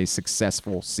consider it a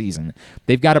successful season.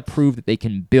 They've got to prove that they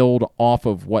can build off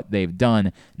of what they've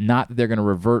done, not that they're going to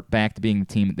revert back to being the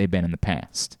team that they've been in the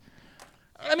past.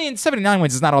 I mean, 79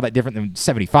 wins is not all that different than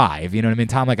 75. You know what I mean,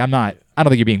 Tom? I don't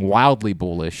think you're being wildly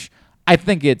bullish. I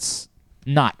think it's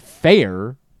not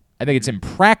fair. I think it's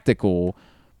impractical.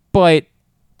 But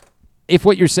if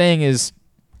what you're saying is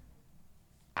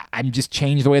I'm just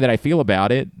changed the way that I feel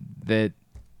about it, that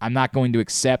I'm not going to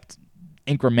accept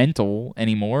incremental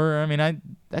anymore, I mean,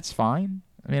 that's fine.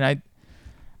 I mean,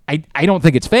 I don't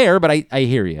think it's fair, but I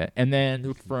hear you. And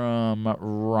then from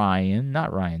Ryan,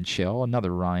 not Ryan Shell,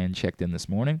 another Ryan checked in this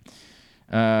morning.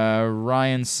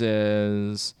 Ryan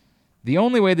says, the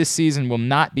only way this season will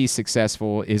not be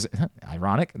successful is,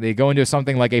 ironic, they go into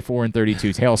something like a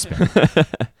 4-32 tailspin.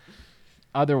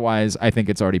 Otherwise, I think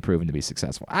it's already proven to be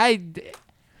successful. I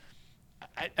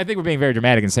think we're being very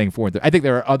dramatic in saying 4-32. I think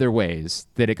there are other ways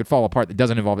that it could fall apart that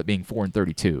doesn't involve it being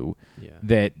 4-32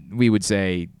 that we would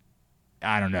say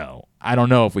I don't know. I don't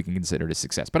know if we can consider it a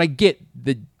success. But I get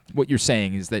what you're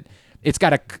saying is that it's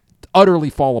got to utterly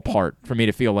fall apart for me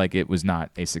to feel like it was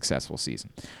not a successful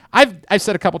season. I've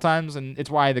said a couple times, and it's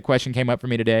why the question came up for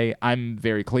me today. I'm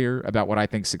very clear about what I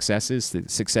think success is. The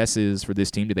success is for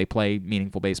this team, do they play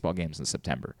meaningful baseball games in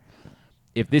September?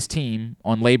 If this team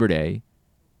on Labor Day,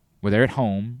 where they're at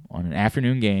home on an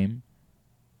afternoon game,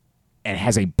 and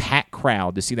has a packed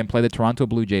crowd to see them play the Toronto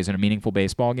Blue Jays in a meaningful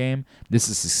baseball game, this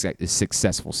is a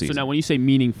successful season. So now when you say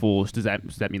meaningful, does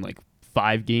that mean like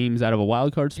 5 games out of a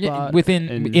wild card spot?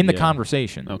 In the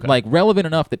conversation. Okay. Like relevant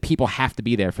enough that people have to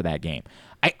be there for that game.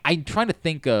 I'm trying to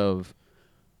think of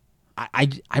I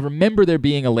remember there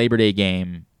being a Labor Day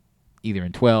game either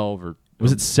in 12 or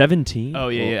was it 17? Oh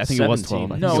yeah, I think it was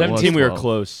 12. No, 17 we were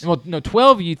close. Well, no,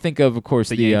 12 you think of course,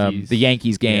 the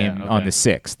Yankees game Yeah, okay. on the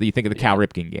 6th. You think of the Cal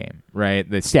Ripken game, right?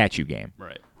 The statue game.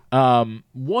 Right.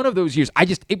 One of those years,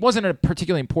 it wasn't a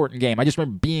particularly important game. I just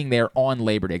remember being there on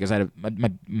Labor Day because I had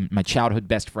my childhood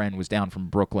best friend was down from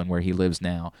Brooklyn where he lives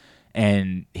now,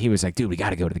 and he was like, "Dude, we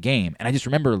got to go to the game." And I just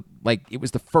remember like it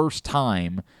was the first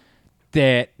time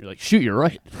that You're like, shoot, you're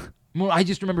right. well, I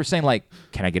just remember saying like,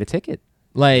 "Can I get a ticket?"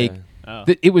 Like Oh.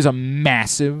 it was a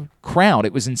massive crowd.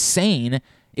 It was insane.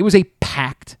 It was a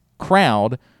packed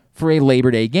crowd for a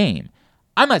Labor Day game.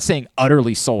 I'm not saying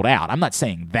utterly sold out. I'm not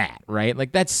saying that, right?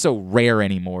 Like that's so rare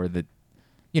anymore that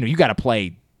you got to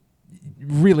play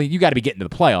really you got to be getting to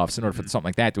the playoffs in order for something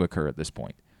like that to occur at this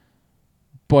point.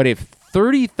 But if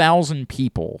 30,000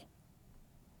 people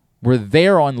were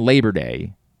there on Labor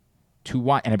Day to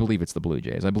watch, and I believe it's the Blue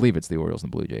Jays. I believe it's the Orioles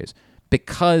and the Blue Jays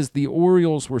because the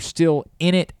Orioles were still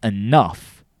in it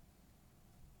enough.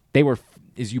 They were,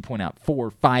 as you point out, 4 or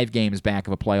 5 games back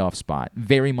of a playoff spot,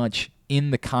 very much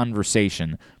in the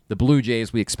conversation. The Blue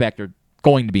Jays, we expect, are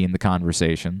going to be in the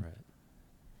conversation. Right.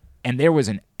 And there was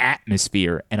an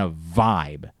atmosphere and a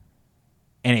vibe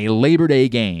in a Labor Day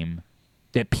game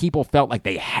that people felt like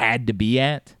they had to be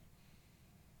at.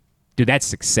 Dude, that's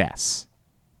success.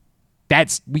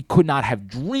 We could not have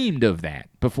dreamed of that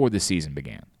before the season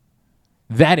began.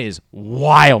 That is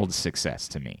wild success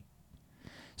to me.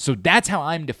 So that's how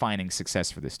I'm defining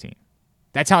success for this team.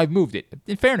 That's how I've moved it.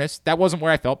 In fairness, that wasn't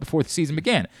where I felt before the season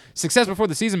began. Success before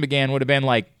the season began would have been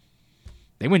like,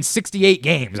 they win 68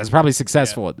 games. That's probably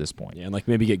successful at this point. Yeah, and like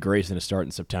maybe get Grayson to start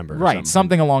in September. Right,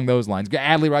 something along those lines.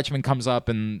 Adley Rutschman comes up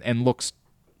and looks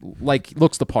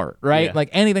the part, right? Yeah. Like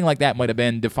anything like that might have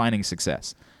been defining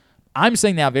success. I'm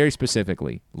saying now very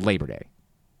specifically Labor Day.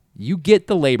 You get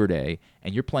the Labor Day,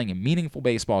 and you're playing a meaningful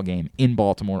baseball game in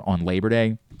Baltimore on Labor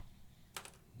Day,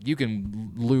 you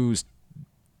can lose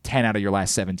 10 out of your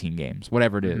last 17 games,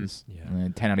 whatever it is.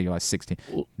 10 out of your last 16.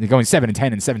 Going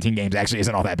 7-10 in 17 games actually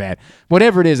isn't all that bad.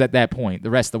 Whatever it is at that point, the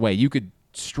rest of the way, you could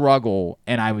struggle,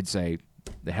 and I would say,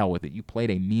 the hell with it. You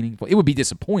played a meaningful. It would be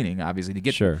disappointing, obviously, to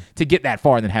get that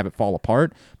far and then have it fall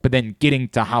apart. But then getting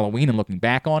to Halloween and looking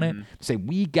back on it, say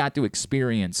we got to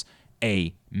experience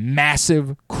a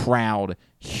massive crowd,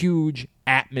 huge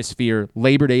atmosphere,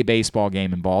 Labor Day baseball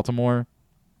game in Baltimore.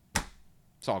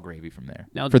 It's all gravy from there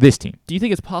now, for this team. Do you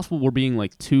think it's possible we're being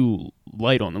like too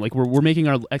light on it? Like we're making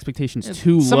our expectations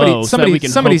too low so that we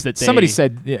can hope that they... Somebody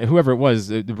said, whoever it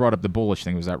was, brought up the bullish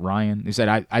thing. Was that Ryan? He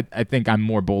said, I think I'm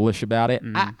more bullish about it.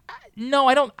 No,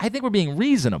 I don't. I think we're being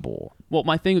reasonable. Well,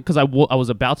 my thing, because I was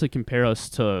about to compare us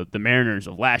to the Mariners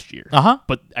of last year.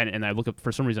 But and I look up,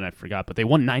 for some reason I forgot, but they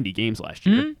won 90 games last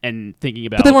year. And thinking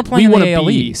about... But they weren't playing in the AL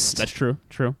East. That's true.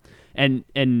 And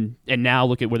now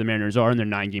look at where the Mariners are, and they're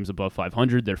 9 games above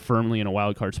 500. They're firmly in a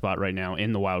wild card spot right now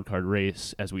in the wild card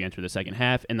race as we enter the second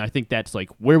half. And I think that's like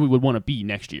where we would want to be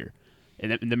next year.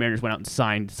 And the Mariners went out and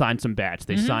signed some bats.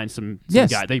 They signed some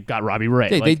guys. They got Robbie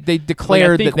Ray. They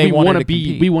declared that they wanted to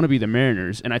compete. We want to be the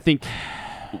Mariners, and I think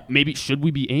maybe should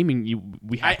we be aiming?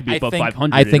 We have to be above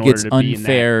 500. I think it's in order to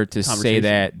unfair be in that to say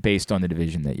that based on the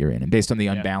division that you're in and based on the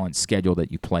unbalanced schedule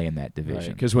that you play in that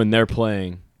division. Because when they're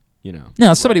playing,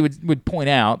 Now, somebody would point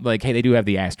out, like, hey, they do have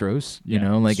the Astros,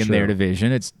 like in their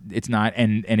division. It's not,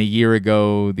 and a year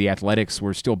ago, the Athletics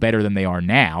were still better than they are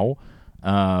now.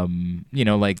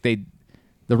 Like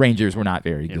the Rangers were not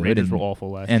very good. Rangers were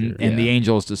awful last year. And the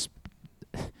Angels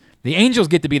the Angels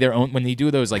get to be their own, when they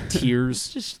do those, like,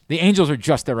 tiers, the Angels are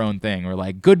just their own thing, or,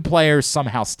 like, good players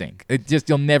somehow stink.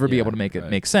 You'll never be able to make it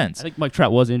make sense. I think Mike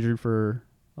Trout was injured for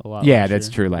a while. Yeah, that's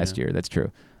true last year. That's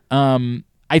true.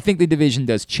 I think the division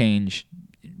does change.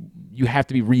 You have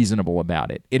to be reasonable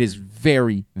about it. It is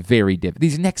very, very difficult.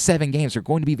 These next 7 games are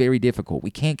going to be very difficult.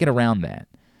 We can't get around that.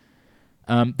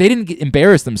 They didn't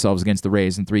embarrass themselves against the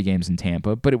Rays in 3 games in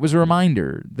Tampa, but it was a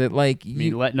reminder that, like,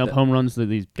 letting up home runs to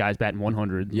these guys batting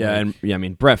 100. Yeah, I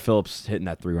mean, Brett Phillips hitting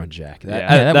that 3-run jack.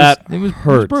 It was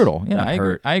brutal.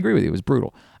 Yeah, I agree with you. It was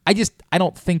brutal. I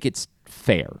don't think it's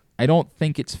fair. I don't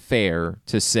think it's fair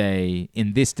to say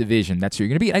in this division that's who you're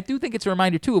going to be. I do think it's a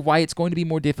reminder, too, of why it's going to be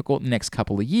more difficult in the next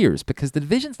couple of years, because the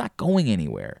division's not going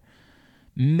anywhere.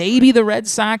 Maybe the Red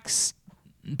Sox,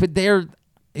 but they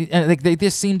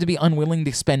just seem to be unwilling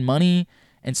to spend money,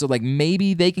 and so like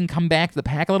maybe they can come back to the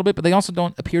pack a little bit, but they also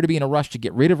don't appear to be in a rush to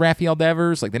get rid of Rafael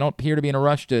Devers. Like they don't appear to be in a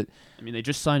rush to. I mean, they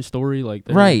just signed Story.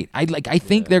 Right. I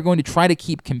think they're going to try to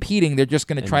keep competing. They're just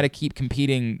going to try to keep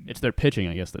competing. It's their pitching,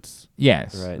 I guess. That's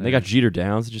yes. Right. And they got Jeter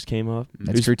Downs that just came up.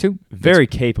 That's true too. Very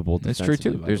capable. That's true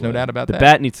too. There's no doubt about that. The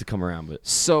bat needs to come around, but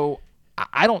so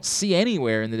I don't see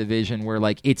anywhere in the division where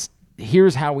like it's.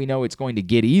 Here's how we know it's going to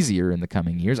get easier in the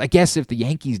coming years. I guess if the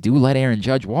Yankees do let Aaron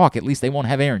Judge walk, at least they won't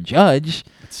have Aaron Judge.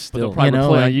 Still, they're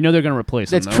going to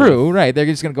replace him. That's true, right? They're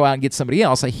just going to go out and get somebody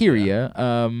else. I hear you.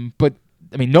 But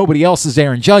I mean, nobody else is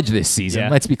Aaron Judge this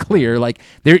season. Let's be clear. Like,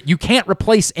 you can't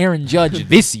replace Aaron Judge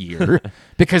this year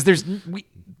because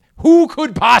who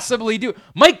could possibly do?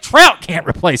 Mike Trout can't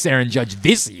replace Aaron Judge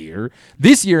this year.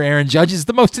 This year, Aaron Judge is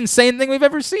the most insane thing we've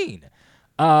ever seen.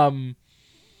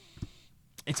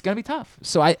 It's going to be tough.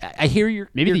 So I hear your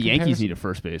Maybe the Yankees need a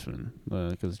first baseman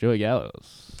because Joey Gallo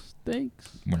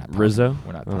stinks. Rizzo?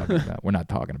 We're not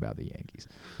talking about the Yankees.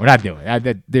 We're not doing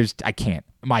it. I can't.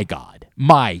 My God.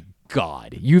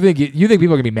 You think people are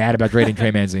going to be mad about trading Trey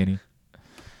Mancini?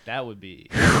 That would be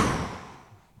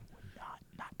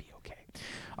not be okay.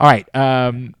 All right,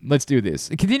 let's do this.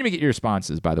 Continue to get your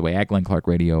responses, by the way, at Glenn Clark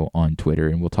Radio on Twitter,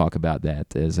 and we'll talk about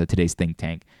that as today's think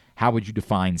tank. How would you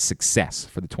define success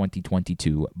for the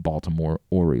 2022 Baltimore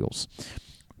Orioles?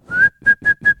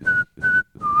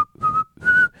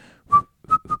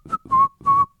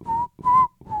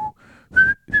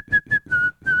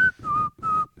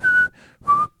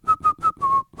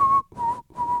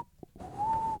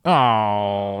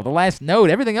 Oh, the last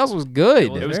note. Everything else was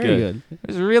good. It was good. It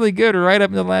was really good right up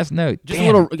to the last note. Just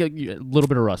a little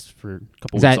bit of rust for a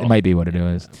couple weeks. That might be what it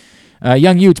was.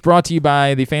 Young Utes brought to you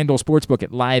by the FanDuel Sportsbook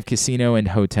at Live Casino and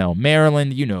Hotel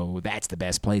Maryland. You know that's the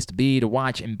best place to be to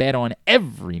watch and bet on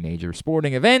every major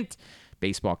sporting event.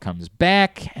 Baseball comes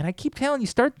back, and I keep telling you,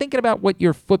 start thinking about what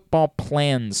your football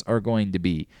plans are going to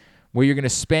be, where you're going to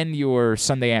spend your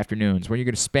Sunday afternoons, where you're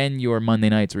going to spend your Monday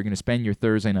nights, where you're going to spend your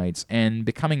Thursday nights, and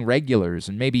becoming regulars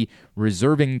and maybe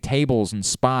reserving tables and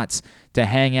spots to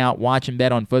hang out, watch, and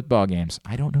bet on football games.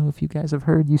 I don't know if you guys have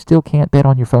heard, you still can't bet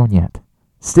on your phone yet.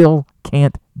 Still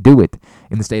can't do it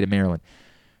in the state of Maryland.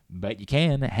 But you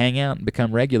can hang out and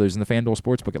become regulars in the FanDuel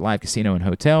Sportsbook at Live Casino and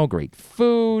Hotel. Great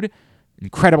food,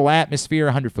 incredible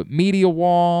atmosphere, 100-foot media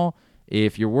wall.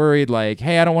 If you're worried, like,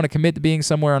 hey, I don't want to commit to being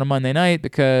somewhere on a Monday night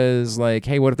because, like,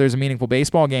 hey, what if there's a meaningful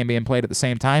baseball game being played at the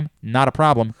same time? Not a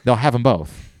problem. They'll have them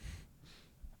both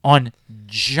on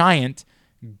giant,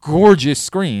 gorgeous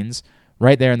screens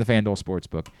right there in the FanDuel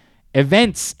Sportsbook.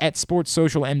 Events at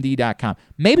sportssocialmd.com.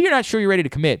 Maybe you're not sure you're ready to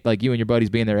commit, like you and your buddies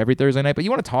being there every Thursday night, but you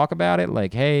want to talk about it,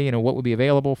 like, hey, what would be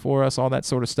available for us, all that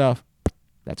sort of stuff.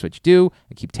 That's what you do.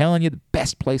 I keep telling you, the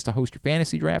best place to host your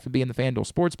fantasy draft would be in the FanDuel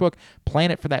Sportsbook.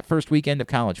 Plan it for that first weekend of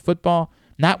college football.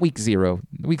 Not week 0.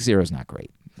 Week 0 is not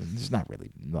great. It's not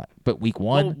really, but week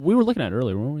 1. Well, we were looking at it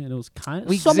earlier, weren't we? And it was kind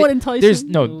of somewhat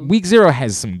enticing. Week 0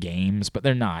 has some games, but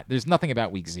they're not. There's nothing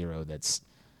about week 0 that's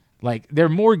like, there are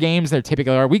more games that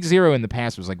typically are. Week 0 in the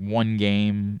past was like 1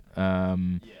 game.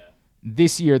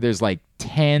 This year there's like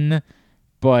 10,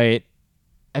 but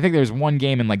I think there's 1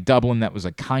 game in like Dublin that was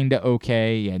like kind of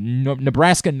okay. Yeah,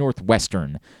 Nebraska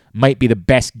Northwestern might be the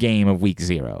best game of week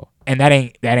 0, and that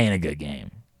ain't a good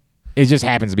game. It just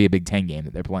happens to be a Big Ten game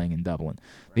that they're playing in Dublin.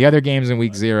 The other games in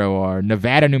week 0 are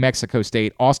Nevada, New Mexico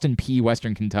State, Austin P,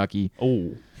 Western Kentucky.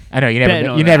 Oh. I know you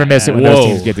never miss it when those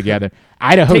teams get together.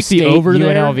 Idaho State,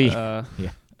 UNLV,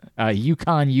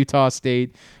 UConn, Utah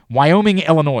State, Wyoming,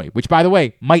 Illinois, which, by the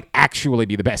way, might actually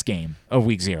be the best game of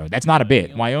week 0. That's not a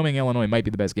bit. Wyoming, Illinois might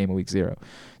be the best game of week 0.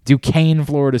 Duquesne,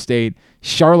 Florida State,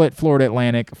 Charlotte, Florida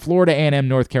Atlantic, Florida A&M,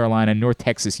 North Carolina, North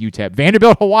Texas, UTEP,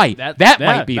 Vanderbilt, Hawaii. That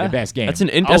might be the best game.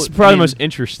 That's probably the most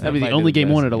interesting. That'd be the only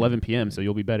game on at 11 p.m., so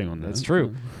you'll be betting on that. That's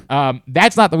true.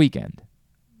 That's not the weekend.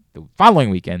 The following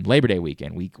weekend, Labor Day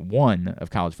weekend, week 1 of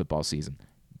college football season,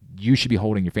 you should be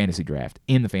holding your fantasy draft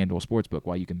in the FanDuel Sportsbook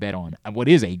while you can bet on what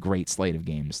is a great slate of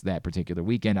games that particular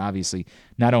weekend. Obviously,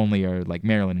 not only are like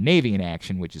Maryland and Navy in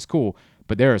action, which is cool,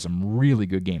 but there are some really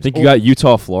good games. I think you got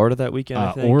Utah, Florida that weekend,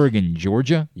 I think. Oregon,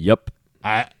 Georgia. Yep.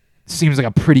 Seems like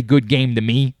a pretty good game to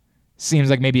me. seems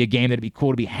like maybe a game that'd be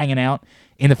cool to be hanging out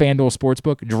in the FanDuel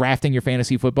Sportsbook, drafting your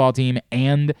fantasy football team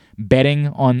and betting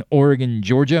on Oregon,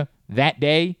 Georgia that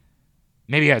day.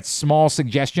 Maybe a small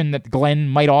suggestion that Glenn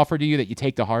might offer to you that you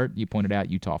take to heart. You pointed out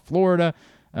Utah, Florida.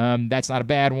 That's not a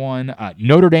bad one.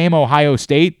 Notre Dame, Ohio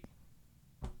State.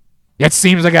 That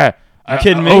seems like a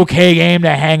okay game to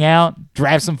hang out,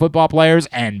 draft some football players,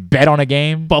 and bet on a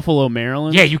game. Buffalo,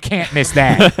 Maryland. Yeah, you can't miss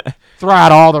that. Throw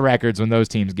out all the records when those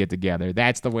teams get together.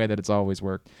 That's the way that it's always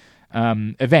worked.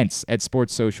 Events at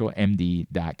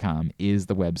sportssocialmd.com is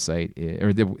the website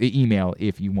or the email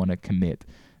if you want to commit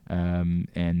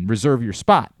and reserve your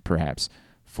spot, perhaps,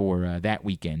 for that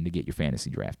weekend to get your fantasy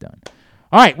draft done.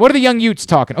 All right, what are the young Utes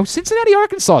talking? Oh, Cincinnati,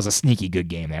 Arkansas is a sneaky good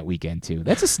game that weekend, too.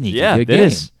 That's a sneaky good game.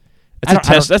 Is. It's a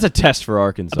test. That's a test for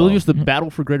Arkansas. I believe it's the battle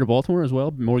for Greater Baltimore as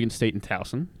well, Morgan State and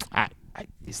Towson.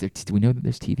 Do we know that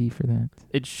there's TV for that?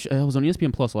 It was on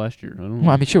ESPN Plus last year. I don't know.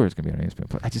 Well, I'm sure it's going to be on ESPN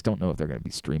Plus. I just don't know if they're going to be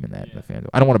streaming that in the FanDuel.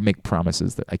 I don't want to make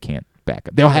promises that I can't back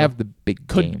up. They'll have the big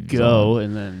games. Could go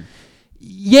and then...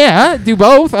 Yeah, do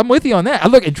both. I'm with you on that.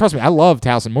 Look, and trust me, I love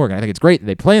Towson Morgan. I think it's great that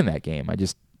they play in that game. I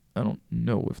don't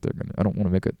know if they're gonna. I don't want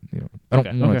to make it. I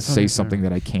don't want to say something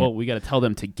that I can't. Well, we got to tell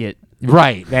them to get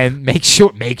right. And make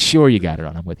sure you got it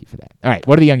on. I'm with you for that. All right,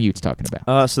 what are the young Utes talking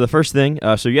about? So the first thing.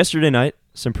 So yesterday night,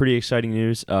 some pretty exciting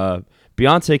news.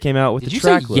 Beyonce came out with Did the you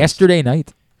track say list. yesterday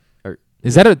night?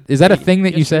 Is that a thing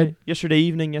that you said? Yesterday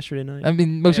evening, yesterday night. I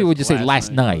mean, most people would just say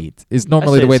last night. Is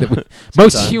normally the way that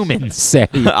most humans say.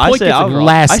 I say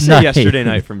last I say night. Yesterday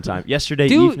night from time. Yesterday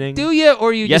evening. Do you, or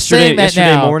are you just yesterday, saying that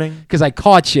yesterday now? Morning. Because I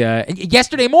caught you.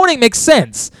 Yesterday morning makes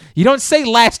sense. You don't say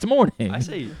last morning. I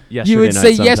say yesterday You would night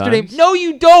say sometimes. yesterday. No,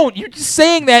 you don't. You're just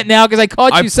saying that now because I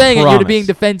caught you saying it. You're being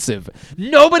defensive.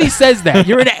 Nobody says that.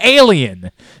 You're an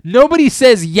alien. Nobody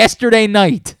says yesterday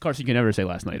night. Carson, you can never say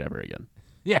last night ever again.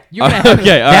 Yeah, you're gonna have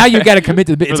now you got to commit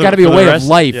to the. It's got to be a way of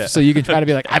life, so you can try to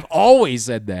be like, I've always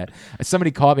said that.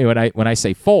 Somebody caught me when I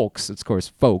say folks. Of course,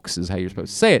 folks is how you're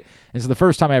supposed to say it. And so the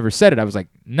first time I ever said it, I was like,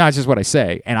 no, it's just what I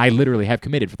say, and I literally have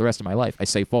committed for the rest of my life. I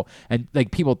say folks, and like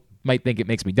people might think it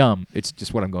makes me dumb. It's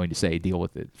just what I'm going to say. Deal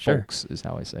with it. Sure. Folks is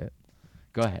how I say it.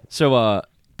 Go ahead. So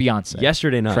Beyonce.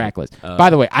 Yesterday night. Track list. By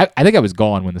the way, I think I was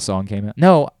gone when the song came out.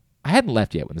 No, I hadn't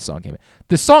left yet when the song came out.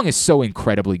 The song is so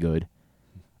incredibly good.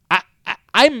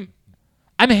 I'm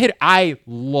a hit. I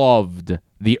loved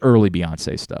the early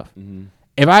Beyonce stuff. Mm-hmm.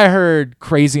 If I heard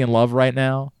Crazy in Love right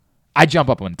now, I'd jump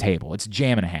up on the table. It's a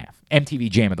jam and a half.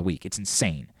 MTV Jam of the Week. It's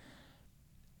insane.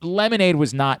 Lemonade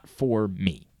was not for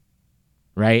me,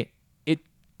 right?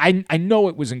 I know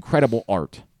it was incredible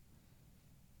art.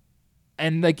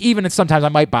 And like even sometimes I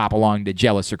might bop along to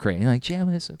Jealous or Crazy. Like,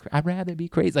 Jealous or Crazy. I'd rather be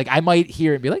crazy. Like I might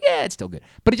hear it and be like, yeah, it's still good.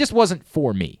 But it just wasn't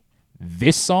for me.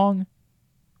 This song,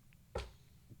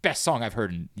 best song I've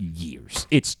heard in years.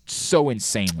 It's so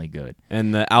insanely good.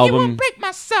 And the album... You won't break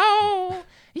my soul.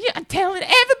 Yeah, I'm telling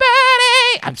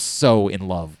everybody. I'm so in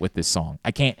love with this song. I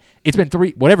can't... It's been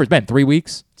 3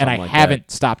 weeks, and I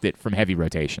haven't stopped it from heavy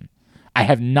rotation. I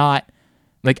have not...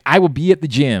 Like, I will be at the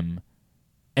gym,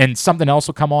 and something else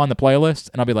will come on the playlist,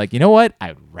 and I'll be like, you know what?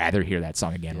 I'd rather hear that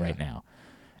song again right now.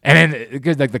 And then,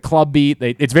 because like the club beat,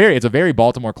 it's a very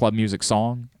Baltimore club music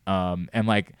song, and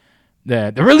like...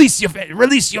 The release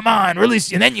your mind,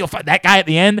 and then you'll find that guy at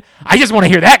the end. I just want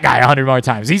to hear that guy 100 more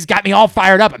times. He's got me all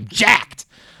fired up. I'm jacked.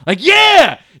 Like,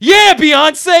 yeah,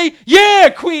 Beyonce,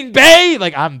 yeah, Queen Bey.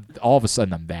 Like, all of a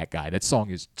sudden I'm that guy. That song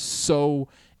is so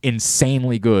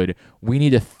insanely good. We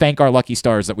need to thank our lucky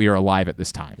stars that we are alive at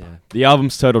this time. Yeah. The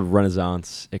album's titled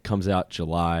Renaissance. It comes out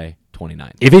July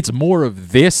 29th. If it's more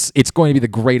of this, it's going to be the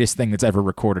greatest thing that's ever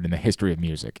recorded in the history of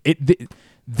music.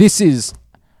 This is.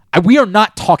 We are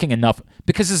not talking enough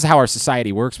because this is how our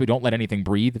society works. We don't let anything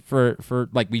breathe for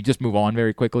like we just move on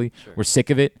very quickly. Sure. We're sick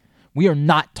of it. We are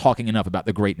not talking enough about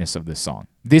the greatness of this song.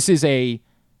 This is a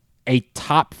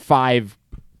top 5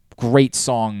 great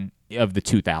song of the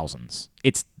 2000s.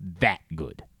 It's that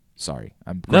good. Sorry,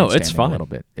 I'm it's fine. A little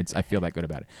bit. I feel that good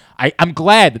about it. I'm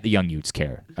glad that the young Utes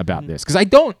care about this because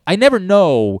I never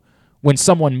know when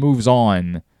someone moves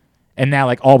on. And now,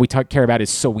 like, all we care about is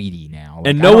Saweetie now. Like,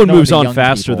 and no one moves on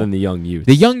faster than the young Utes.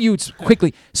 The young Utes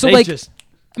quickly. So,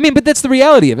 but that's the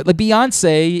reality of it. Like,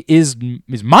 Beyonce is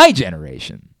my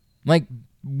generation. Like,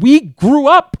 we grew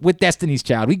up with Destiny's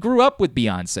Child. We grew up with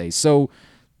Beyonce. So,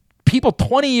 people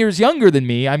 20 years younger than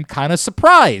me, I'm kind of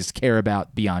surprised care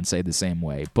about Beyonce the same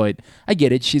way. But I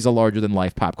get it. She's a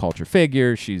larger-than-life pop culture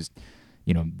figure. She's,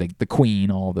 the queen,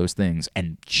 all those things.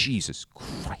 And Jesus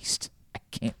Christ.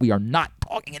 We are not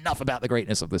talking enough about the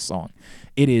greatness of this song.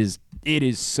 It is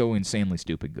so insanely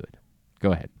stupid good.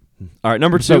 Go ahead. All right,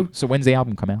 number 2. So when's the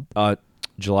album come out?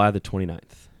 July the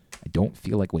 29th. I don't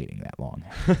feel like waiting that long.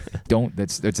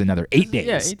 That's another 8 days.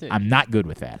 Yeah, 8 days. I'm not good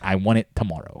with that. I want it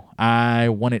tomorrow. I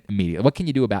want it immediately. What can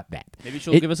you do about that? Maybe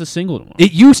she'll give us a single tomorrow.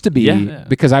 It used to be Yeah.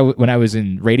 because when I was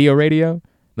in radio,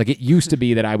 like it used to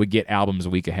be that I would get albums a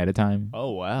week ahead of time.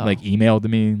 Oh wow! Like emailed to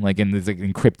me, like in this like,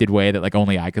 encrypted way that like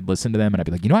only I could listen to them, and I'd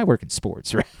be like, I work in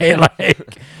sports, right?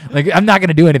 like I'm not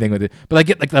gonna do anything with it, but I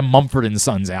get like the Mumford and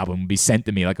Sons album would be sent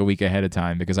to me like a week ahead of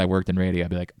time because I worked in radio. I'd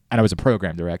be like, and I was a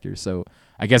program director, so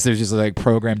I guess there's just like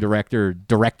program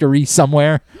directory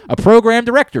somewhere, a program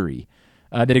directory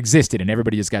that existed, and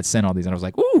everybody just got sent all these, and I was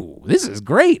like, ooh, this is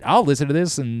great. I'll listen to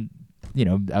this and.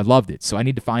 I loved it. So I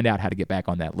need to find out how to get back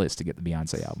on that list to get the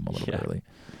Beyonce album a little bit early.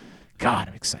 God,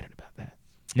 I'm excited about that.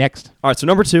 Next. All right, so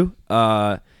number 2.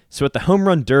 So at the Home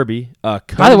Run Derby. By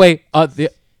the way,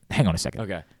 hang on a second.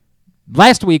 Okay.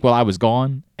 Last week while I was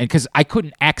gone, and because I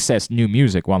couldn't access new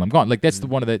music while I'm gone, like that's the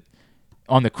one of the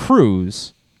on the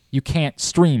cruise, you can't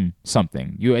stream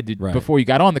something. You had to before you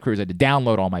got on the cruise, I had to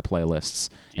download all my playlists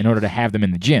in order to have them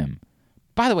in the gym.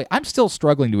 By the way, I'm still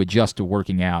struggling to adjust to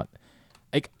working out.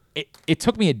 It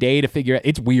took me a day to figure out.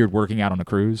 It's weird working out on a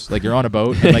cruise. Like you're on a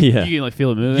boat. And like, You can like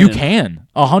feel it moving. You can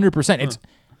 100%. It's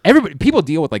everybody. People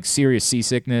deal with like serious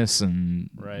seasickness and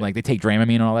like they take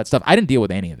Dramamine and all that stuff. I didn't deal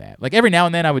with any of that. Like every now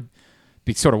and then I would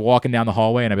be sort of walking down the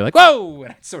hallway and I'd be like, whoa,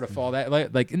 and I'd sort of fall that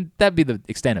like and that'd be the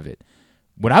extent of it.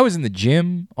 When I was in the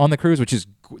gym on the cruise, which is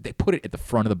they put it at the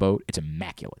front of the boat, it's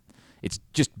immaculate. It's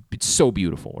so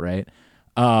beautiful, right?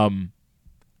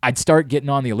 I'd start getting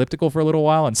on the elliptical for a little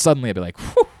while, and suddenly I'd be like,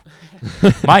 whew,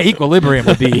 my equilibrium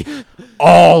would be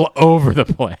all over the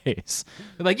place.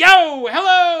 They're like, yo,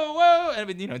 hello, whoa. And I've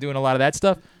been, doing a lot of that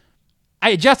stuff. I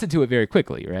adjusted to it very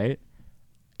quickly, right?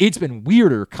 It's been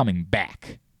weirder coming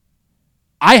back.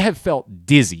 I have felt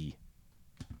dizzy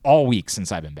all week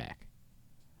since I've been back.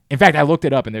 In fact, I looked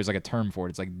it up, and there's like a term for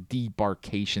it. It's like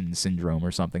debarkation syndrome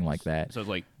or something like that. So it's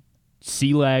like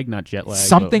sea lag, not jet lag.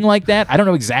 Something like that. I don't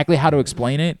know exactly how to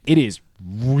explain it. It is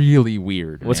really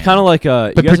weird. Well, it's kind of like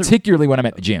but particularly when I'm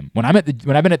at the gym. When I've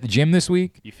been at the gym this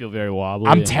week, you feel very wobbly.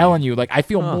 I'm telling you, like I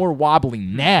feel more wobbly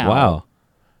now.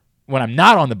 When I'm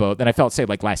not on the boat than I felt, say,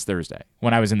 like last Thursday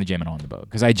when I was in the gym and on the boat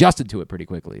because I adjusted to it pretty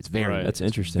quickly. It's very That's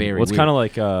interesting. Very well, it's weird. kind of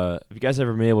like have you guys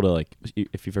ever been able to like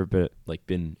if you've ever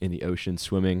been in the ocean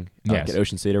swimming, like at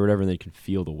Ocean State or whatever, and then you can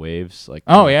feel the waves like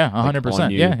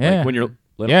 100%. Yeah. Like when you're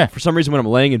for some reason when I'm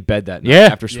laying in bed that night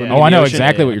after swimming. Oh, I know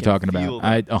exactly what you're talking about.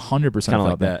 I 100% felt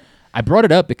like that. I brought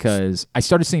it up because I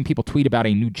started seeing people tweet about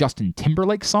a new Justin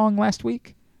Timberlake song last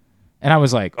week, and I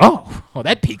was like, oh, well,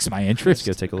 that piques my interest.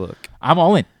 Let's go take a look. I'm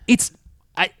all in.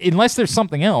 Unless there's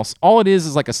something else, all it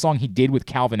is like a song he did with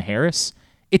Calvin Harris.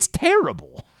 It's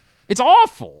terrible. It's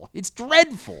awful. It's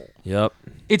dreadful. Yep.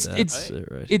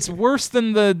 It's worse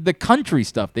than the country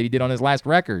stuff that he did on his last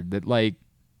record that like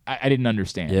I didn't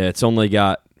understand. Yeah, it's only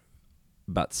got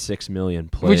about 6 million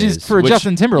plays. Which is for a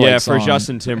Justin Timberlake song. for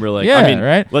Justin Timberlake. Yeah, I mean,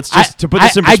 right? Let's just, to put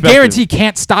this in perspective. I guarantee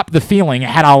Can't Stop the Feeling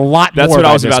had a lot more. That's what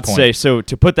I was about to say. So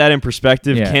to put that in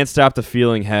perspective, Can't Stop the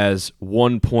Feeling has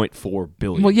 1.4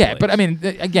 billion Well, yeah, plays. but I mean,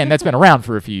 again, that's been around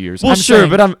for a few years. Well, I'm sure,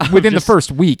 saying but I'm within the just-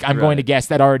 first week, I'm going to guess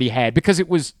that already had because it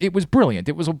was brilliant.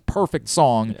 It was a perfect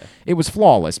song. Yeah. It was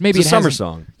flawless. Maybe it's a summer hasn't-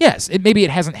 song. Yes, maybe it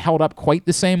hasn't held up quite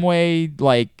the same way,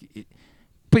 like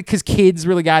because kids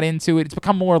really got into it. It's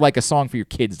become more like a song for your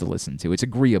kids to listen to. It's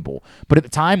agreeable. But at the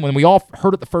time, when we all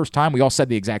heard it the first time, we all said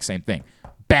the exact same thing.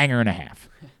 Banger and a half.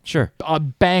 Sure. A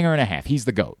banger and a half. He's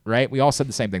the GOAT, right? We all said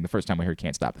the same thing the first time we heard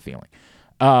Can't Stop the Feeling.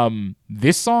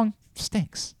 This song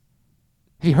stinks.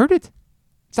 Have you heard it?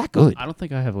 It's not good. I don't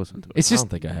think I have listened to it. It's just, I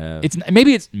don't think I have. It's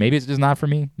maybe it's just not for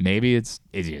me. Maybe it's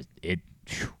just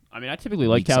I mean, I typically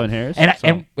like Calvin Harris.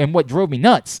 And what drove me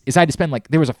nuts is I had to spend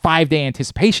there was a 5-day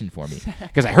anticipation for me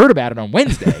because I heard about it on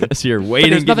Wednesday. So you're but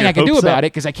waiting. there's nothing I can do about up.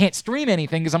 it because I can't stream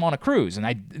anything because I'm on a cruise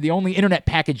and the only internet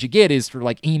package you get is for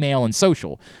like email and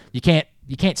social. You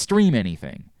can't stream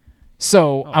anything.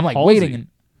 So I'm like Halsey. waiting.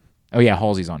 Oh yeah,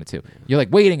 Halsey's on it too. You're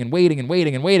like waiting and waiting and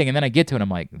waiting and waiting, and then I get to it and I'm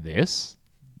like, this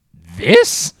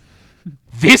is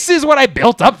what I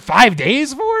built up 5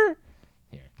 days for?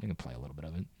 Here, you can play a little bit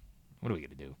of it. What are we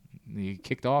gonna do? You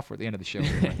kicked off or at the end of the show?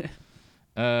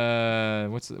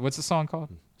 What's the song called?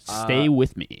 Stay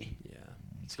With Me. Yeah.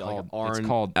 It's got like called an orange- It's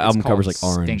called album it's cover's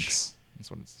called like orange. Stinks. That's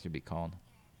what it should be called.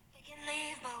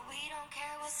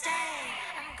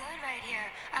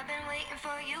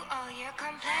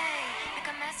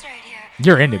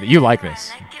 You're into it. You like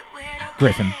this,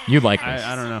 Griffin. You like this.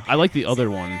 I don't know. I like the other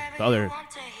one, the other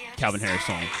Calvin Harris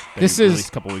song. that This he is released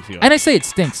a couple weeks ago. And I say it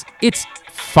stinks. It's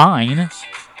fine.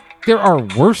 There are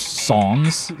worse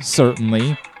songs,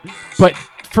 certainly, but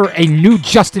for a new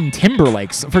Justin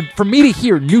Timberlake, for me to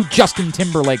hear new Justin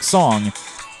Timberlake song,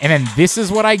 and then this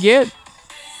is what I get.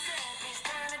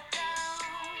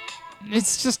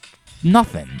 It's just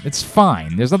nothing. It's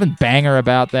fine. There's nothing banger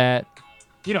about that.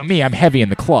 You know me, I'm heavy in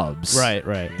the clubs. Right.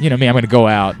 You know me, I'm going to go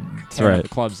out to right. the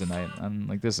clubs tonight. I'm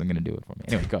like, this isn't going to do it for me.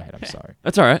 Anyway, go ahead. I'm sorry.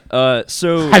 That's all right.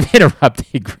 So I've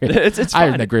interrupted Griffin. It's I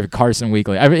fine. that Griffin Carson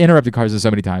Weekly. I've interrupted Carson so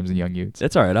many times in Young Youths.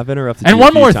 It's all right. I've interrupted And you one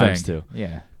a few more times thing. too.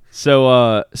 Yeah.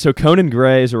 So Conan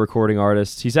Gray is a recording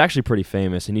artist. He's actually pretty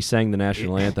famous, and he sang the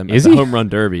national anthem Is at the he? Home Run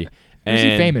Derby. Who's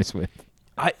he famous with?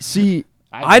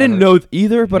 I didn't know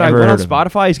either, but I never went on heard of him.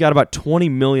 Spotify. He's got about 20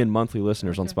 million monthly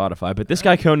listeners on Spotify. But this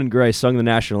guy, Conan Gray, sung the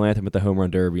national anthem at the Home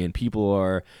Run Derby, and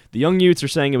the Young Youths are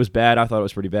saying it was bad. I thought it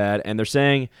was pretty bad. And they're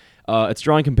saying it's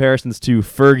drawing comparisons to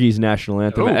Fergie's national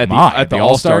anthem at the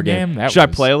All-Star game. Should I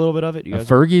play a little bit of it? You guys?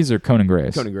 Fergie's or Conan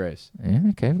Gray's? Conan Gray's. Yeah,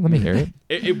 okay, let me hear it.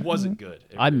 It wasn't good.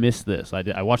 I missed this.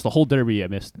 I watched the whole Derby. I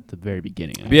missed the very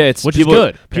beginning. Yeah, it's which people, is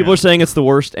good. People are saying it's the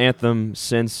worst anthem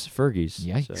since Fergie's.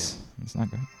 Yikes. So. That's not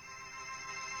great.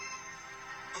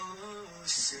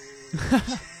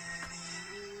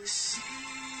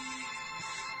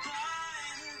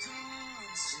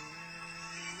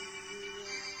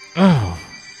 Oh.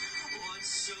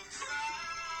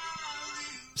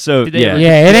 So Did they-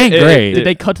 Yeah, it ain't great. Did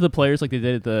they cut to the players like they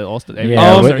did at the All-Star?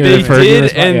 Yeah, Oh, with they the Fergie did,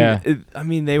 response, and yeah. I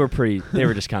mean, they were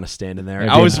just kind of standing there. They're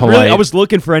I being was polite.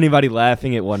 looking for anybody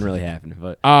laughing. It wasn't really happening,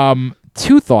 but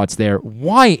Two thoughts there.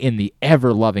 Why in the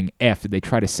ever-loving F did they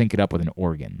try to sync it up with an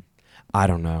organ? I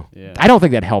don't know. Yeah. I don't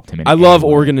think that helped him. In I love any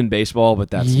way. organ in baseball, but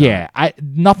that's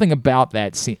nothing about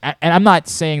that scene. And I'm not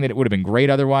saying that it would have been great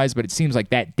otherwise, but it seems like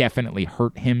that definitely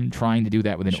hurt him trying to do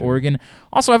that with an organ.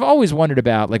 Also, I've always wondered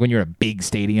about, like, when you're in a big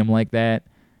stadium like that,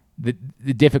 the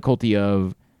difficulty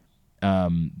of a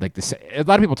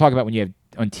lot of people talk about when you have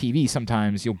on TV,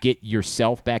 sometimes you'll get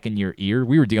yourself back in your ear.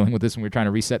 We were dealing with this when we were trying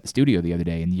to reset the studio the other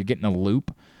day, and you're getting a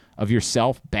loop of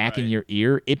yourself back in your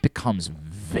ear. It becomes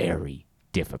very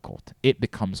difficult. It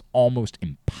becomes almost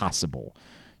impossible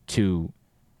to.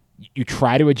 You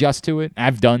try to adjust to it.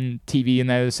 I've done TV in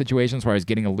those situations where I was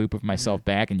getting a loop of myself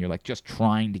back, and you're like just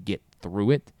trying to get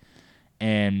through it,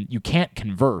 and you can't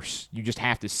converse. You just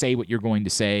have to say what you're going to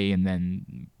say and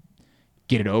then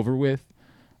get it over with.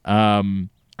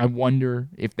 I wonder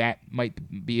if that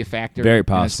might be a factor Very in a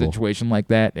possible. situation like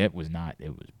that. It was not. It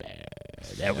was bad.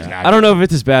 That was not. I don't know if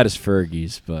it's as bad as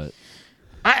Fergie's, but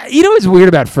You know what's weird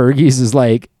about Fergie's is,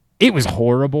 like, it was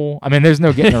horrible. I mean, there's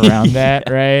no getting around that,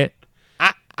 right?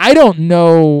 I don't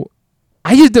know.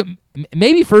 I just don't,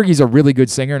 maybe Fergie's a really good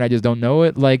singer and I just don't know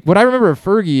it. Like, what I remember of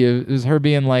Fergie is her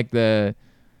being like the.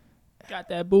 Got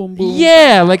that boom boom.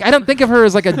 Yeah, like I don't think of her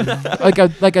as like a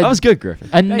that was good, Griffin.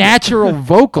 a natural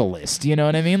vocalist. You know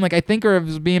what I mean? Like I think her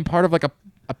as being part of like a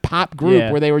pop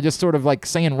group where they were just sort of like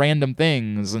saying random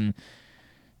things and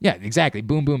yeah, exactly.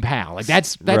 Boom boom pow. Like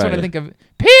that's what I think of.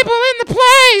 People in the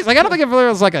place. Like I don't think of her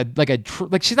as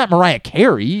like she's not Mariah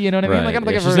Carey. You know what I mean? Like I don't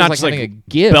think of her She's as not like just having a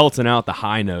gift. belting out the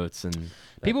high notes and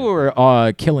People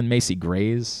were killing Macy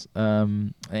Gray's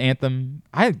anthem.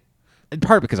 In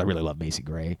part because I really love Macy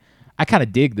Gray. I kind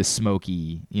of dig the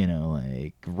smoky,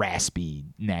 like raspy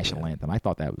national anthem. I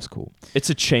thought that was cool. It's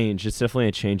a change. It's definitely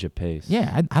a change of pace.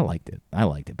 Yeah, I liked it.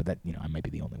 But that I might be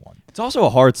the only one. It's also a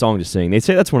hard song to sing. They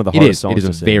say that's one of the hardest songs It is to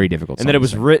a sing. very difficult song and that it to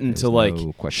was sing. written There's to like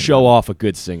no question show about it. off a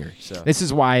good singer. So This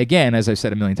is why, again, as I've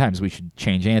said a million times, we should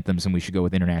change anthems and we should go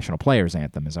with International Players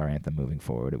Anthem as our anthem moving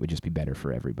forward. It would just be better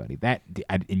for everybody.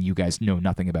 And you guys know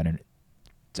nothing about it.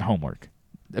 It's homework.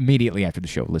 Immediately after the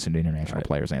show, listen to International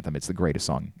Players Anthem. It's the greatest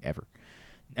song ever.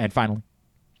 And finally,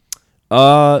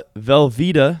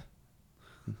 Velveeta,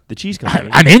 the cheese company.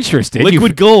 I'm interested.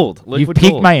 Liquid Gold. You've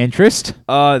piqued my interest.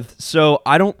 So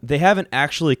they haven't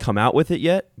actually come out with it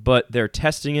yet, but they're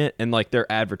testing it and like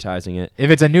they're advertising it. If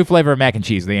it's a new flavor of mac and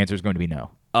cheese, the answer is going to be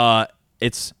no.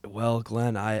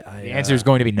 Glenn, the answer is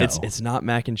going to be no. It's not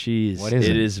mac and cheese. What is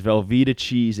it? It is Velveeta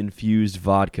cheese infused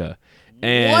vodka.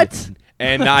 And, What?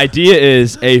 And the idea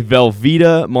is a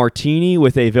Velveeta martini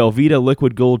with a Velveeta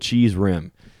liquid gold cheese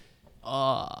rim.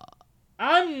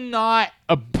 I'm not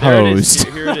There it is.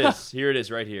 opposed. Here it is. Here it is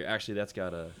right here. Actually, that's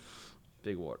got a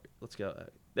big water. Let's go.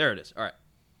 There it is. All right.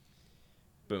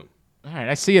 Boom. All right,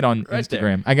 I see it on Right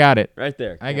Instagram. there. I got it. Right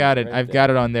there. I got it. Right I've there. got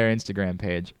it on their Instagram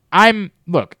page.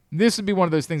 Look, this would be one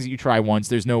of those things that you try once.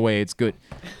 There's no way it's good.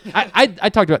 I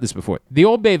talked about this before. The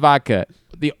Old Bay vodka,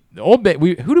 the Old Bay.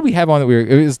 Who did we have on that?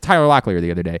 It was Tyler Locklear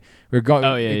the other day. We were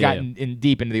going. In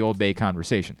deep into the Old Bay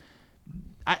conversation.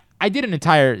 I did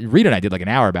Rita and I did like an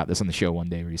hour about this on the show one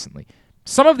day recently.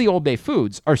 Some of the Old Bay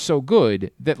foods are so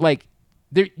good that like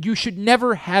You should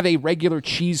never have a regular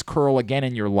cheese curl again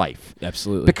in your life.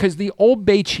 Absolutely. Because the Old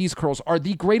Bay cheese curls are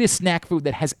the greatest snack food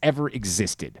that has ever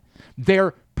existed.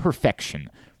 They're perfection.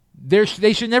 They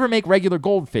should never make regular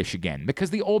goldfish again because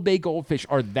the Old Bay goldfish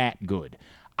are that good.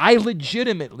 I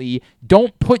legitimately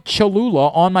don't put Cholula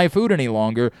on my food any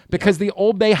longer because the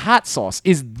Old Bay hot sauce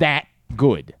is that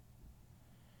good.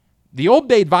 The Old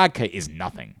Bay vodka is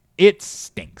nothing. It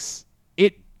stinks.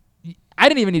 I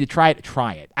didn't even need to try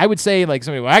it. I would say, like,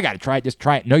 somebody, well, I got to try it, just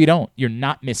try it. No, you don't. You're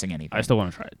not missing anything. I still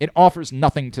want to try it. It offers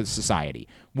nothing to society.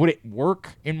 Would it work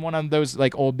in one of those,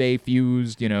 like, Old Bay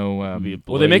fused, well,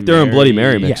 they make their own Bloody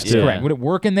Mary mix, yes, too. correct. Would it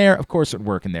work in there? Of course it would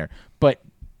work in there. But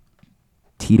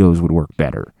Tito's would work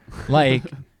better. Like,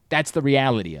 that's the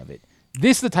reality of it.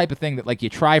 This is the type of thing that, like, you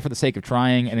try for the sake of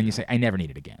trying, and then you say, I never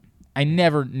need it again. I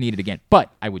never need it again,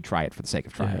 but I would try it for the sake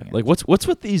of trying it. Like, what's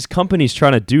with these companies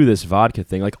trying to do this vodka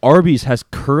thing? Like, Arby's has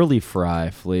curly fry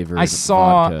flavored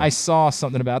vodka. I saw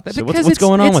something about that. So because what's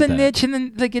going on with that? It's a that? niche, and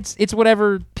then like it's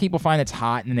whatever people find that's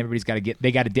hot, and then everybody's got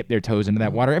to dip their toes into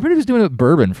that water. Everybody was doing it with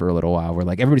bourbon for a little while. Where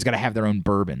like everybody's got to have their own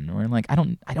bourbon. We're like, I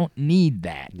don't need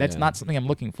that. That's not something I'm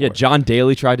looking for. Yeah, John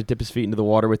Daly tried to dip his feet into the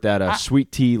water with that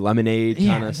sweet tea lemonade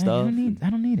kind of stuff. I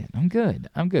don't need it. I'm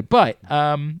good. But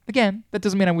again, that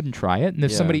doesn't mean I wouldn't try it. And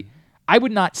if somebody, I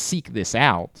would not seek this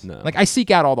out. No. Like I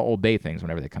seek out all the Old Bay things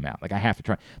whenever they come out. Like I have to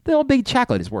try. The Old Bay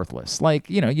chocolate is worthless. Like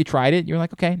you tried it. You're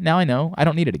like, okay, now I know. I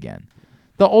don't need it again.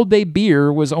 The Old Bay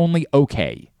beer was only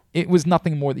okay. It was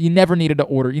nothing more. You never needed to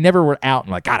order. You never were out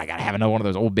and like, God, I gotta have another one of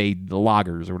those Old Bay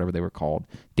lagers or whatever they were called.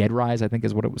 Dead Rise, I think,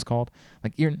 is what it was called.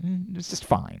 Like it's just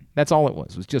fine. That's all it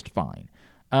was. It was just fine.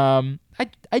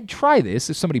 I'd try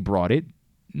this if somebody brought it.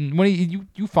 When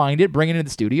you find it, bring it into the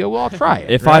studio. Well, I'll try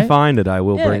it. If right? I find it, I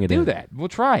will bring it in. Do that. We'll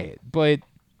try it. But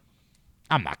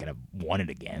I'm not gonna want it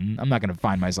again. I'm not gonna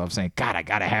find myself saying, God, I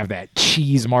gotta have that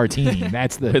cheese martini.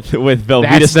 That's the with Velveeta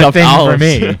that's stuffed the thing olives.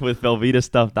 For me. With Velveeta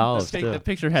stuffed olives. The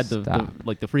picture had the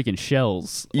freaking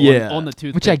shells on the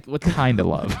toothpick. Which I kind of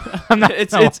love.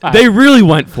 They really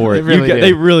went for it.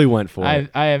 They really went for it.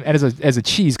 I am as a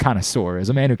cheese connoisseur, as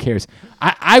a man who cares.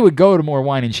 I would go to more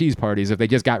wine and cheese parties if they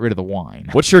just got rid of the wine.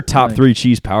 What's your top 3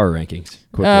 cheese power rankings?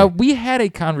 We had a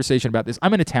conversation about this.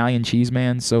 I'm an Italian cheese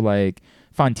man, so like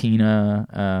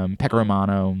Fontina,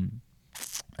 Pecorino.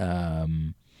 I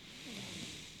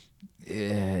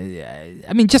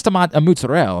mean, just a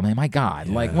mozzarella. I mean, my God,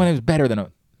 like when it was better than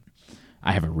a.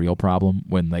 I have a real problem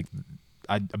when like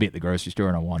I'll be at the grocery store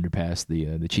and I wander past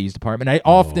the cheese department. I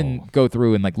often go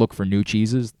through and like look for new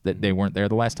cheeses that they weren't there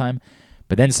the last time.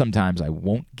 But then sometimes I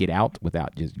won't get out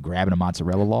without just grabbing a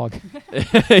mozzarella log.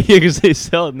 Yeah, because they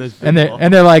sell it in this. And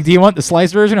they're like, "Do you want the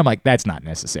sliced version?" I'm like, "That's not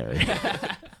necessary."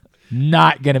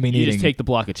 Not gonna be needing. You just take the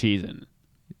block of cheese in,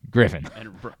 Griffin.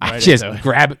 I just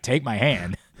take my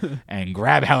hand and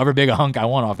grab however big a hunk I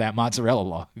want off that mozzarella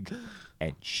log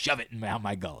and shove it out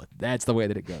my gullet. That's the way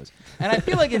that it goes. And I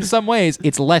feel like in some ways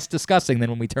it's less disgusting than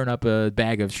when we turn up a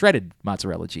bag of shredded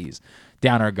mozzarella cheese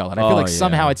down our gullet. I feel like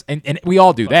somehow it's and we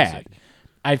all do that.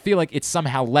 I feel like it's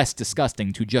somehow less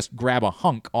disgusting to just grab a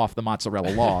hunk off the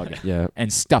mozzarella log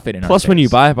and stuff it in Plus, our when you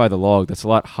face. buy it by the log, that's a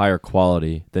lot higher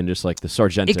quality than just like the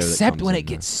Sargento. Except when it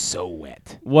gets so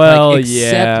wet. Well,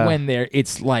 except when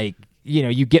it's like,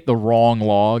 you get the wrong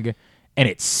log and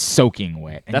it's soking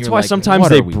wet. And that's you're why like, sometimes what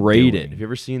they are we braid doing? it. Have you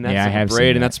ever seen that? Yeah, I have braid, seen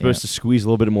and that, that's supposed to squeeze a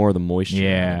little bit more of the moisture.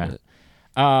 Yeah.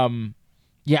 I'm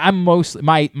mostly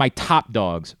my top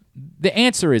dogs. The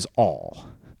answer is all.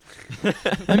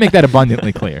 Let me make that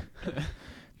abundantly clear.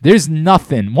 There's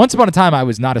nothing. Once upon a time, I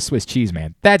was not a Swiss cheese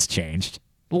man. That's changed.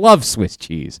 Love Swiss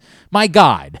cheese. My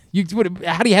God,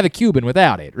 how do you have a Cuban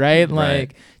without it, right?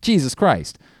 Like Jesus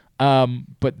Christ.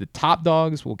 But the top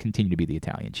dogs will continue to be the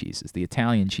Italian cheeses. The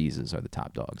Italian cheeses are the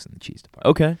top dogs in the cheese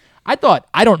department. Okay.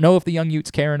 I don't know if the young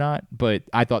Utes care or not, but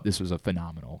I thought this was a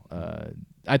phenomenal.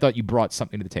 I thought you brought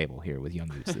something to the table here with young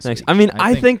Utes this Thanks. week. I mean,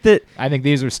 I think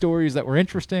these are stories that were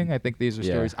interesting. I think these are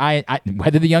stories. I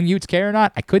whether the young Utes care or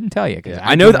not, I couldn't tell you.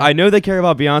 I know they care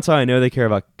about Beyonce. I know they care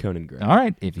about Conan Gray. All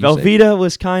right. If you Velveeta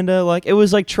was kind of like it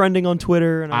was like trending on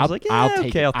Twitter, and I was like, I'll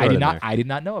take it. I'll throw it in there. I did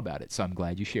not know about it, so I'm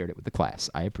glad you shared it with the class.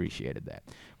 I appreciated that.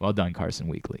 Well done, Carson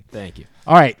Weekly. Thank you.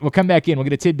 All right, we'll come back in. We'll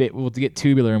get a tidbit. We'll get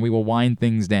tubular, and we will wind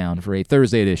things down for a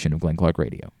Thursday edition of Glenn Clark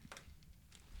Radio.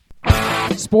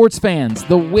 Sports fans,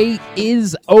 the wait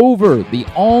is over. The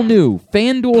all-new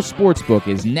FanDuel Sportsbook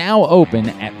is now open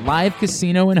at Live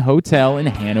Casino and Hotel in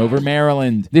Hanover,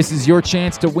 Maryland. This is your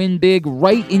chance to win big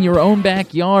right in your own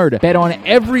backyard. Bet on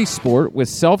every sport with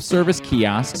self-service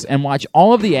kiosks and watch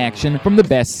all of the action from the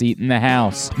best seat in the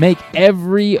house. Make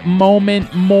every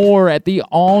moment more at the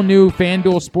all-new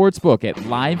FanDuel Sportsbook at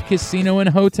Live Casino and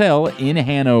Hotel in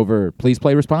Hanover. Please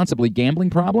play responsibly. Gambling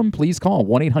problem? Please call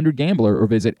 1-800-GAMBLER or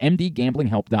visit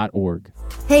mdgamblinghelp.org.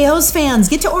 Hey, O's fans,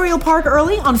 get to Oriole Park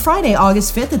early on Friday,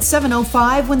 August 5th at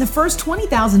 7:05 when the first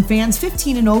 20,000 fans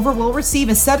 15 and over will receive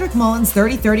a Cedric Mullins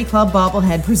 30-30 Club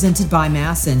bobblehead presented by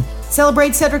Masson.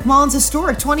 Celebrate Cedric Mullins'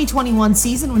 historic 2021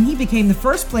 season when he became the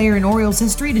first player in Orioles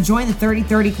history to join the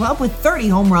 30-30 Club with 30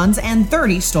 home runs and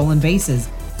 30 stolen bases.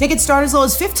 Tickets start as low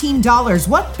as $15.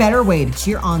 What better way to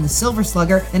cheer on the Silver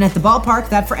Slugger than at the ballpark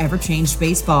that forever changed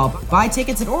baseball? Buy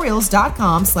tickets at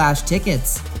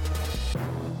Orioles.com/tickets.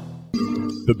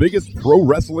 The biggest pro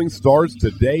wrestling stars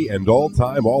today and all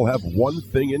time all have one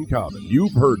thing in common.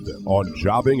 You've heard them on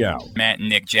Jobbing Out. Matt and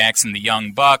Nick Jackson, the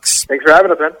Young Bucks. Thanks for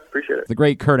having us, man. Appreciate it. The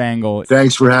great Kurt Angle.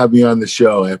 Thanks for having me on the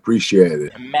show. I appreciate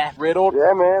it. Matt Riddle.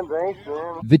 Yeah, man. Thanks,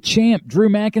 man. The champ, Drew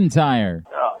McIntyre.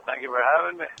 Oh, thank you for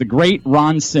having me. The great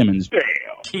Ron Simmons. Damn.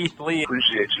 Keith Lee.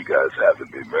 Appreciate you guys having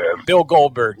me, man. Bill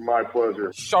Goldberg. My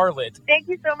pleasure. Charlotte. Thank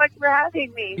you so much for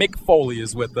having me. Mick Foley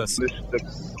is with us. This is the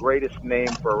greatest name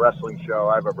for a wrestling show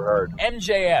I've ever heard.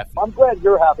 MJF. I'm glad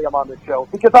you're happy I'm on this show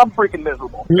because I'm freaking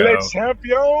miserable. Le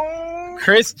champion.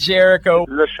 Chris Jericho.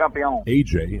 Le champion.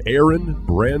 AJ, Aaron,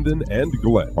 Brandon, and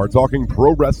Glenn are talking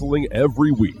pro wrestling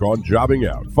every week on Jobbing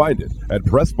Out. Find it at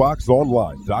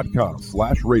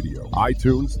PressBoxOnline.com/radio,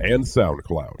 iTunes, and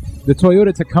SoundCloud. The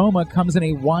Toyota Tacoma comes in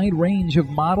a wide range of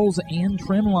models and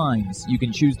trim lines. You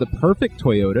can choose the perfect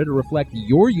Toyota to reflect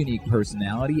your unique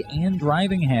personality and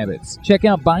driving habits. Check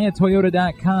out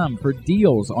buyatoyota.com for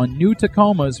deals on new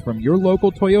Tacomas from your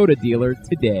local Toyota dealer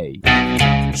today.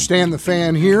 Stan the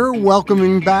Fan here,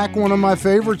 welcoming back one of my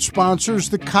favorite sponsors,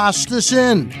 the Costas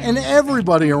Inn. And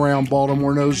everybody around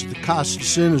Baltimore knows the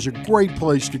Costas Inn is a great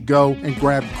place to go and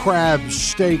grab crabs,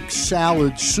 steaks,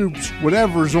 salads, soups,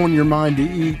 whatever's on your mind to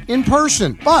eat in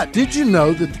person. But did you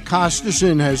know that the Costas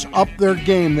Inn has upped their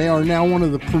game? They are now one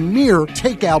of the premier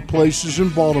takeout places in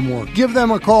Baltimore. Give them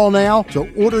a call now to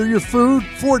order your food,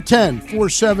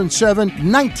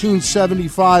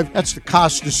 410-477-1975. That's the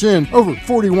Costas Inn over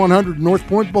 4100 North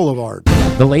Point Boulevard.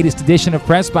 The latest edition of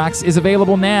PressBox is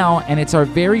available now, and it's our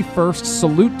very first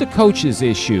Salute to Coaches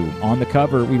issue. On the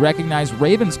cover, we recognize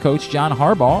Ravens coach John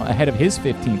Harbaugh ahead of his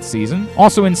 15th season.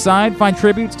 Also inside, find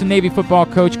tributes to Navy football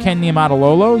coach Ken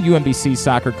Niumatalolo, UMBC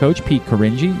soccer coach Pete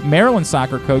Caringi, Maryland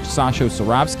soccer coach Sasho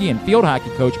Sorovsky, and field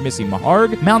hockey coach Missy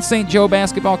Maharg, Mount St. Joe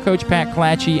basketball coach Pat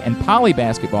Clatchy, and Poly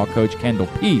basketball coach Kendall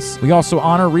Peace. We also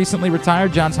honor recently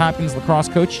retired Johns Hopkins lacrosse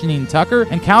coach Janine Tucker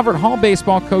and Calvert Hall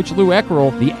baseball coach Lou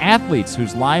Eckerl, the athletes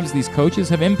whose lives these coaches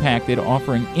have impacted,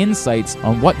 offering insights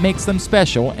on what makes them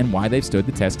special and why they've stood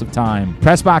the test of time.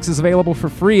 PressBox is available for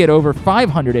free at over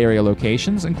 500 area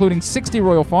locations, including 60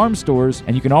 Royal Farm stores,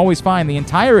 and you can always find the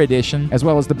entire edition, as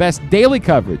well as the best daily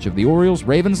coverage of the Orioles,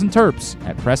 Ravens, and Terps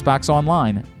at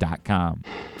PressBoxOnline.com.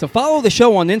 To follow the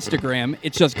show on Instagram,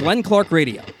 it's just Glenn Clark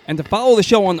Radio. And to follow the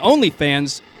show on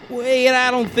OnlyFans, wait,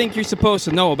 I don't think you're supposed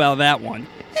to know about that one.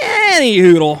 Any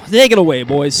hoodle. Take it away,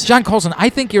 boys. John Colson, I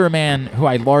think you're a man who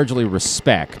I largely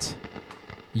respect.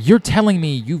 You're telling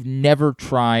me you've never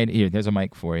tried... Here, there's a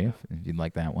mic for you, if you'd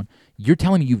like that one. You're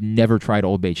telling me you've never tried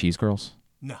Old Bay cheese curls?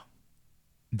 No.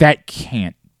 That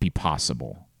can't be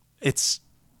possible. It's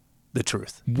the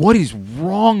truth. What is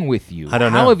wrong with you? I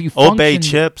don't know. How have you Old Bay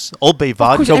functioned- chips, Old Bay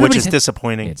vodka, which is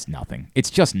disappointing. It's nothing. It's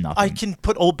just nothing. I can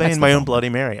put Old Bay That's in my the own thing. Bloody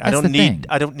Mary. I That's don't the need. thing.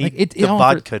 I don't need Like, the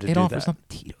vodka to it do offers that. something.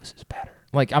 Tito's is better.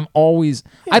 Like, I'm always...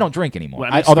 I don't drink anymore.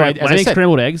 When I make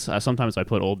scrambled eggs, sometimes I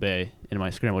put Old Bay in my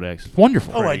scrambled eggs.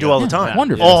 Wonderful. Oh, I do all the time.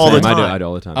 Wonderful. All the time. I do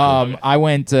all the time. I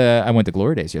went to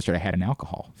Glory Days yesterday. I had an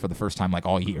alcohol for the first time like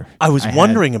all year. I was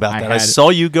wondering about that. I had- saw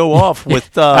you go off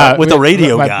with a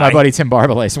radio my, guy. My buddy Tim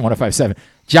Barbalace in 105.7.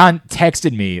 John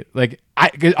texted me like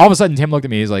all of a sudden Tim looked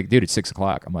at me. He's like, "Dude, it's 6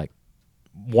 o'clock." I'm like,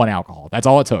 "One alcohol. That's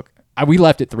all it took." We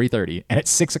left at 3:30, and at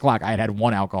 6 o'clock I had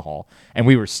one alcohol, and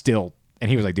we were still. And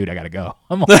he was like, "Dude, I gotta go."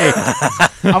 I'm like,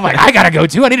 I gotta go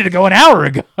too. I needed to go an hour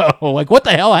ago. Like, what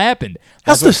the hell happened?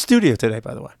 How's the studio today,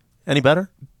 by the way? Any better?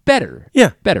 Better.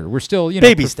 Yeah. Better. We're still,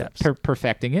 baby steps.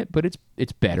 Perfecting it, but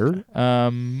it's better.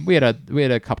 We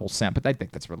had a couple but I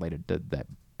think that's related to that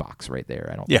box right there.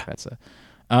 I don't think that's a.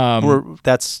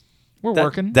 We're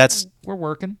working.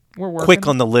 We're working. Quick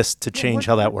on the list to change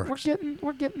how that works.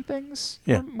 We're getting things.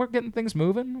 Yeah. We're getting things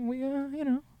moving. We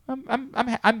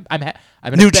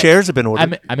New chairs have been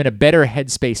ordered. I'm in a better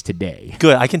headspace today.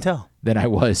 Good, I can tell. Than I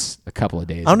was a couple of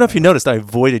days I don't know if you noticed, I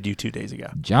avoided you 2 days ago.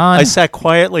 John. I sat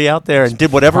quietly out there and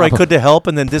did whatever I could to help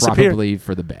and then disappeared. Probably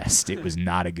for the best. It was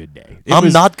not a good day.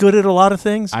 I'm not good at a lot of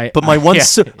things, but my one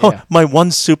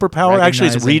superpower actually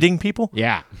is reading people.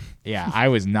 Yeah. Yeah, I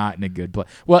was not in a good place.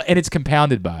 Well, and it's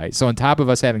compounded by, so on top of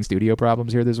us having studio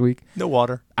problems here this week. No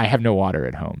water. I have no water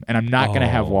at home. And I'm not going to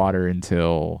have water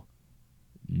until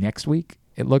next week,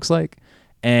 it looks like.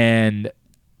 And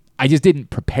I just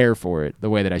didn't prepare for it the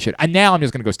way that I should. And now I'm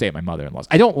just going to go stay at my mother-in-law's.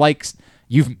 I don't like,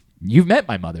 you've met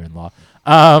my mother-in-law.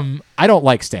 I don't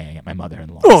like staying at my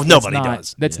mother-in-law's. Oh, nobody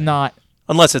does. That's not.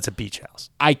 Unless it's a beach house.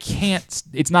 I can't,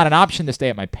 it's not an option to stay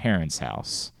at my parents'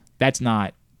 house. That's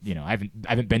not. I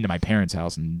haven't been to my parents'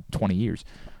 house in 20 years.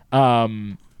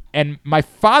 And my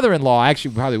father-in-law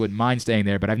actually probably wouldn't mind staying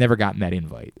there, but I've never gotten that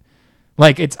invite.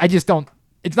 Like, it's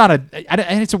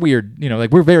a weird, like,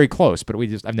 we're very close, but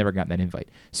I've never gotten that invite.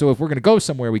 So if we're going to go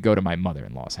somewhere, we go to my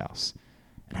mother-in-law's house.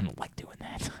 And I don't like doing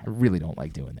that. I really don't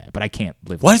like doing that, but I can't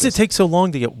live Why does it take so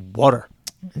long to get water?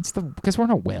 Because we're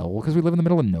in a well, because we live in the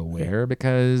middle of nowhere,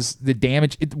 because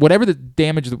whatever the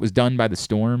damage that was done by the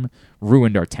storm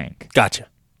ruined our tank. Gotcha.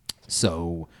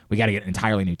 So we got to get an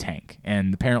entirely new tank.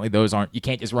 And apparently you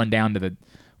can't just run down to the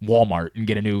Walmart and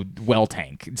get a new well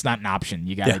tank. It's not an option.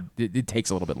 You got to, it takes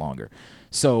a little bit longer.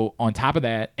 So on top of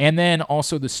that, and then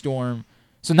also the storm.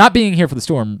 So not being here for the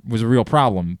storm was a real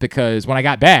problem because when I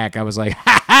got back, I was like,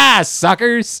 ha ha,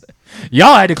 suckers.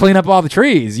 Y'all had to clean up all the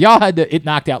trees. It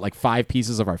knocked out like 5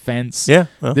 pieces of our fence. Yeah.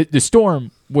 Well. The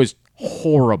storm was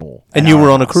horrible. And you were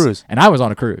on a cruise. And I was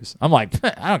on a cruise. I'm like,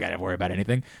 I don't got to worry about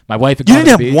anything. My wife had You gone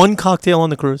didn't to the have beach. one cocktail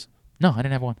on the cruise? No, I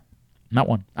didn't have one. Not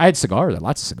one. I had cigars. I had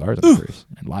lots of cigars on the cruise.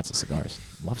 And lots of cigars.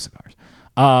 Love cigars.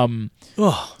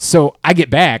 So I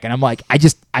get back and I'm like, I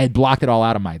had blocked it all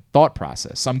out of my thought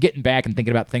process. So I'm getting back and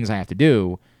thinking about things I have to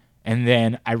do. And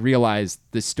then I realized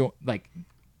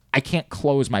I can't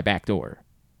close my back door.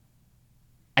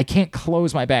 I can't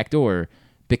close my back door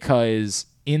because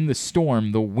in the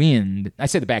storm, the wind, I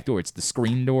say the back door, it's the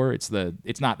screen door. It's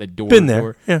not the door. Been there.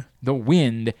 Door. Yeah. The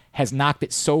wind has knocked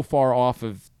it so far off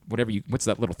of what's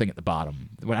that little thing at the bottom?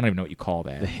 I don't even know what you call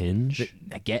that. The hinge?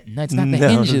 No, it's not the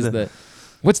hinge.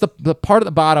 What's the part at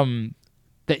the bottom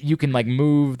that you can like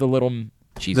move the little...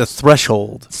 The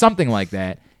threshold. Something like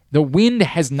that. The wind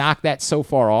has knocked that so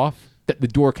far off that the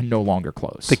door can no longer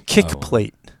close. The kick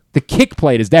plate. The kick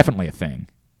plate is definitely a thing.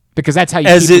 Because that's how you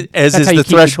is the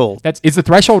threshold. Is the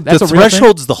threshold? That's the a real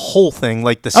threshold's the whole thing,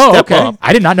 like the step Oh, okay. up.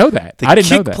 I did not know that. The I didn't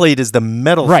know kick that. plate is the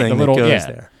metal Right, thing the little, that goes yeah.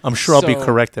 there. I'm sure I'll be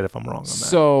corrected if I'm wrong on that.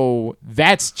 So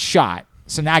that's shot.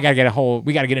 So now I got to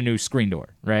we got to get a new screen door,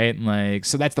 right?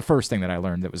 So that's the first thing that I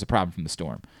learned that was a problem from the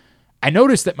storm. I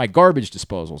noticed that my garbage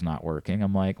disposal's not working.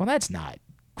 I'm like, well, that's not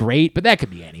great, but that could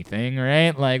be anything,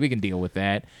 right? Like we can deal with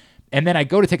that. And then I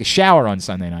go to take a shower on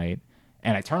Sunday night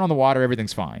and I turn on the water,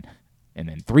 everything's fine. And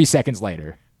then 3 seconds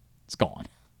later, it's gone.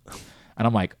 And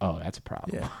I'm like, oh, that's a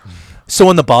problem. Yeah. So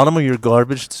on the bottom of your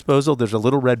garbage disposal, there's a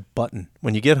little red button.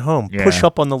 When you get home, push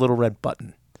up on the little red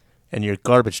button, and your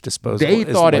garbage disposal They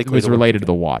is thought it likely was to related to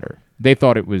the water. They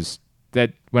thought it was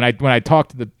that when I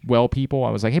talked to the well people, I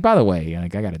was like, hey, by the way, I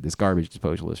got this garbage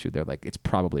disposal issue. They're like, it's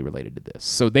probably related to this.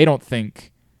 So they don't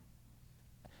think...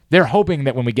 They're hoping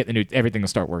that when we get the new, everything will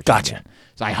start working. Gotcha. Again.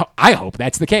 So I hope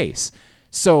that's the case.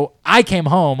 So I came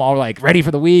home all like ready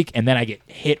for the week, and then I get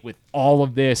hit with all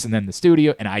of this, and then the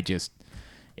studio, and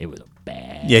it was a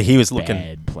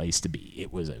bad place to be.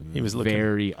 It was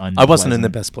very unpleasant. I wasn't in the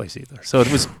best place either, so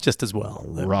it was just as well.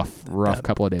 Rough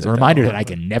couple of days. A reminder that I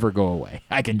can never go away.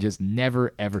 I can just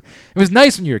never, ever. It was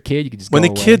nice when you were a kid. You could just when go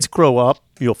the away. kids grow up,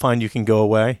 you'll find you can go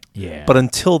away. Yeah. But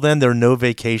until then, there are no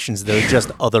vacations. They're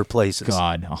just other places.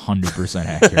 God, 100%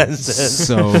 accurate.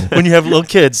 So when you have little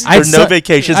kids, there are no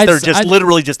vacations. They're just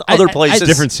literally just other places.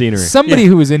 Different scenery. Somebody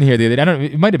who was in here the other day, I don't know,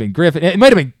 it might have been Griffin. It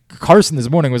might have been Carson this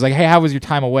morning, was like, hey, how was your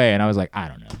time away? And I was like, I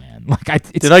don't know, man.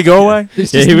 Like, Did I go away?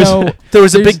 There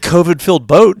was a big COVID-filled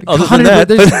boat. Other than that,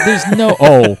 there's no.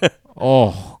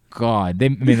 Oh God. They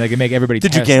can make everybody.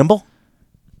 Did you gamble?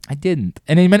 I didn't,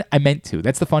 and I meant to.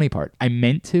 That's the funny part. I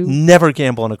meant to. Never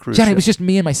gamble on a cruise Johnny, ship. it was just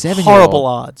me and my 7-year-old. Horrible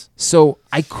odds. So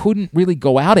I couldn't really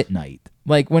go out at night.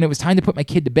 Like when it was time to put my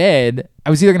kid to bed, I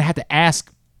was either gonna have to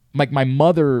ask like my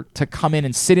mother to come in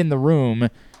and sit in the room,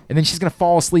 and then she's gonna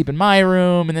fall asleep in my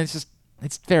room, and then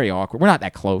it's very awkward. We're not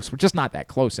that close. We're just not that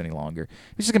close any longer.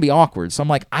 It's just gonna be awkward. So I'm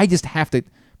like, I just have to.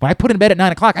 When I put in bed at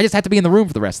 9 o'clock, I just have to be in the room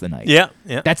for the rest of the night. Yeah.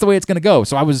 That's the way it's gonna go.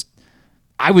 So I was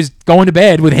going to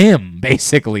bed with him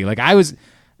basically. Like I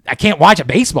can't watch a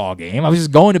baseball game. I was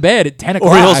just going to bed at 10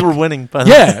 o'clock. Orioles were winning. By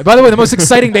the way, the most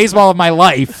exciting baseball of my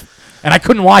life. and I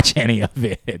couldn't watch any of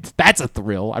it. That's a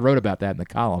thrill. I wrote about that in the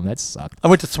column. That sucked. I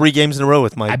went to 3 games in a row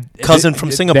with my cousin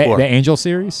from Singapore. The Angel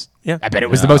series? Yeah. I bet it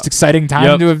was the most exciting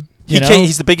time to have,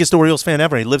 He's the biggest Orioles fan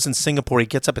ever. He lives in Singapore. He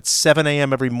gets up at 7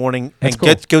 a.m. every morning and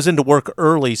goes into work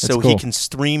early so he can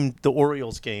stream the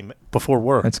Orioles game before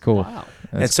work. That's cool. Wow.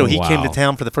 And so he came to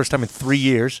town for the first time in 3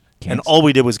 years, and all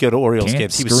we did was go to Orioles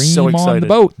games. He was so excited. On the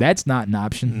boat. That's not an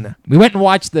option. No. We went and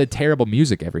watched the terrible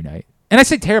music every night. And I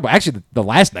say terrible. Actually, the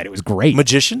last night it was great.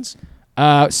 Magicians?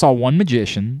 Saw one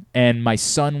magician, and my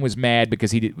son was mad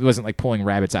because he wasn't like pulling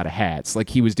rabbits out of hats. Like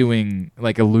he was doing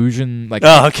like illusion, like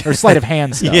or sleight of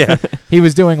hand stuff. Yeah. He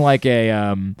was doing like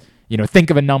a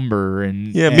think of a number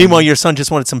and meanwhile, your son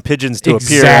just wanted some pigeons to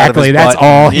appear. Exactly. That's butt.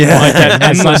 all he wanted. That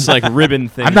endless like ribbon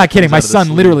thing. I'm not kidding. My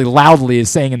son literally loudly is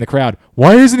saying in the crowd,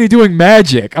 "Why isn't he doing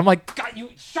magic?" I'm like, "God, you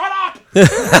shut up!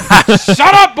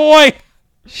 Shut up, boy!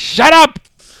 Shut up!"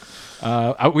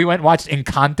 We went and watched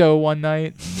Encanto one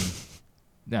night.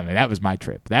 I mean, that was my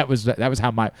trip. That was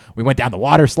how we went down the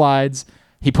water slides.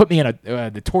 He put me in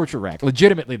the torture rack.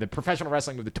 Legitimately, the professional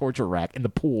wrestling with the torture rack in the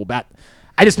pool.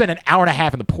 I just spent an hour and a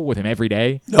half in the pool with him every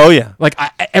day. Oh yeah, like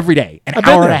every day, an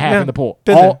hour and a half in the pool.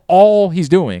 All he's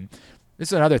doing. This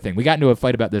is another thing. We got into a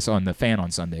fight about this on the Fan on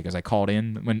Sunday because I called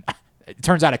in when it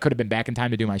turns out I could have been back in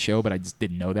time to do my show, but I just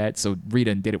didn't know that. So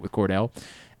Rita did it with Cordell,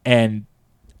 and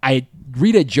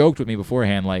Rita joked with me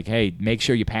beforehand, like, "Hey, make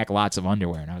sure you pack lots of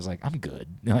underwear." And I was like, "I'm good.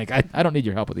 Like, I don't need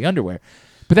your help with the underwear."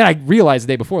 But then I realized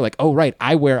the day before, like, oh right,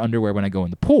 I wear underwear when I go in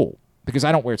the pool because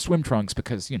I don't wear swim trunks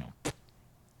because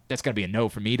that's gonna be a no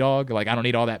for me, dog. Like, I don't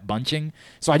need all that bunching,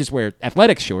 so I just wear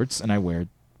athletic shorts and I wear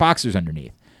boxers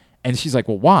underneath. And she's like,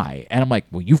 "Well, why?" And I'm like,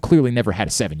 "Well, you've clearly never had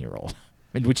a 7-year-old,"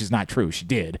 which is not true. She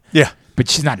did. Yeah, but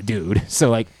she's not a dude. So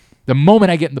like. The moment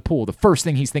I get in the pool, the first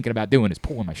thing he's thinking about doing is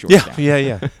pulling my shorts down.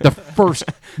 Yeah. The first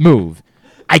move.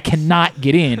 I cannot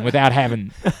get in without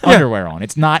having underwear on.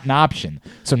 It's not an option.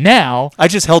 So now... I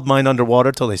just held mine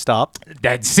underwater till they stopped.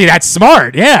 That's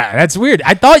smart. Yeah, that's weird.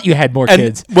 I thought you had more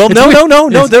kids. Well,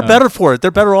 no. They're better for it.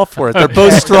 They're better off for it. They're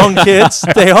both strong kids.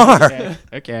 They are.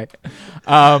 Okay.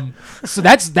 So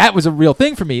that was a real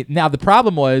thing for me. Now, the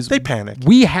problem was... They panicked.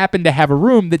 We happened to have a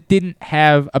room that didn't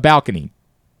have a balcony.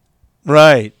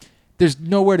 Right. There's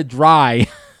nowhere to dry.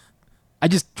 I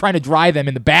just trying to dry them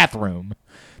in the bathroom.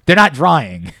 They're not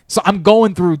drying. So I'm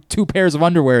going through 2 pairs of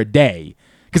underwear a day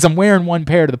because I'm wearing one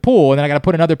pair to the pool and then I got to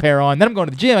put another pair on. Then I'm going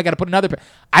to the gym. I got to put another pair.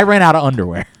 I ran out of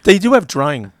underwear. They do have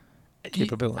drying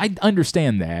capability. I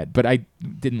understand that, but I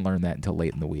didn't learn that until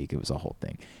late in the week. It was a whole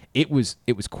thing. It was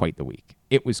quite the week.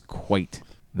 It was quite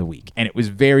the week. And it was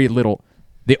very little.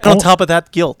 On top of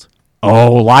that, guilt.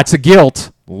 Oh, lots of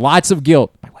guilt. Lots of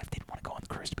guilt. My wife didn't want to go on the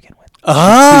cruise to begin with.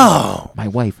 Oh. My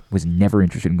wife was never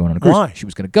interested in going on a cruise. Why? She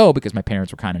was going to go because my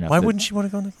parents were kind enough. Why wouldn't she want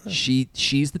to go on the cruise?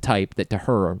 She's the type that to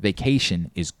her,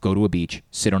 vacation is go to a beach,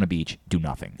 sit on a beach, do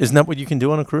nothing. Isn't that what you can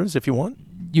do on a cruise if you want?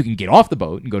 You can get off the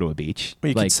boat and go to a beach. Well,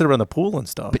 you can sit around the pool and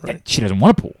stuff, but right? She doesn't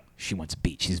want a pool. She wants a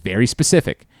beach. She's very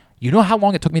specific. You know how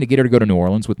long it took me to get her to go to New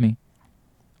Orleans with me?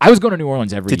 I was going to New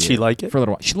Orleans every year. Did she like it? For a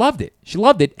little while. She loved it. She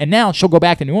loved it. And now she'll go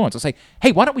back to New Orleans. I'll say,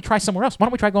 "Hey, why don't we try somewhere else? Why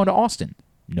don't we try going to Austin?"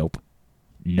 Nope.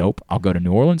 I'll go to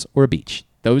New Orleans or a beach.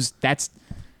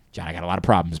 John, I got a lot of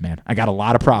problems, man. I got a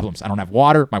lot of problems. I don't have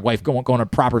water. My wife going on a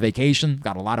proper vacation.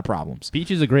 Got a lot of problems. Beach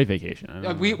is a great vacation.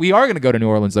 We are going to go to New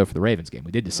Orleans, though, for the Ravens game.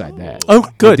 We did decide that. Oh,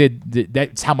 good.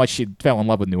 That's how much she fell in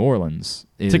love with New Orleans.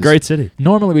 It's a great city.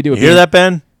 Normally we do a You hear that,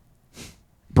 Ben?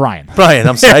 Brian,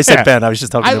 I'm sorry. I said Ben. I was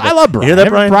just talking about I love Brian. You hear that,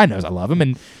 Brian? Brian knows I love him.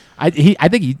 And I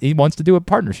think he wants to do a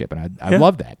partnership, and I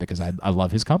love that because I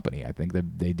love his company. I think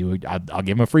that they do. I'll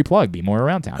give him a free plug. Be more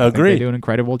around town. I think they do an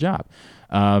incredible job.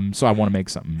 So I want to make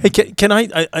something. Hey, can I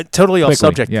totally quickly, off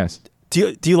subject? Yes.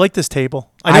 Do you like this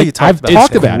table? I know you I've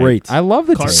talked about great. it. I love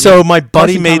the table. So my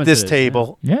buddy Carson made this commented,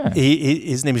 table. Yeah.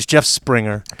 His name is Jeff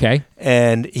Springer. Okay.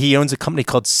 And he owns a company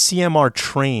called CMR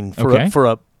Train for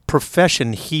a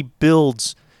profession.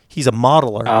 He's a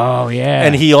modeler. Oh yeah.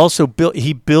 And he also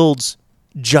builds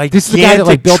gigantic this is the guy that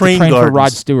like built train the train gardens. for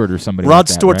Rod Stewart or somebody. Rod like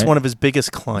that, Stewart's right? one of his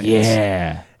biggest clients.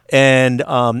 Yeah.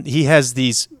 And he has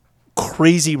these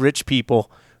crazy rich people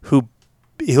who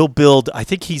he'll build. I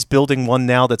think he's building one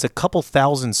now that's a couple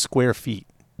thousand square feet.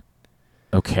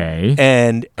 Okay.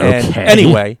 And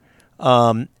anyway,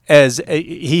 as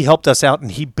he helped us out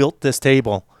and he built this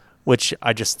table, which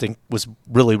I just think was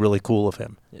really, really cool of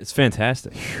him. It's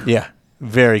fantastic. Yeah.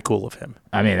 Very cool of him.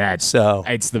 I mean, it's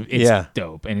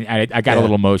dope, and I got a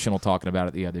little emotional talking about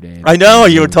it the other day. I know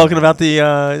you were talking about the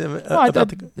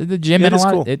gym. It meant a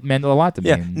lot. Cool. It meant a lot to me.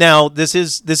 Yeah. Now this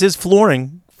is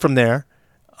flooring from there.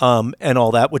 and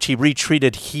all that, which he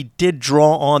retreated. He did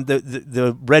draw on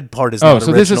the red part is Oh, not so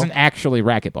original. this isn't actually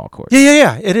racquetball court.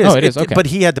 Yeah, it is. Oh, it is, okay. But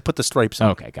he had to put the stripes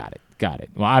on. Okay, got it.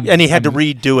 Well, and he had to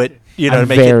redo it, to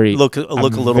make it look a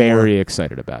little more. I'm very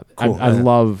excited about it. Cool. I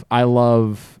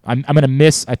love. I'm gonna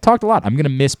miss. I talked a lot. I'm gonna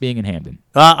miss being in Hamden.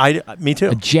 Me too.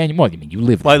 Well, I mean, you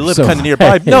live. Well, I there, live so- kind of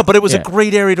nearby. No, but it was Yeah. a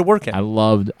great area to work in. I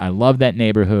loved that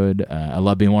neighborhood. I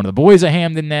love being one of the boys of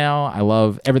Hamden now. I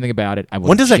love everything about it.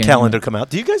 When does that calendar come out?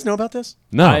 Do you guys know about this?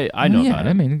 No. I know about it.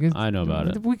 I mean, I know about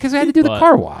it. because I had to do the But-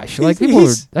 car wash. Like people,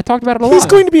 I talked about it a lot. He's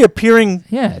going to be appearing.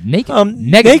 Yeah,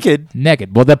 naked.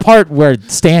 Naked. Well, the part where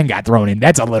Stan got thrown in,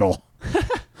 that's a little.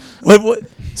 What?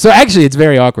 So actually, it's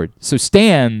very awkward. So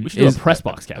Stan We should do is a press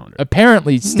box calendar.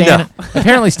 apparently Stan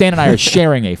and I are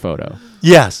sharing a photo.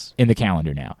 Yes. In the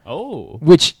calendar now. Oh.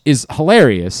 Which is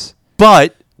hilarious.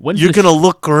 But When's you're the going to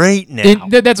look great now.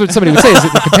 That's what somebody would say. Is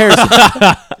the comparison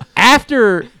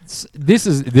after this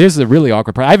is a really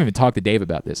awkward part. I haven't even talked to Dave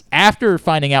about this. After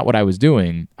finding out what I was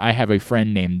doing, I have a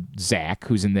friend named Zach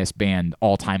who's in this band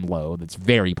All Time Low that's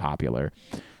very popular,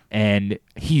 and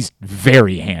he's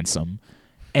very handsome,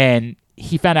 and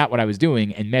he found out what I was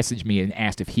doing and messaged me and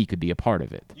asked if he could be a part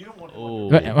of it.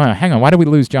 Hang on, why did we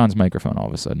lose John's microphone all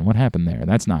of a sudden? What happened there?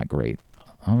 That's not great.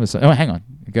 All of a sudden, hang on.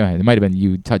 Go ahead. It might have been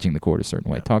you touching the cord a certain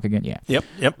way. Talk again. Yeah.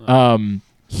 Yep.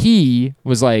 He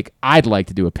was like, I'd like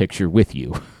to do a picture with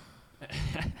you.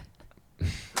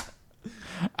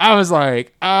 I was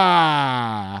like,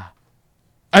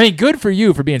 I mean, good for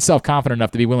you for being self-confident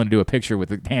enough to be willing to do a picture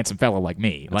with a handsome fellow like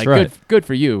me. That's like, right. good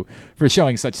for you for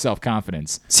showing such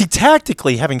self-confidence. See,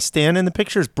 tactically, having Stan in the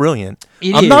picture is brilliant.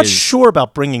 It I'm not is. sure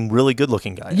about bringing really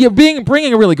good-looking guys. Yeah,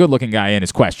 bringing a really good-looking guy in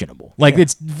is questionable. Like,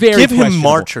 it's very Give him questionable.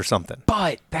 March or something.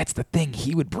 But that's the thing.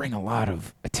 He would bring a lot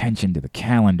of attention to the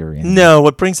calendar. No,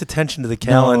 what brings attention to the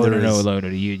calendar is... No,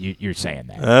 you're saying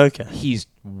that. Okay. He's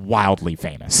wildly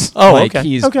famous. Oh, like, okay.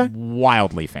 He's Okay.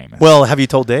 wildly famous. Well, have you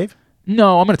told Dave?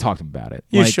 No, I'm going to talk to him about it.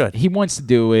 You Like, should. He wants to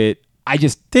do it.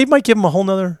 Dave might give him a whole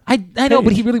nother... I know,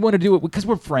 but he really wanted to do it because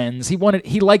we're friends. He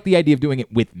liked the idea of doing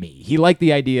it with me. He liked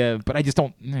the idea, but I just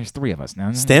don't. There's three of us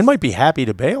now. Stan might be happy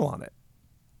to bail on it.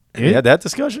 Have you had that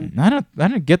discussion? I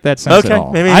don't get that sense Okay, at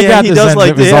all. maybe I got he the does sense like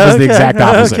it was the- almost the okay, exact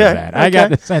opposite okay, of that. I got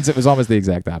okay. the sense it was almost the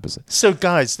exact opposite. So,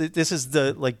 guys, this is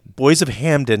the Boys of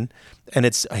Hamden, and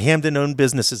it's Hamden-owned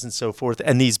businesses and so forth,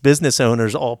 and these business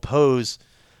owners all pose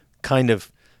kind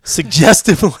of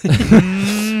suggestively.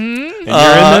 And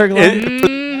you're in there,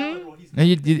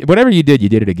 Glenn? Whatever you did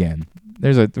it again.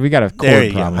 We got a cord There you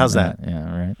go. problem. How's with that?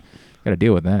 Yeah, right. Got to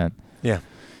deal with that. Yeah.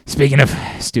 Speaking of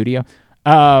studio,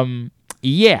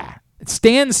 yeah.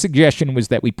 Stan's suggestion was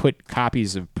that we put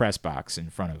copies of Pressbox in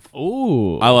front of.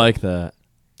 Ooh, I like that.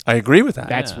 I agree with that.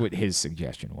 That's what his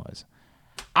suggestion was.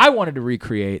 I wanted to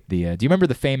recreate the. Do you remember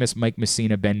the famous Mike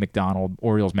Messina, Ben McDonald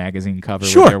Orioles magazine cover?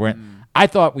 Sure. Where they're wearing, I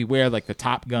thought we wear like the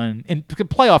Top Gun, and to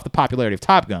play off the popularity of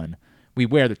Top Gun, we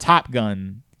wear the Top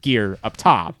Gun gear up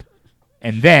top,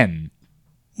 and then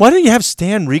Why don't you have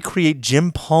Stan recreate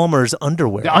Jim Palmer's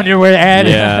underwear? the underwear ad.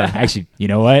 Yeah. Actually, you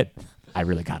know what? I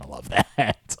really kind of love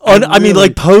that. I mean,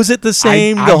 like pose it the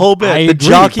same, the whole bit, I the agree.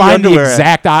 jockey Find underwear. the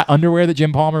exact underwear that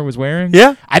Jim Palmer was wearing.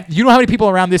 Yeah. You know how many people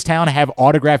around this town have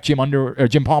autographed Jim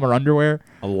Palmer underwear?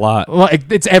 A lot. Like,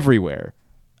 it's everywhere.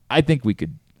 I think we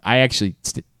could.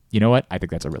 You know what? I think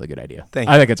that's a really good idea. Thank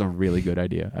I you. think it's a really good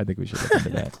idea. I think we should look into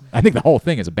that. I think the whole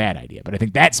thing is a bad idea, but I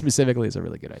think that specifically is a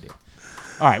really good idea.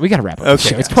 All right, we got to wrap up the Okay,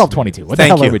 show. It's guys. 12:22. What Thank the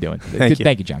hell you. are we doing? Thank you.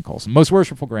 Thank you, John Colson. Most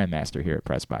worshipful Grandmaster here at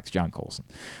Pressbox, John Colson.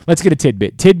 Let's get a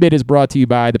tidbit. Tidbit is brought to you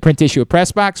by the print issue of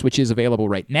Pressbox, which is available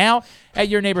right now at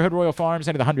your neighborhood Royal Farms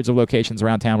and at the hundreds of locations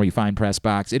around town where you find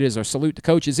Pressbox. It is our Salute to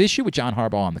Coaches issue with John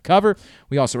Harbaugh on the cover.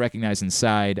 We also recognize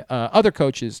inside other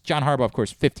coaches. John Harbaugh, of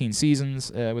course, 15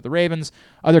 seasons with the Ravens.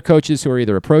 Other coaches who are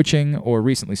either approaching or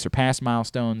recently surpassed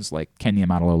milestones like Kenya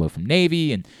Matalolo from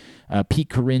Navy and Pete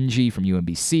Karinji from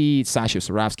UMBC, Sasha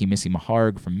Sorovsky, Missy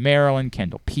Maharg from Maryland,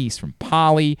 Kendall Peace from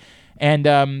Poly,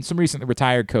 and some recently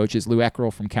retired coaches, Lou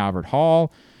Eckrell from Calvert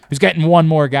Hall, who's getting one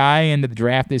more guy into the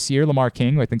draft this year, Lamar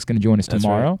King, who I think is going to join us That's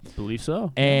tomorrow. right. Believe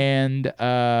so. And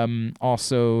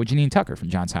also Janine Tucker from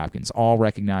Johns Hopkins, all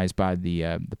recognized by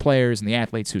the players and the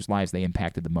athletes whose lives they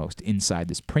impacted the most inside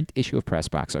this print issue of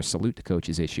Pressbox, our Salute to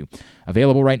Coaches issue,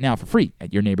 available right now for free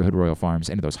at your neighborhood Royal Farms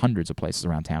and at those hundreds of places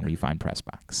around town where you find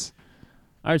Pressbox.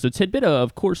 All right, so tidbit,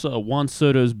 of course, Juan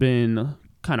Soto's been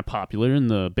kind of popular in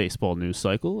the baseball news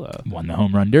cycle. Won the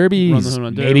home run derby. Won the home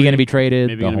run Maybe derby. going to be traded.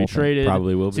 Maybe the going to be whole thing. traded.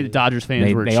 Probably will See, be. the Dodgers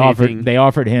fans were They chafing.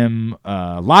 offered him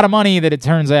a lot of money that it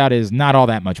turns out is not all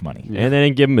that much money. And they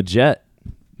didn't give him a jet.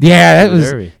 Yeah, The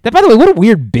Derby. that. By the way, what a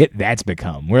weird bit that's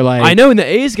become. We're like, I know, and the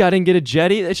A's guy didn't get a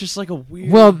jetty. It's just like a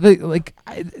weird. well,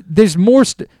 there's more.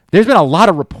 There's been a lot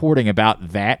of reporting about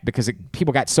that because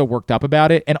people got so worked up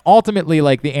about it, and ultimately,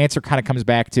 like the answer kind of comes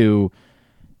back to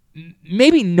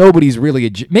maybe nobody's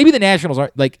really maybe the Nationals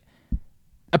aren't like.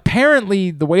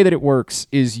 Apparently, the way that it works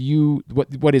is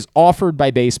what is offered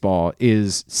by baseball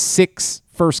is 6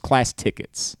 first-class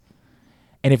tickets.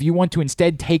 And if you want to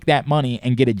instead take that money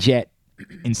and get a jet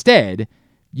instead,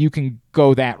 you can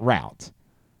go that route.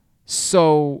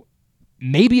 So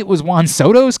maybe it was Juan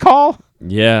Soto's call?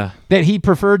 Yeah. That he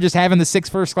preferred just having the 6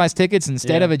 first-class tickets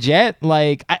instead of a jet?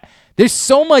 Like, there's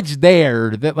so much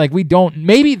there that, like, we don't...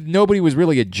 Maybe nobody was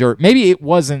really a jerk. Maybe it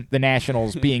wasn't the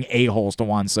Nationals being a-holes to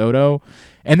Juan Soto.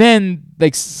 And then,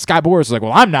 like, Scott Boras was like,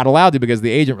 well, I'm not allowed to because of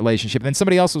the agent relationship. And then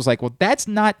somebody else was like, well, that's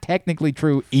not technically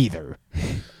true either.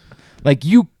 Like,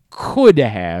 you could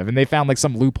have, and they found, like,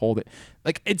 some loophole that...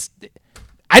 Like, it's...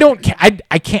 I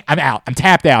can't. I'm out. I'm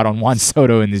tapped out on Juan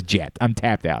Soto in this jet. I'm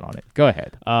tapped out on it. Go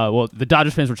ahead. Well, the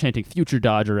Dodgers fans were chanting "Future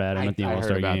Dodger" at him at the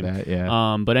All-Star game. That,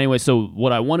 yeah. But anyway, so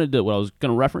what I was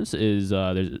going to reference is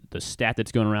there's the stat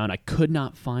that's going around. I could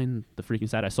not find the freaking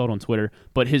stat. I saw it on Twitter,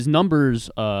 but his numbers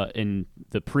in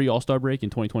the pre-All-Star break in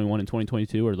 2021 and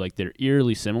 2022 are like they're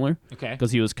eerily similar. Okay.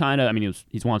 Because he was kind of,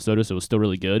 he's Juan Soto, so it was still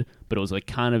really good, but it was like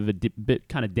kind of a bit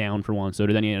kind of down for Juan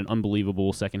Soto. Then he had an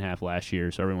unbelievable second half last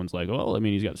year, so everyone's like, well,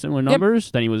 he's got similar numbers.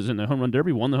 Yep. Then he was in the home run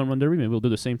derby, won the home run derby. Maybe we'll do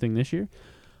the same thing this year.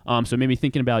 So maybe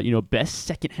thinking about best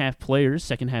second half players,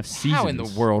 second half seasons. How in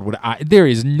the world would I? There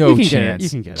is no chance. You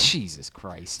can get it. Jesus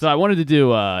Christ. So I wanted to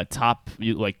do top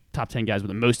 10 guys with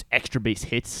the most extra base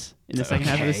hits in the second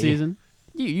half of the season.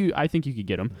 I think you could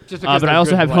get them. But I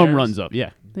also have home runs up.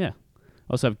 Yeah. I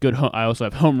also have I also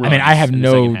have home runs. I have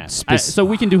no so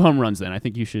we can do home runs then. I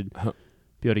think you should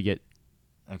be able to get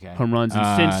home runs.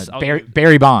 And since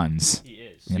Barry Bonds. He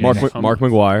is. Mark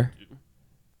McGwire.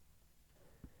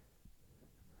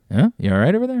 Huh? You all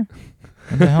right over there?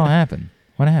 What the hell happened?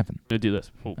 What happened? I'm gonna do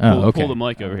this. Pull the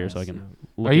mic over here so I can.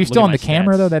 Are you still on the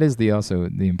camera though? That is also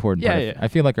the important part. Yeah. I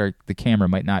feel like the camera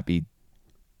might not be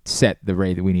set the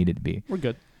way that we need it to be. We're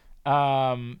good.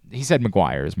 He said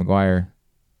McGwire. Is McGwire?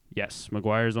 Yes,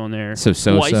 McGwire's on there. So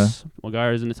Sosa. Twice.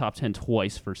 McGwire's in the top 10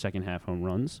 twice for second half home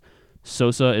runs.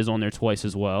 Sosa is on there twice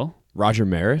as well. Roger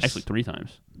Maris? Actually, 3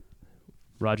 times.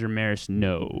 Roger Maris,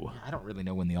 no. I don't really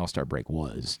know when the All-Star break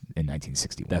was in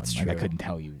 1961. That's true. I couldn't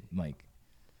tell you.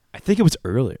 I think it was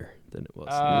earlier than it was.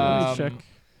 Let me check.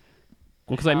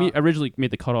 Well, because I originally made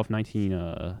the cutoff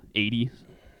 1980,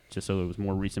 just so it was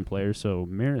more recent players. So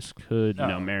Maris could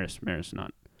Maris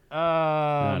not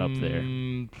up there.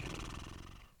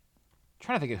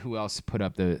 Trying to think of who else put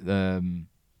up the.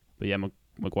 But yeah,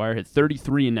 McGwire hit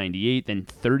 33 in 98, then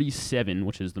 37,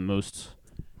 which is the most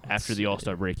after the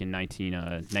All-Star break in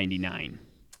 1999.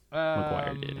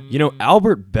 McGwire did.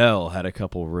 Albert Bell had a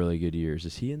couple really good years.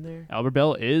 Is he in there? Albert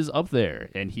Bell is up there,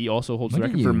 and he also holds the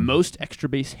record for most extra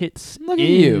base hits in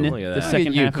the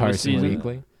second half of the season.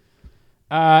 Weekly.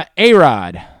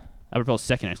 A-Rod. Albert Bell's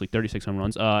second, actually, 36 home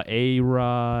runs.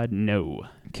 A-Rod, no.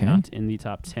 Okay. Not in the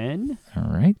top 10. All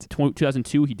right.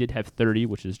 2002, he did have 30,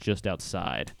 which is just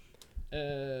outside.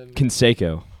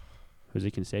 Canseco. Jose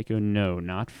Canseco, no,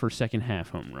 not for second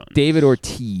half home runs. David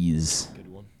Ortiz. Good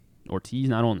one. Ortiz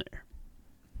not on there.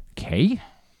 Okay.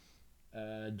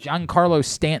 Giancarlo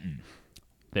Stanton.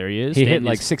 There he is. He Stanton hit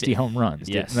like 60 home runs.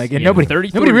 Yes. And nobody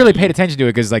really paid attention to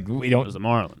it because we don't. It was the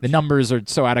Marlins. The numbers are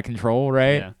so out of control,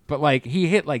 right? Yeah. But he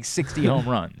hit like 60 home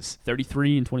runs.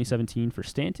 33 in 2017 for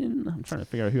Stanton. I'm trying to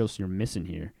figure out who else you're missing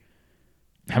here.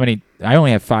 How many? I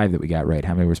only have 5 that we got right.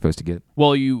 How many we're supposed to get?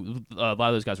 Well, a lot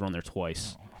of those guys were on there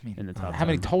twice in the top. How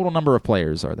many total number of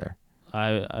players are there?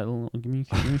 I don't give me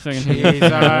a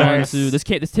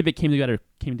second. This tidbit came together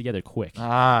quick.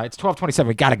 It's 12:27.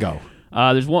 We gotta go.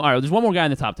 There's one. All right, there's one more guy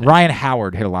in the top 10. Ryan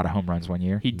Howard hit a lot of home runs one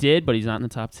year. He did, but he's not in the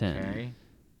top 10. Okay.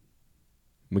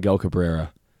 Miguel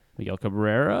Cabrera.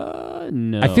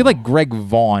 No. I feel like Greg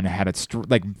Vaughn had a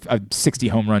 60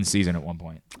 home run season at one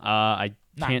point. I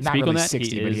can't not speak really on that.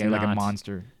 60, but he had like a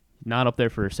monster. Not up there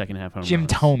for a second half home Jim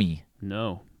runs. Tomey.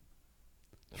 No.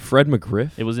 Fred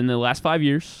McGriff. It was in the last 5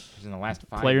 years. It was in the last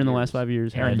 5 Player years. in the last 5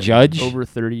 years. Aaron had Judge? Over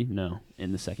 30. No,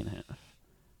 in the second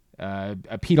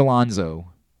half. Pete Alonso.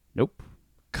 Nope.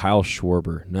 Kyle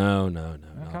Schwarber. No.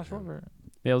 Kyle Schwarber.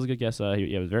 Yeah, it was a good guess.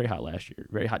 It was very hot last year.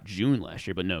 Very hot June last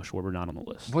year, but no, Schwarber not on the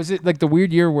list. Was it like the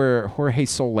weird year where Jorge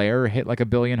Soler hit like 1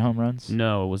 billion home runs?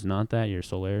 No, it was not that year.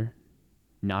 Soler,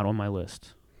 not on my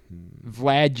list.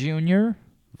 Vlad Jr.?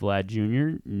 Vlad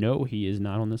Jr., no, he is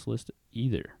not on this list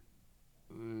either.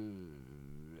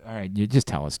 All right, you just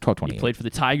tell us. 12-28. He played for the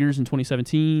Tigers in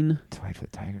 2017. Played for the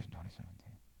Tigers in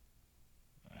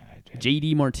 2017.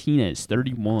 J.D. Martinez,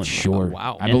 31. Sure.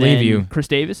 Wow. I believe then you. Chris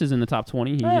Davis is in the top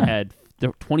 20. He had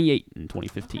 28 in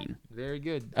 2015. Very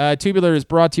good. Tubular is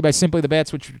brought to you by Simply the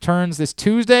Bets, which returns this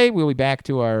Tuesday. We'll be back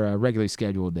to our regularly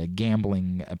scheduled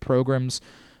gambling programs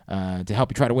to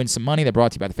help you try to win some money. They're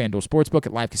brought to you by the FanDuel Sportsbook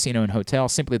at Live Casino and Hotel.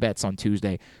 Simply the Bets on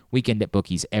Tuesday. Weekend at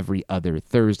Bookies every other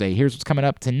Thursday. Here's what's coming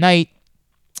up tonight.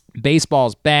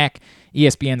 Baseball's back.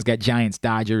 ESPN's got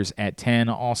Giants-Dodgers at 10.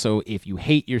 Also, if you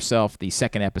hate yourself, the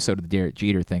second episode of the Derek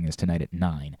Jeter thing is tonight at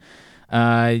 9.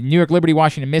 New York Liberty,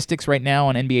 Washington Mystics right now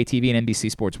on NBA TV and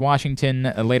NBC Sports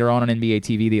Washington. Later on NBA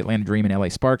TV, the Atlanta Dream and LA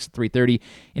Sparks at 3:30.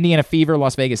 Indiana Fever,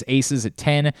 Las Vegas Aces at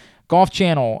 10. Golf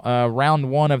Channel, round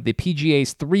 1 of the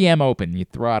PGA's 3M Open. You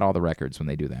throw out all the records when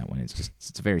they do that one.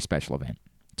 It's a very special event.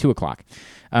 2 o'clock.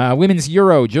 Women's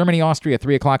Euro, Germany, Austria,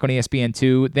 3 o'clock on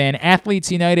ESPN2. Then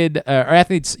Athletes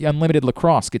Unlimited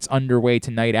Lacrosse gets underway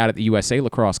tonight out at the USA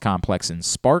Lacrosse Complex in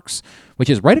Sparks, which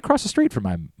is right across the street from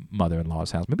my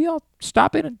mother-in-law's house. Maybe I'll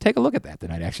stop in and take a look at that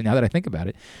tonight, actually, now that I think about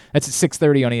it. That's at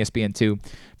 6:30 on ESPN2.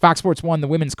 Fox Sports 1, the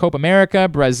Women's Copa America,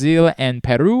 Brazil and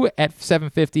Peru at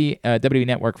 7:50. WWE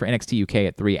Network for NXT UK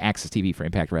at 3. Access TV for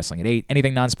Impact Wrestling at 8.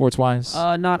 Anything non-sports-wise?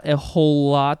 Not a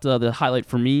whole lot. The highlight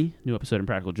for me, new episode of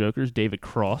Impractical Jokers, David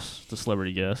Cross, the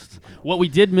celebrity guest. What we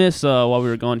did miss while we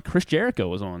were gone, Chris Jericho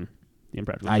was on the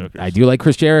Impractical Jokers. I do like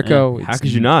Chris Jericho. How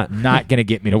could you not? Not going to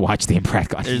get me to watch the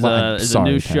Impractical. There's a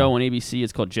new show on ABC.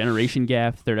 It's called Generation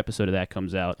Gap. Third episode of that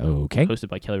comes out. Okay. Hosted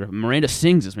by Kelly Ripa. Miranda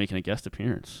Sings is making a guest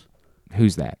appearance.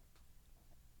 Who's that?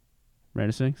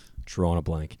 Miranda Sings? Drawing a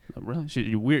blank. Oh, really?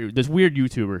 She's weird. This weird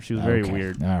YouTuber. She was very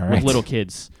weird. All right. With little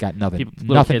kids. Got nothing.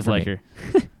 Little Nothing kids for like me.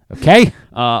 her. Okay.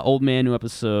 Old Man, new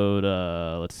episode.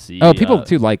 Let's see. Oh, people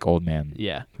do like Old Man.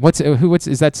 Yeah.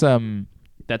 Is that some?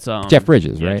 That's Jeff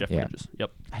Bridges, yeah, right? Jeff Bridges.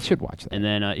 Yep. I should watch that. And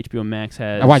then HBO Max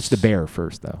has. I watched The Bear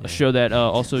first, though. A show that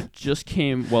also just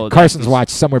came. Well, Carson's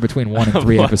watched somewhere between 1 and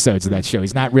 3 episodes of that show.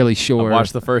 He's not really sure. I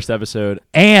watched the first episode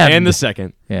and the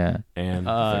second. Yeah. And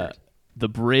the third. The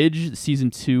Bridge,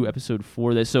 season 2, episode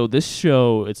 4. So this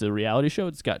show, it's a reality show.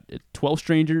 It's got 12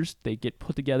 strangers. They get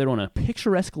put together on a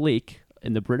picturesque lake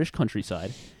in the British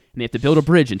countryside, and they have to build a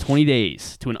bridge in 20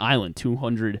 days to an island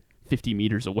 250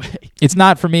 meters away. It's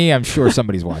not for me. I'm sure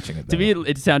somebody's watching it, though. To me,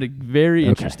 it sounded very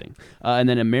interesting. And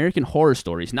then American Horror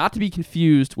Stories, not to be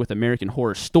confused with American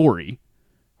Horror Story.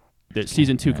 The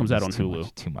season 2 comes out on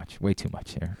Hulu. Too much. Way too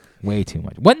much here. Way too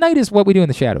much. What night is What We Do in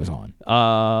the Shadows on?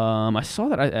 I saw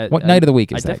that. What night of the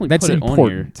week is I that? definitely That's put it on here.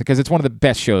 important because it's one of the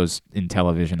best shows in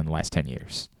television in the last 10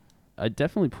 years. I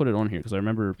definitely put it on here because I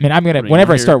remember. I mean, I'm gonna putting it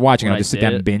whenever on I start here watching, when I'll just sit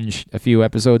down and binge a few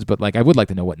episodes. But I would like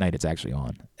to know what night it's actually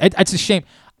on. It's a shame.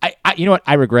 You know what?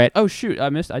 I regret. Oh shoot! I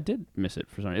did miss it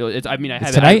for some reason. I mean, I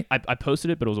had tonight. I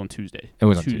posted it, but it was on Tuesday. It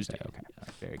was on Tuesday. Okay,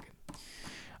 very good.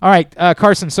 All right,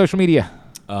 Carson, social media.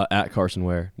 At Carson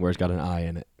Ware. Ware's got an I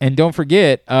in it. And don't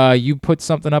forget, you put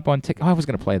something up on TikTok. I was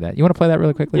going to play that. You want to play that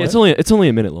really quickly? Yeah, it's only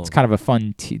a minute long. It's kind of a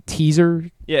fun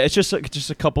teaser. Yeah, it's just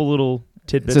a couple little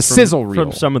tidbits. It's a sizzle reel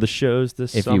from some of the shows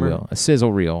this if summer. you will, a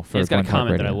sizzle reel. For It's got a Glenn Clark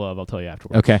comment that I Radio. love. I'll tell you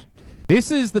afterwards. Okay.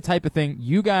 This is the type of thing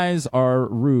you guys are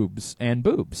rubes and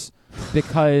boobs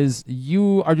because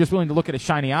you are just willing to look at a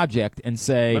shiny object and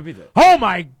say, "Oh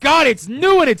my God, it's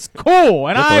new and it's cool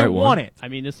and I want it." I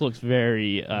mean, this looks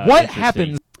very. What interesting.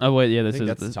 happens? Oh wait, yeah, that's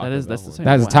the same.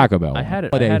 That is a Taco Bell. I had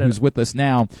it. Holiday, who's with us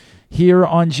now here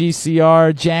on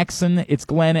GCR. Jackson, it's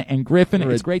Glenn and Griffin.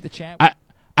 It's great to chat.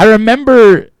 I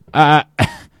remember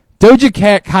Doja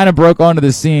Cat kind of broke onto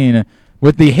the scene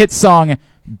with the hit song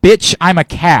 "Bitch, I'm a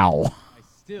Cow." I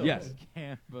still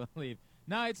can't believe.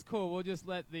 No, it's cool. We'll just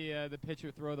let the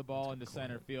pitcher throw the ball into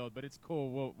center field, but it's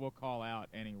cool. We'll call out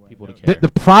anyway. People don't care.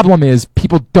 The problem is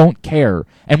people don't care,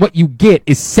 and what you get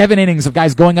is 7 innings of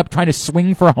guys going up trying to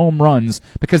swing for home runs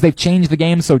because they've changed the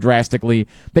game so drastically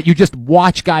that you just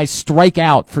watch guys strike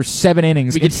out for 7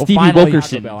 innings. We get until Stevie finally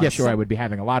Wilkerson. I'm sure I would be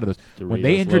having a lot of those.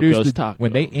 Doritos,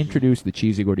 When they introduced the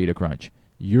cheesy gordita crunch,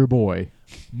 your boy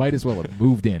might as well have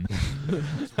moved in.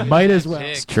 Might as well.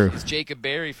 It's true. It's Jacob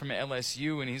Berry from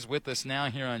LSU, and he's with us now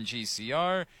here on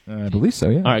GCR. I believe so,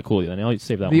 yeah. All right, cool. Then I'll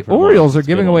save that The one for Orioles tomorrow. are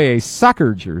giving away a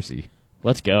soccer jersey.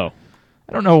 Let's go.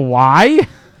 I don't know why.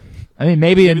 I mean,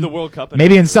 maybe in the World Cup.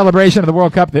 Maybe in celebration of the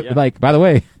World Cup. That, by the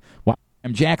way,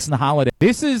 I'm Jackson Holiday.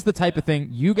 This is the type of thing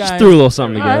you guys Just threw a little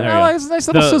something together. It's a nice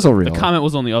little sizzle reel. The comment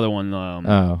was on the other one,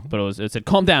 but it said,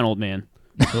 "Calm down, old man.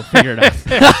 We'll figure it out."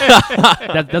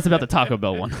 That's about the Taco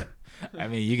Bell one. I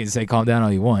mean, you can say calm down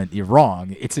all you want. You're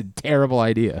wrong. It's a terrible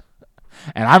idea.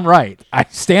 And I'm right. I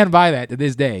stand by that to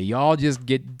this day. Y'all just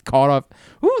get caught up.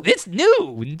 Ooh, it's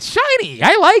new and shiny.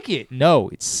 I like it. No,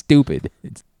 it's stupid.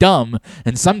 It's dumb.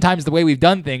 And sometimes the way we've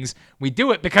done things, we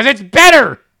do it because it's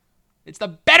better. It's the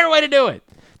better way to do it.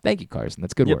 Thank you, Carson.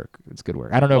 That's good work. That's good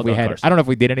work. I don't know I don't know if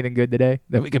we did anything good today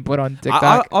that we can put on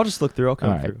TikTok. I'll just look through. I'll come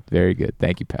All right. through. Very good.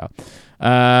 Thank you, pal.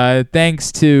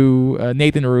 Thanks to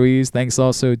Nathan Ruiz. Thanks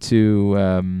also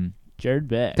to Jared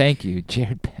Beck. Thank you,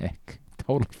 Jared Beck.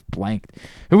 Totally blanked.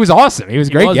 It was awesome. He was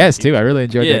a great guest too. I really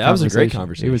enjoyed that. Yeah, that was a great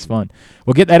conversation. It was fun.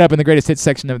 We'll get that up in the greatest hits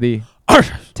section of the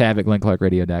tab at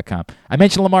GlennClarkRadio.com. I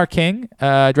mentioned Lamar King,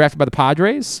 drafted by the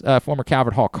Padres, former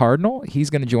Calvert Hall Cardinal. He's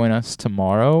going to join us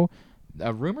tomorrow.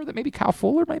 A rumor that maybe Kyle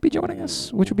Fuller might be joining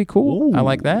us, which would be cool. Ooh. I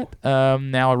like that.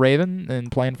 Now a Raven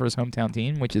and playing for his hometown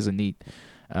team, which is a neat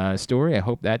story. I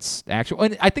hope that's actual.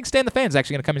 And I think Stan the Fan is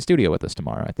actually going to come in studio with us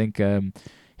tomorrow. I think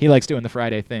he likes doing the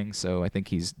Friday thing, so I think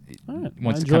he's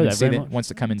wants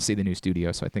to come and see the new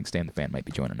studio. So I think Stan the Fan might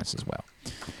be joining us as well.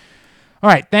 All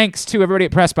right, thanks to everybody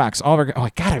at PressBox. I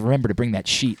gotta remember to bring that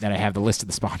sheet that I have the list of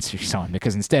the sponsors on,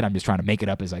 because instead I'm just trying to make it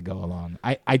up as I go along.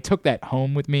 I took that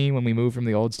home with me when we moved from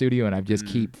the old studio, and I just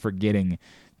keep forgetting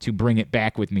to bring it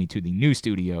back with me to the new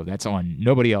studio. That's on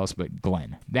nobody else but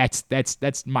Glenn. That's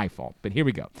my fault. But here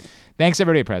we go. Thanks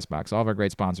everybody at PressBox, all of our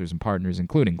great sponsors and partners,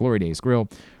 including Glory Days Grill,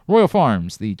 Royal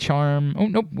Farms, the Charm. Oh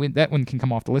nope, that one can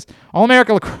come off the list. All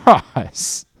America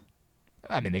Lacrosse.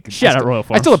 I mean, they can shout out Royal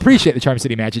Farms. I still appreciate the Charm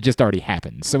City match. It just already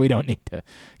happened, so we don't need to.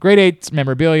 Grade 8's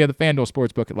memorabilia, the FanDuel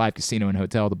Sportsbook at Live Casino and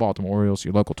Hotel, the Baltimore Orioles,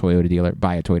 your local Toyota dealer,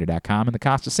 buyatoyota.com, and the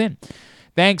Costa Sin.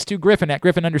 Thanks to Griffin at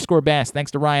Griffin_Bass.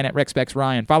 Thanks to Ryan at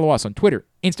RexPecsRyan. Follow us on Twitter,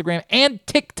 Instagram, and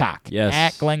TikTok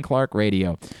at Glenn Clark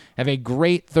Radio. Have a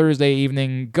great Thursday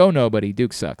evening. Go nobody.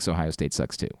 Duke sucks. Ohio State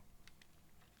sucks too.